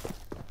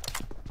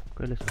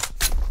कहिले छ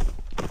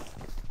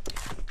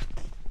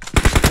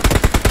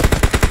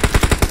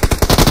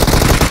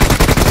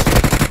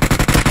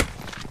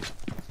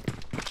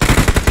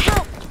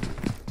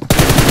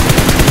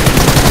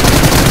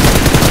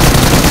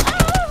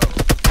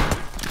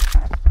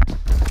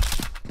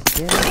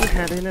गेम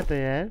खाँदैन त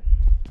यार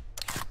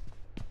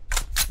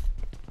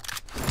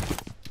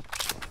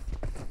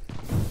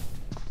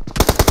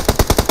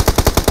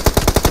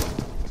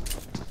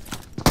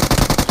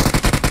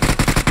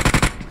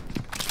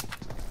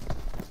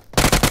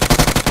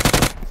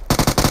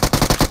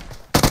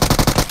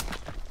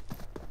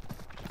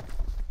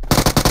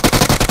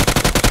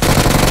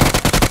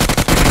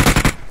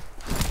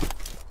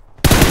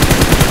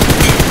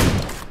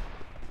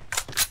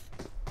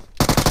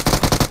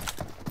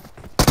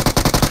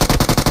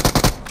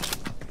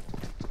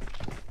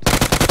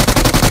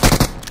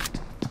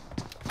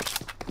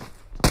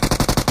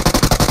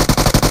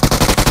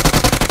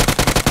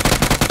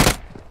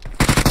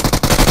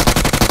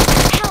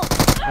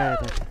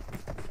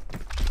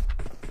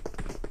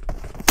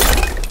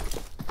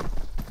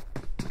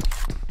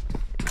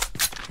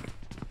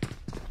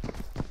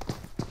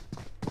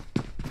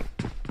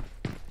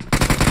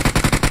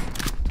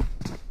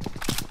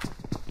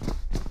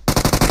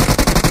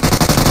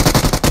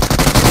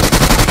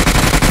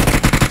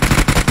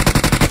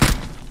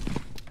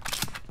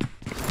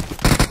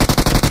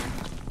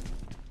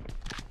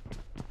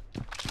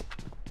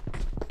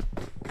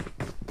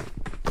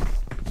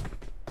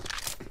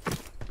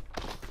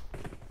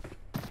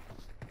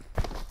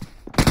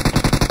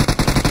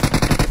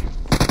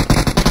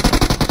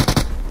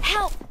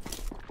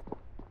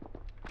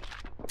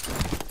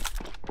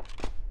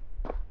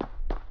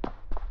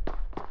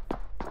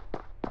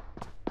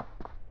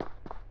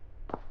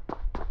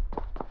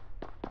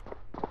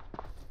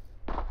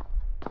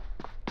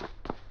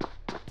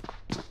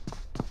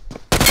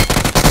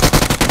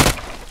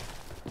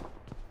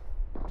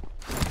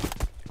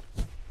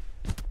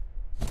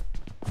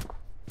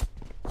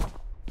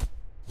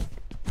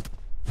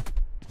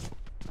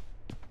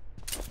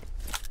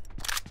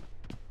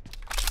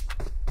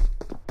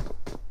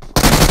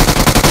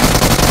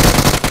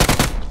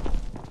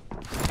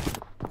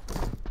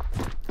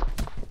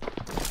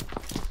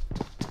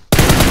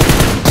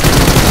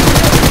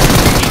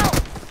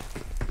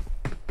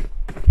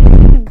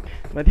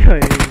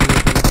Mateo,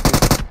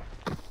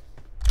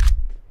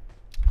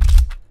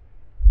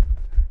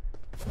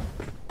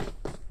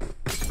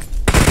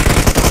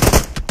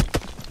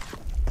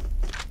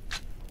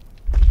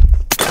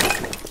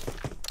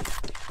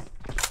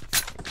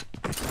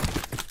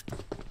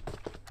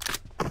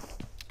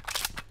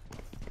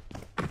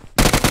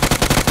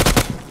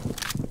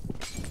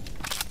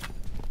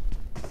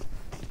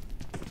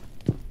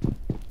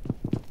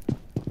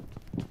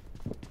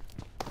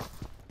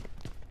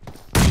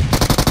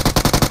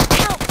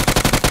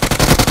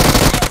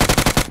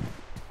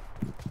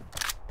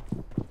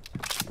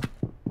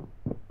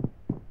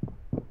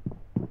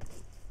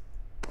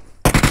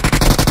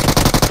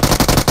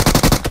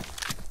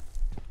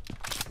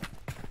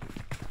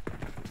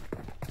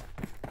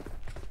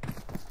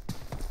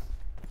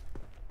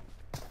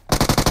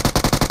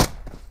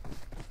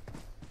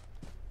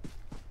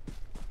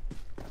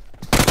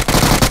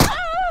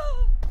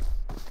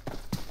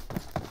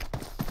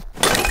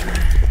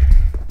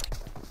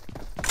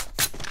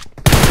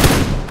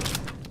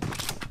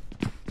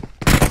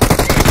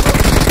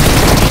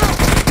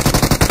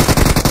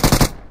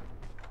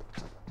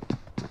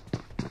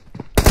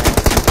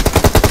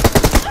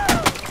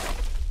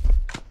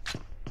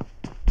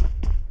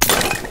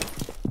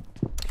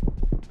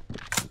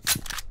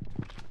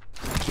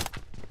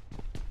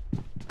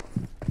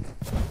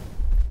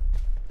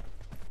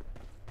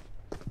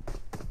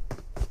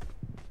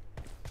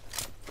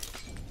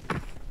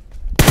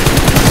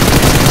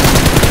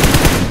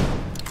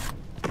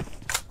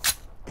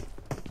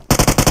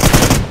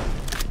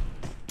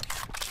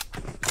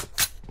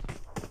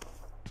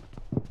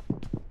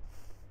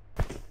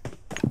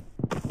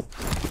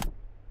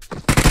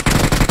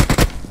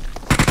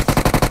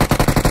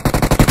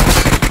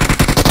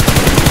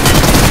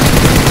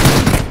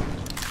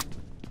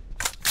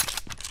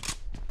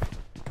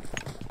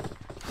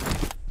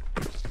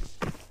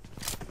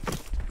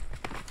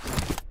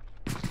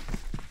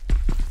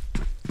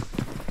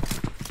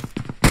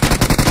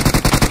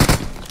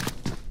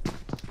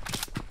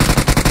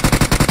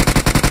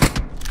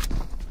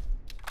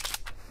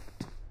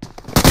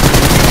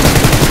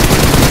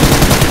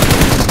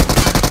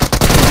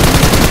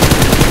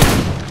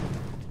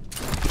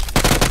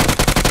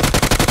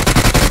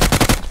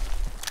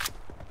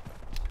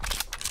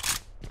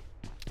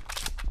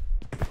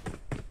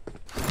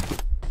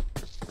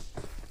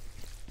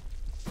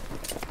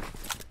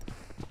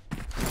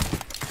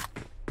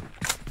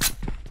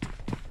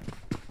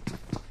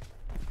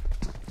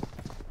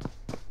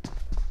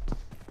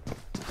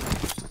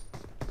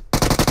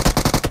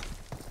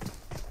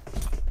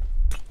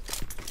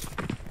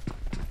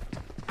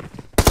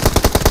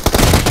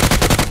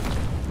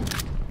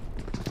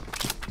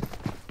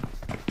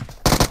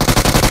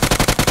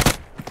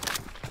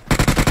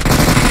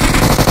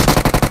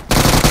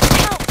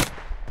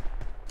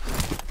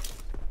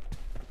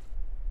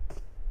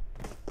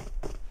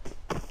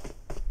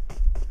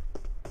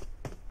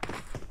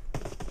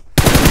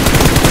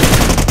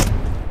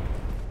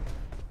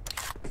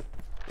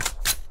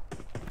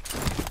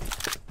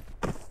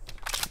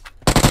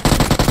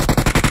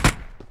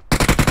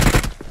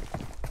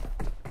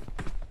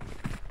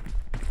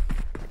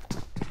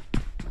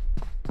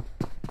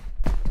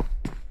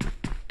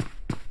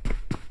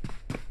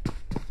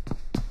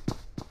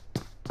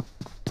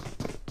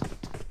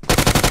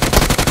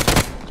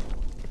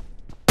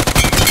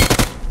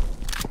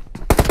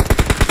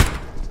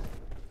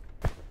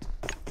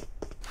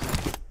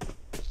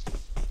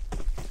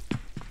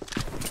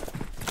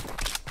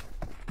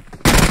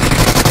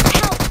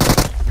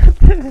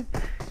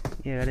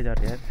 यति अगाडि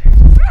झर्यो यार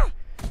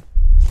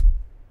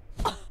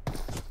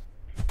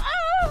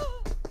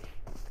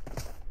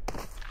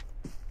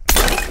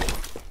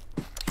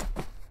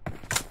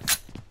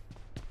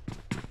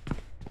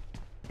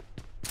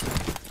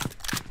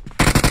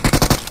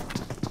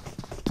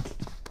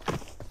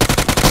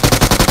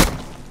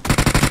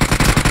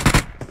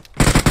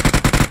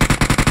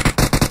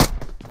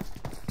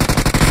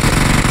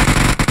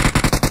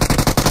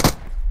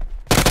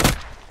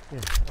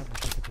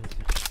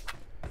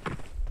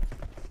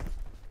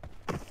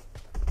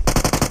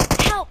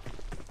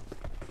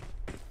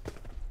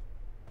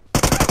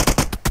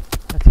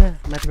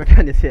माथिबाट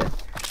हानेछ यार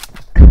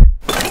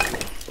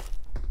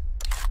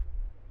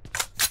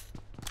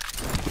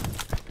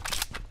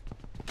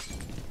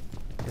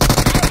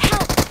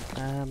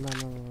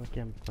आमामा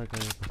क्याम्प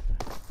गरेको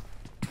छ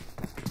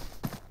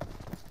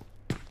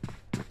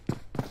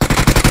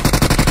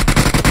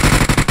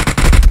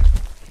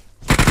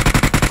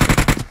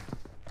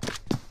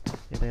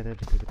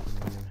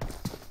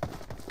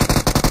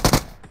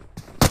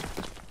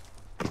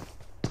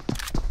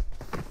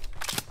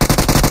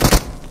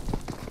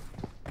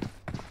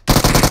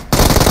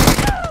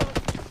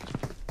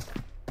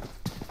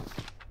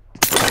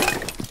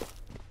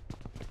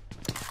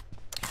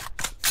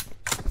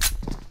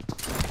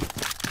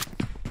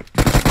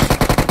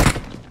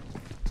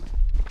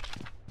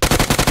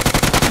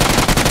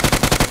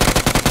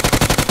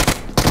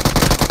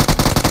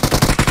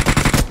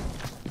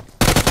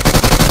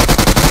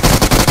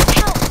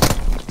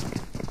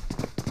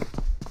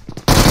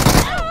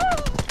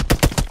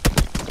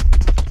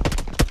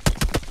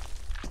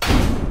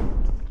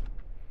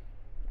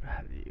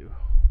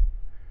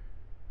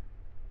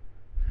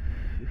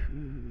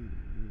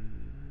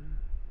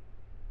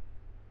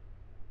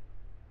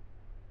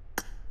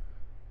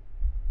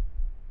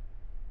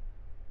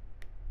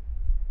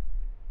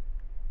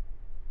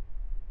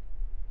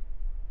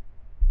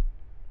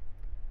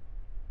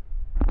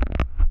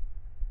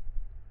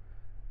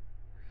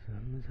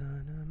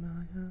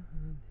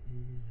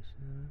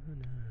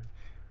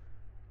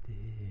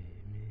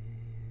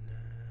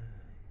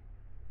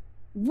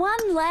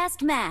One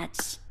last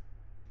match.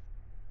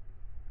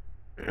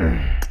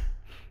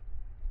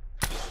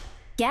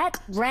 Get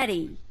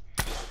ready.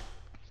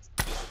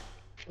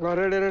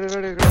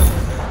 Ready.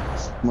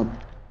 म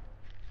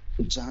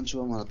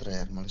जान्छु मात्र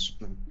यार मलाई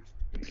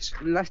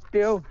सुत्न लास्ट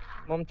डे हो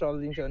म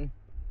चल्दिन्छ नि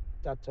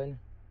चाट छैन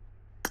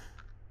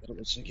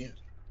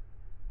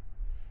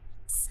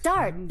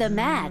Start the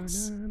match.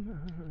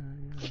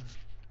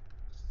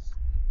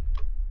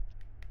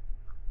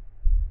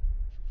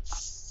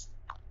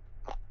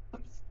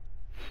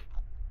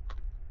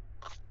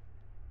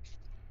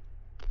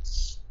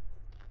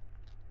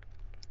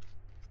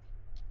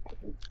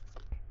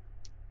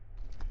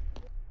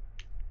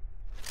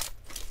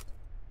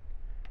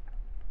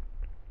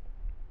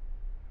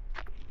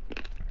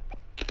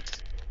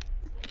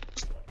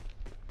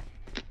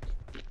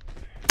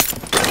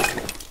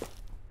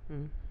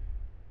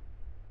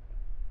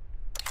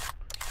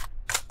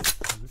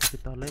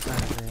 तलै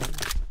पारेछ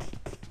यार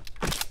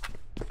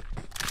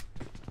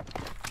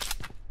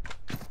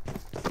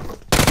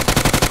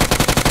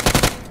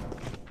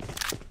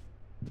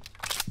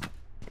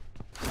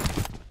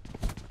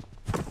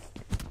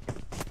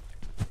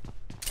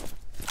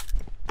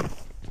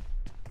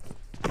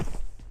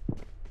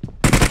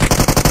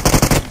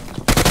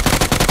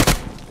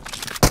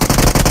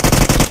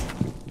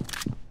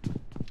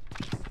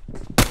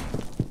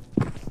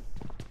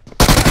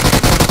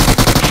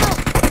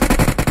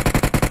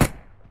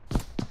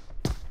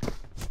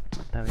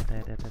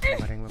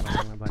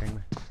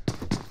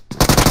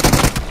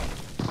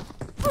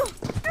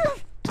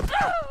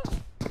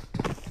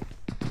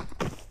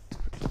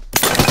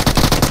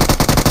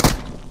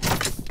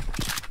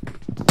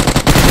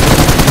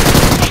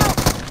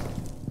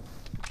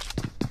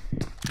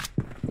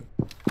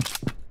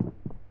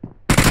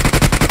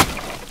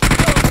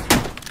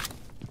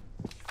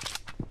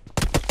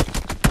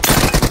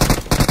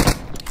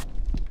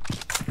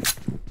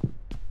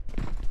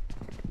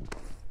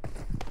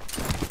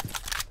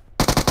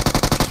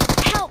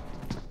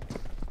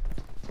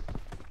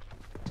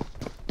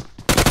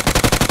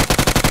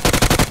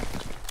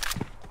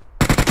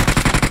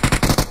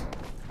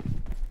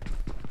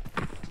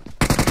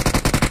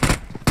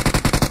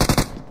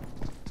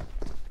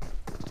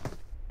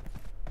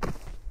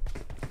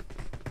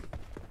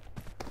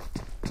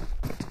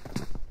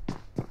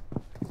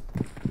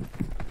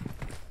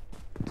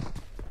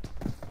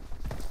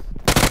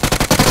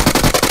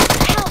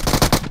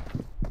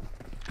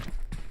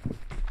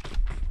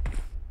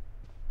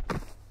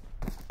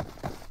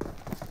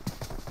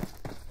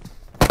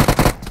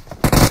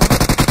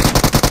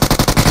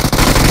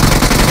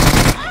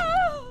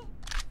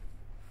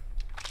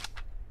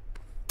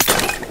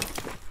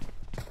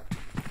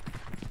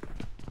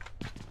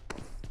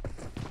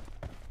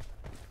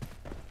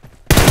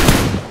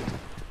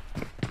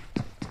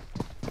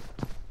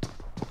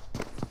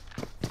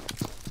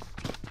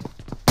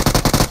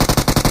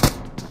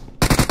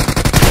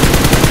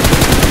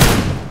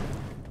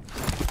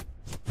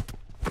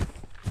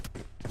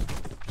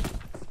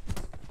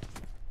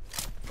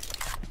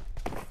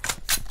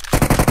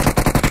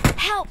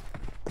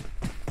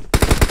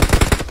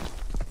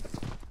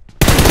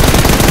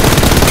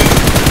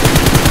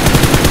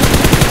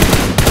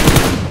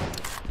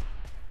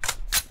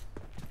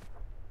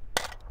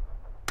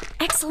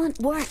Excellent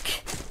work.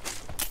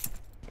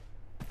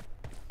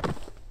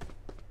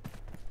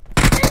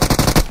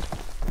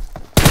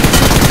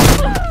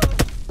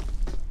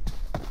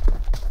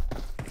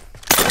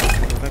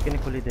 ढोका किन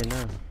खोलिदैन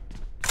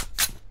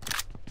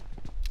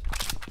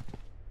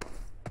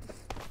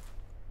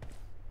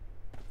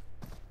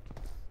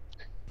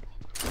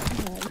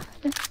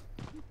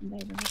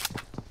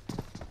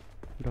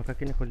ढोका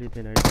किन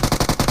खोलिदैन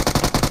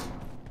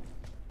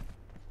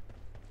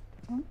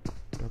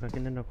ढोका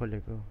किन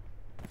नखोलेको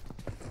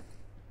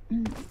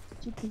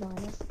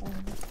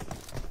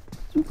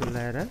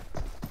खुलाएर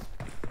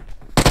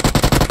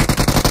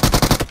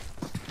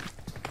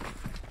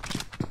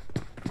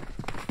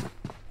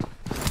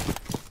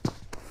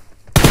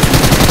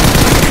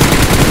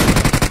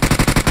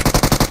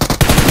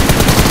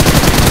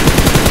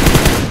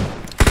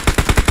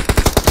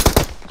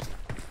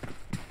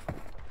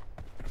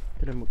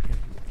तेरा मुख्य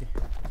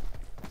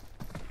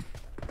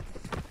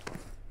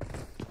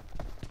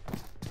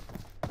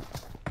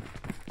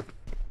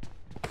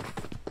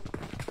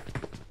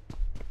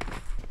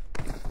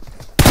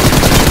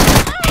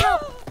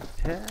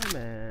Damn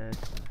it.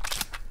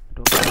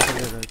 Don't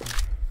get it right.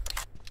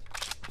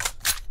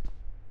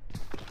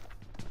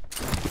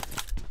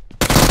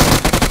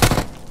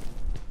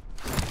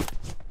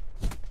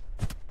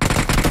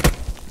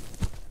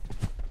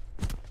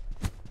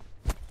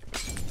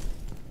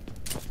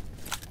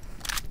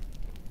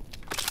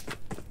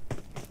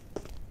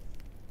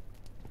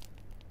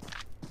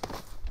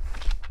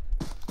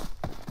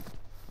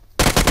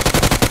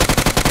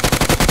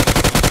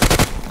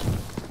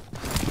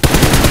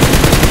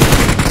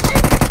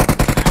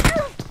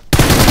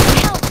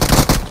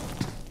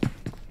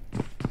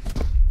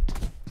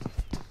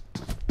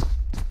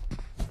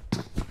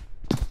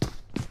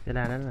 Cái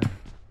là đó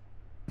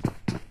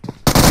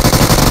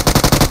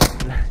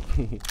là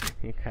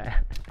khá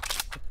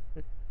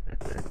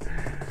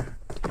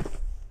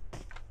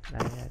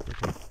đây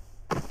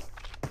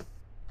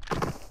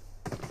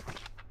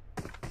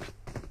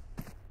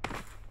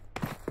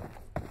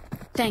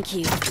Thank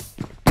you.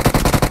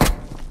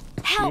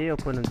 ये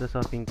ओपन हुन्छ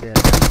शपिङ पे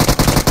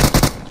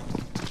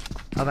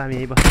अब हामी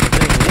यही बस्नु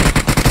पर्छ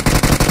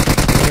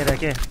हेरेर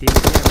के तिमी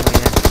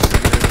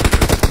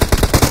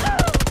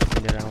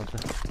हिँडेर आउँछ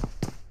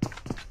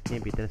यहीँ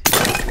भित्र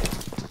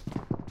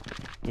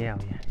यहाँ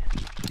हो यहाँ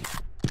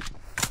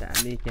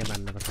दामी के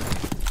मान्नुपर्छ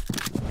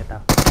यता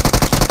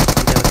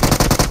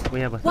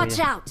यहाँ बस्छ Watch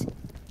out.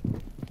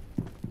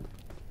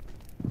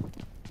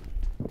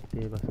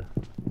 त्यही बस्छ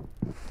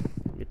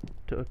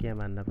मिठो के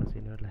मान्नुपर्छ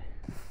यिनीहरूलाई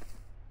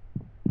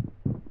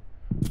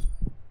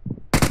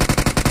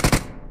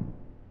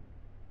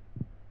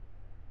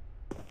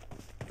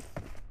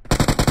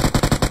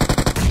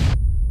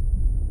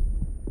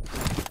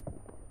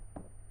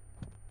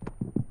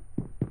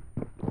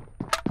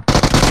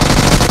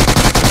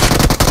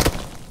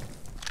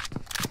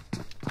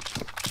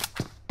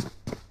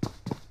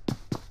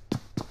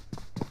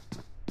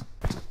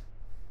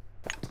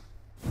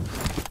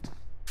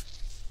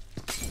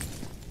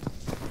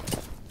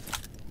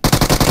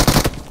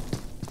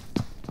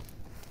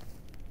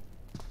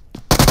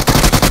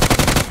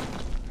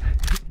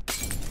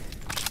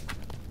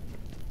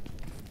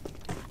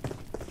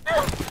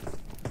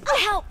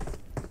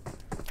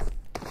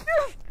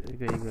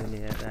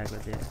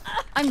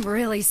I'm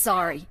really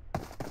sorry.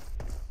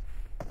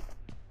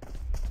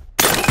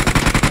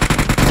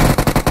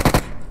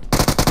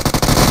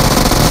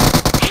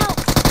 Help!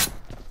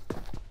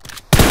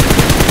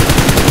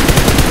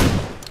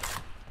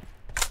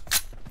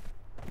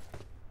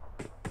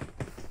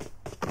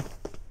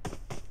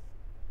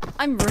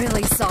 I'm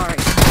really sorry.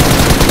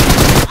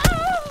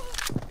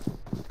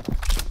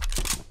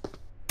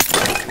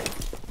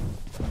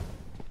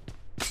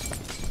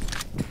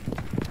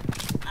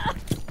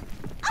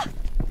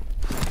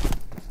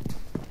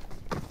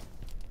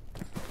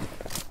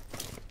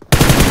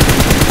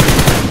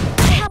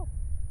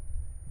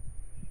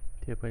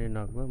 पनि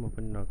नक भयो म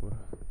पनि नक भयो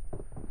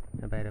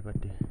यहाँ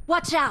बाहिरपट्टि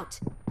Watch out.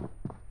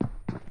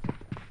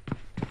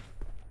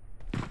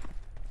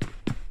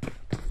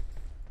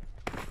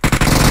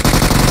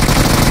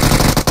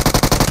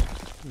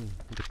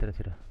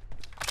 भित्रतिर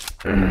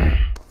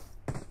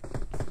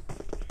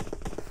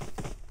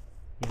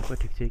यहाँ पो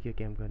ठिक छ के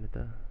क्याम्प गर्ने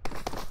त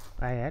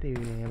आए यार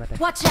यो यहाँबाट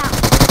Watch out.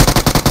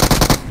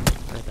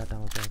 यता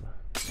आउँछ अब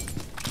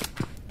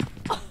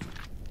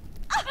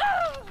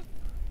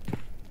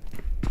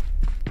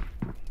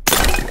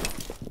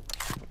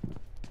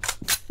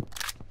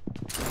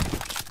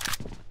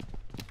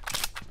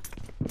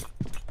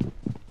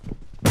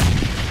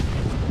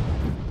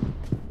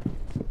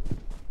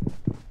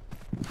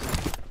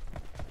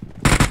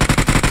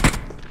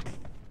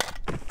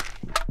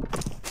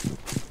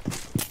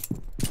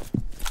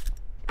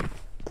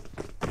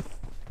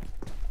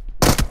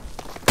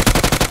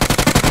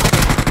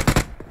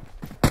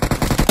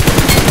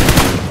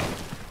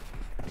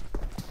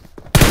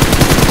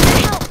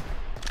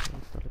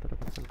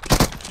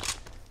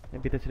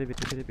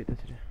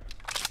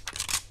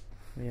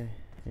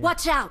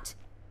Watch out.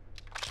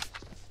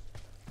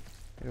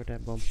 एउटा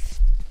बम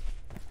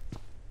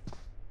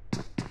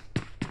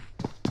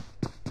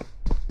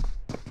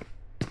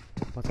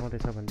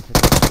पचाउँदैछ भन्दैछ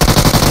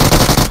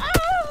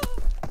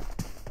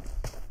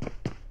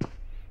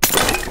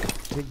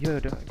यो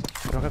एउटा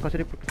ढोका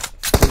कसरी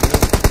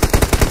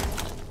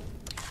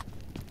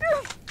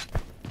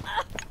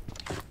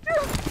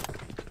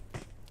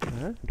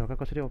ढोका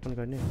कसरी ओपन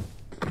गर्ने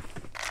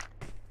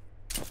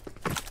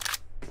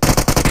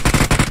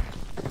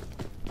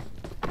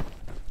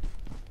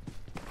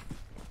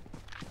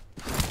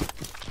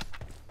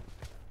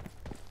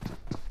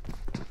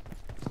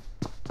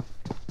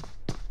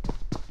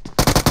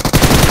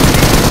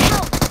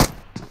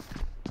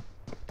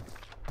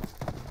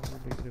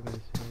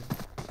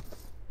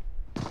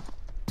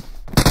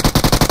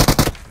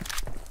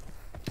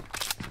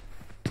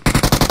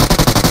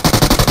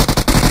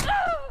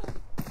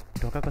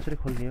ढोका कसरी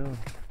खोल्ने हो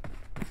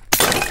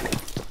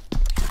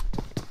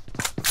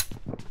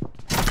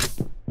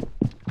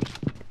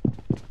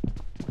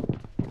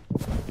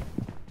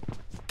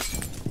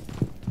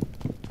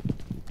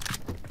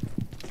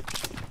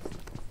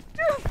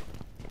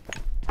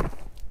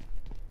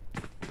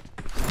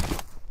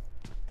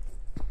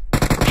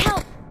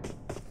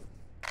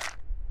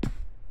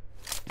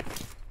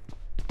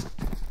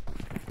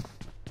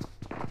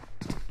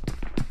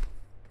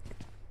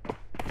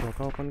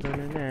ढोका ओपन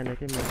गर्ने नै आएन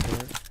के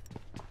मेरो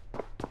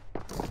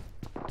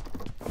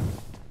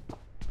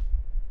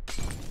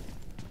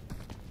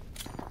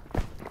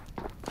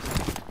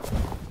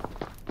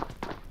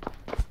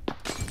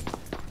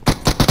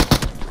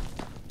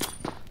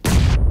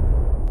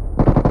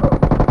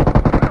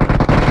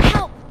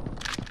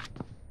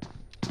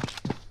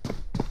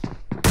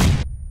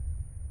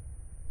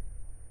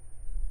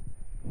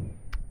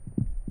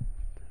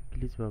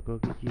ग्लिच भएको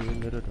के हो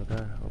मेरो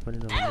ढोका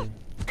ओपन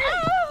नहुने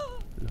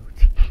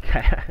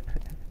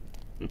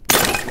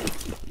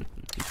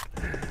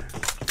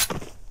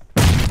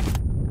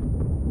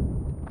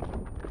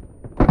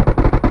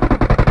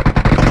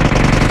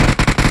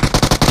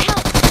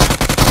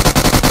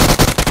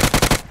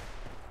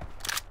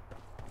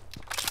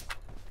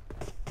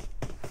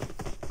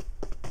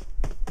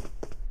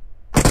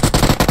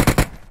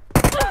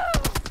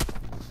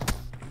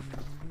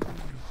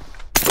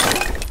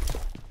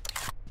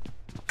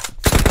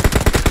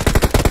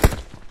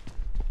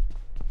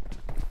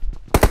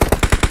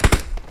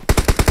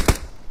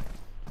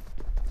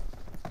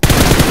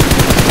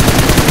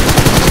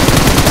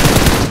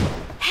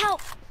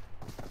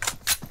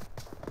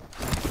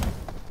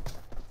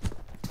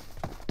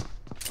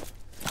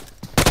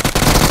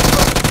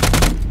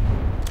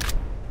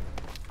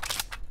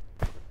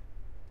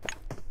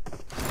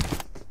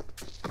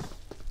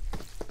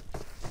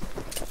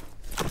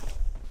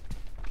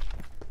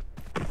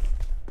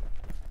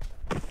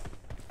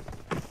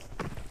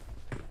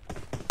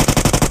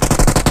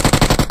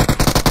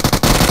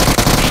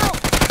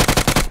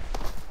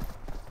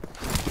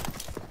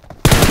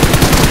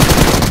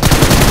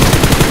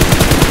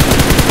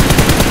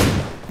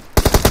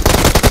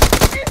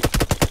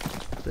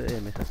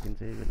me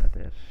सकिन्छ यो बेला त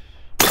यार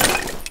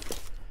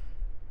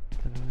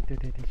त्यो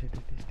त्यति छ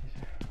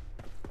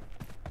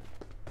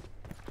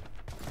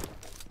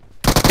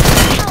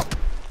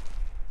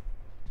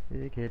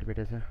एक हेड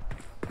भेटेछ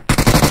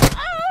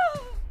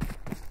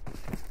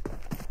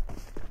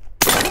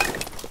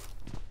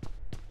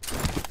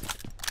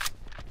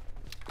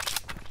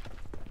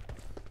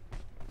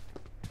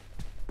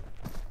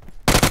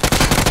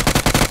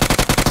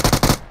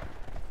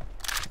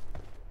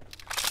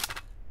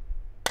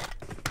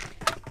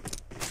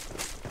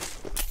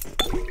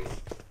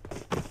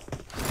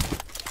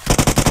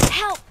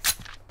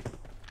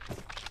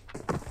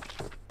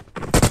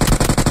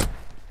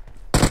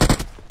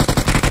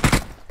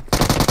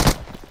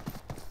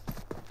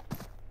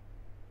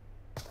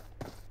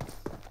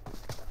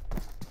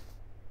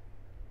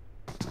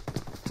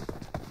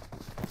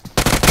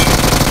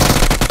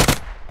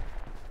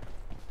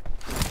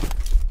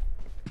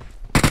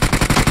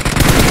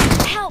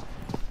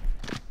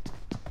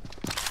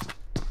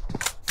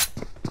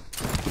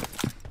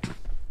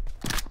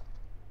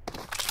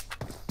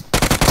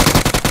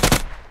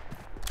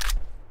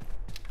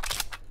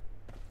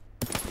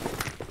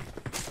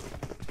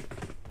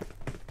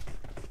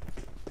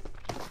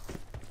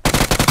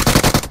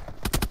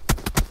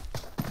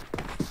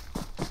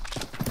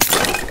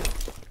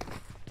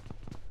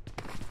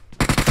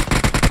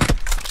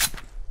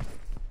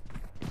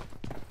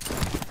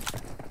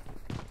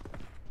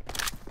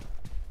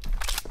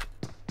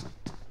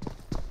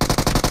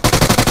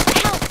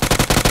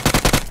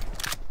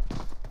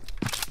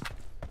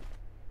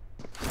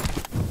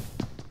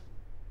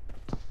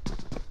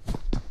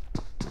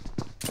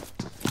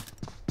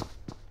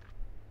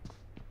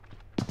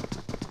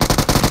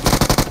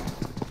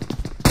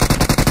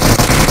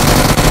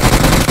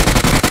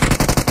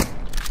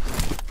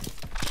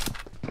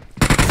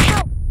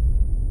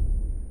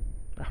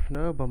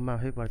No, bomba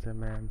आफै पर्छ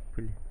म्याम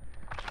फुली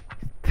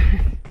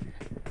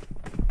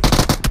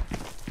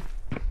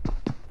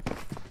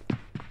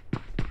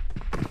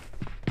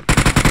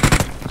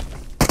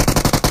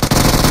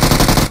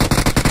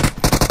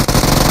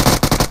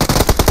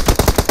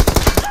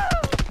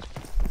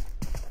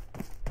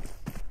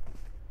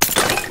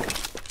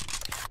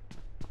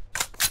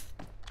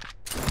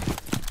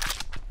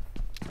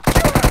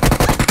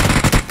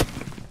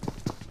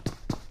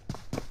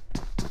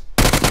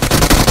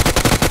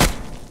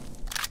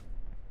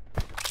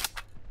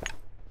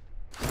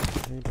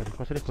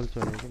कसरी खोल्छु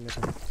भने कि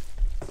मेरो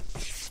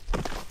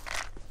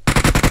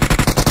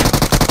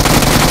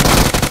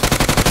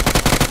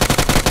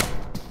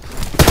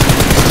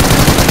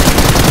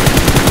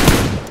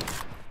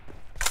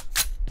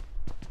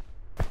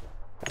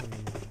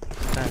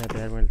Tane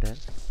there, well there.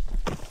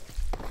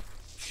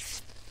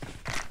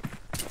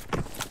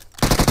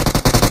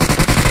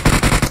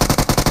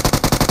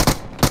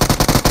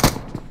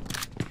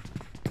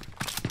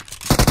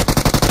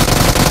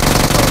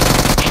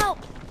 Help!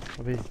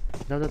 अबे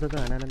जाऊ जाऊ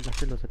जाऊ आना आना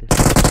लास्ट लो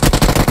साथी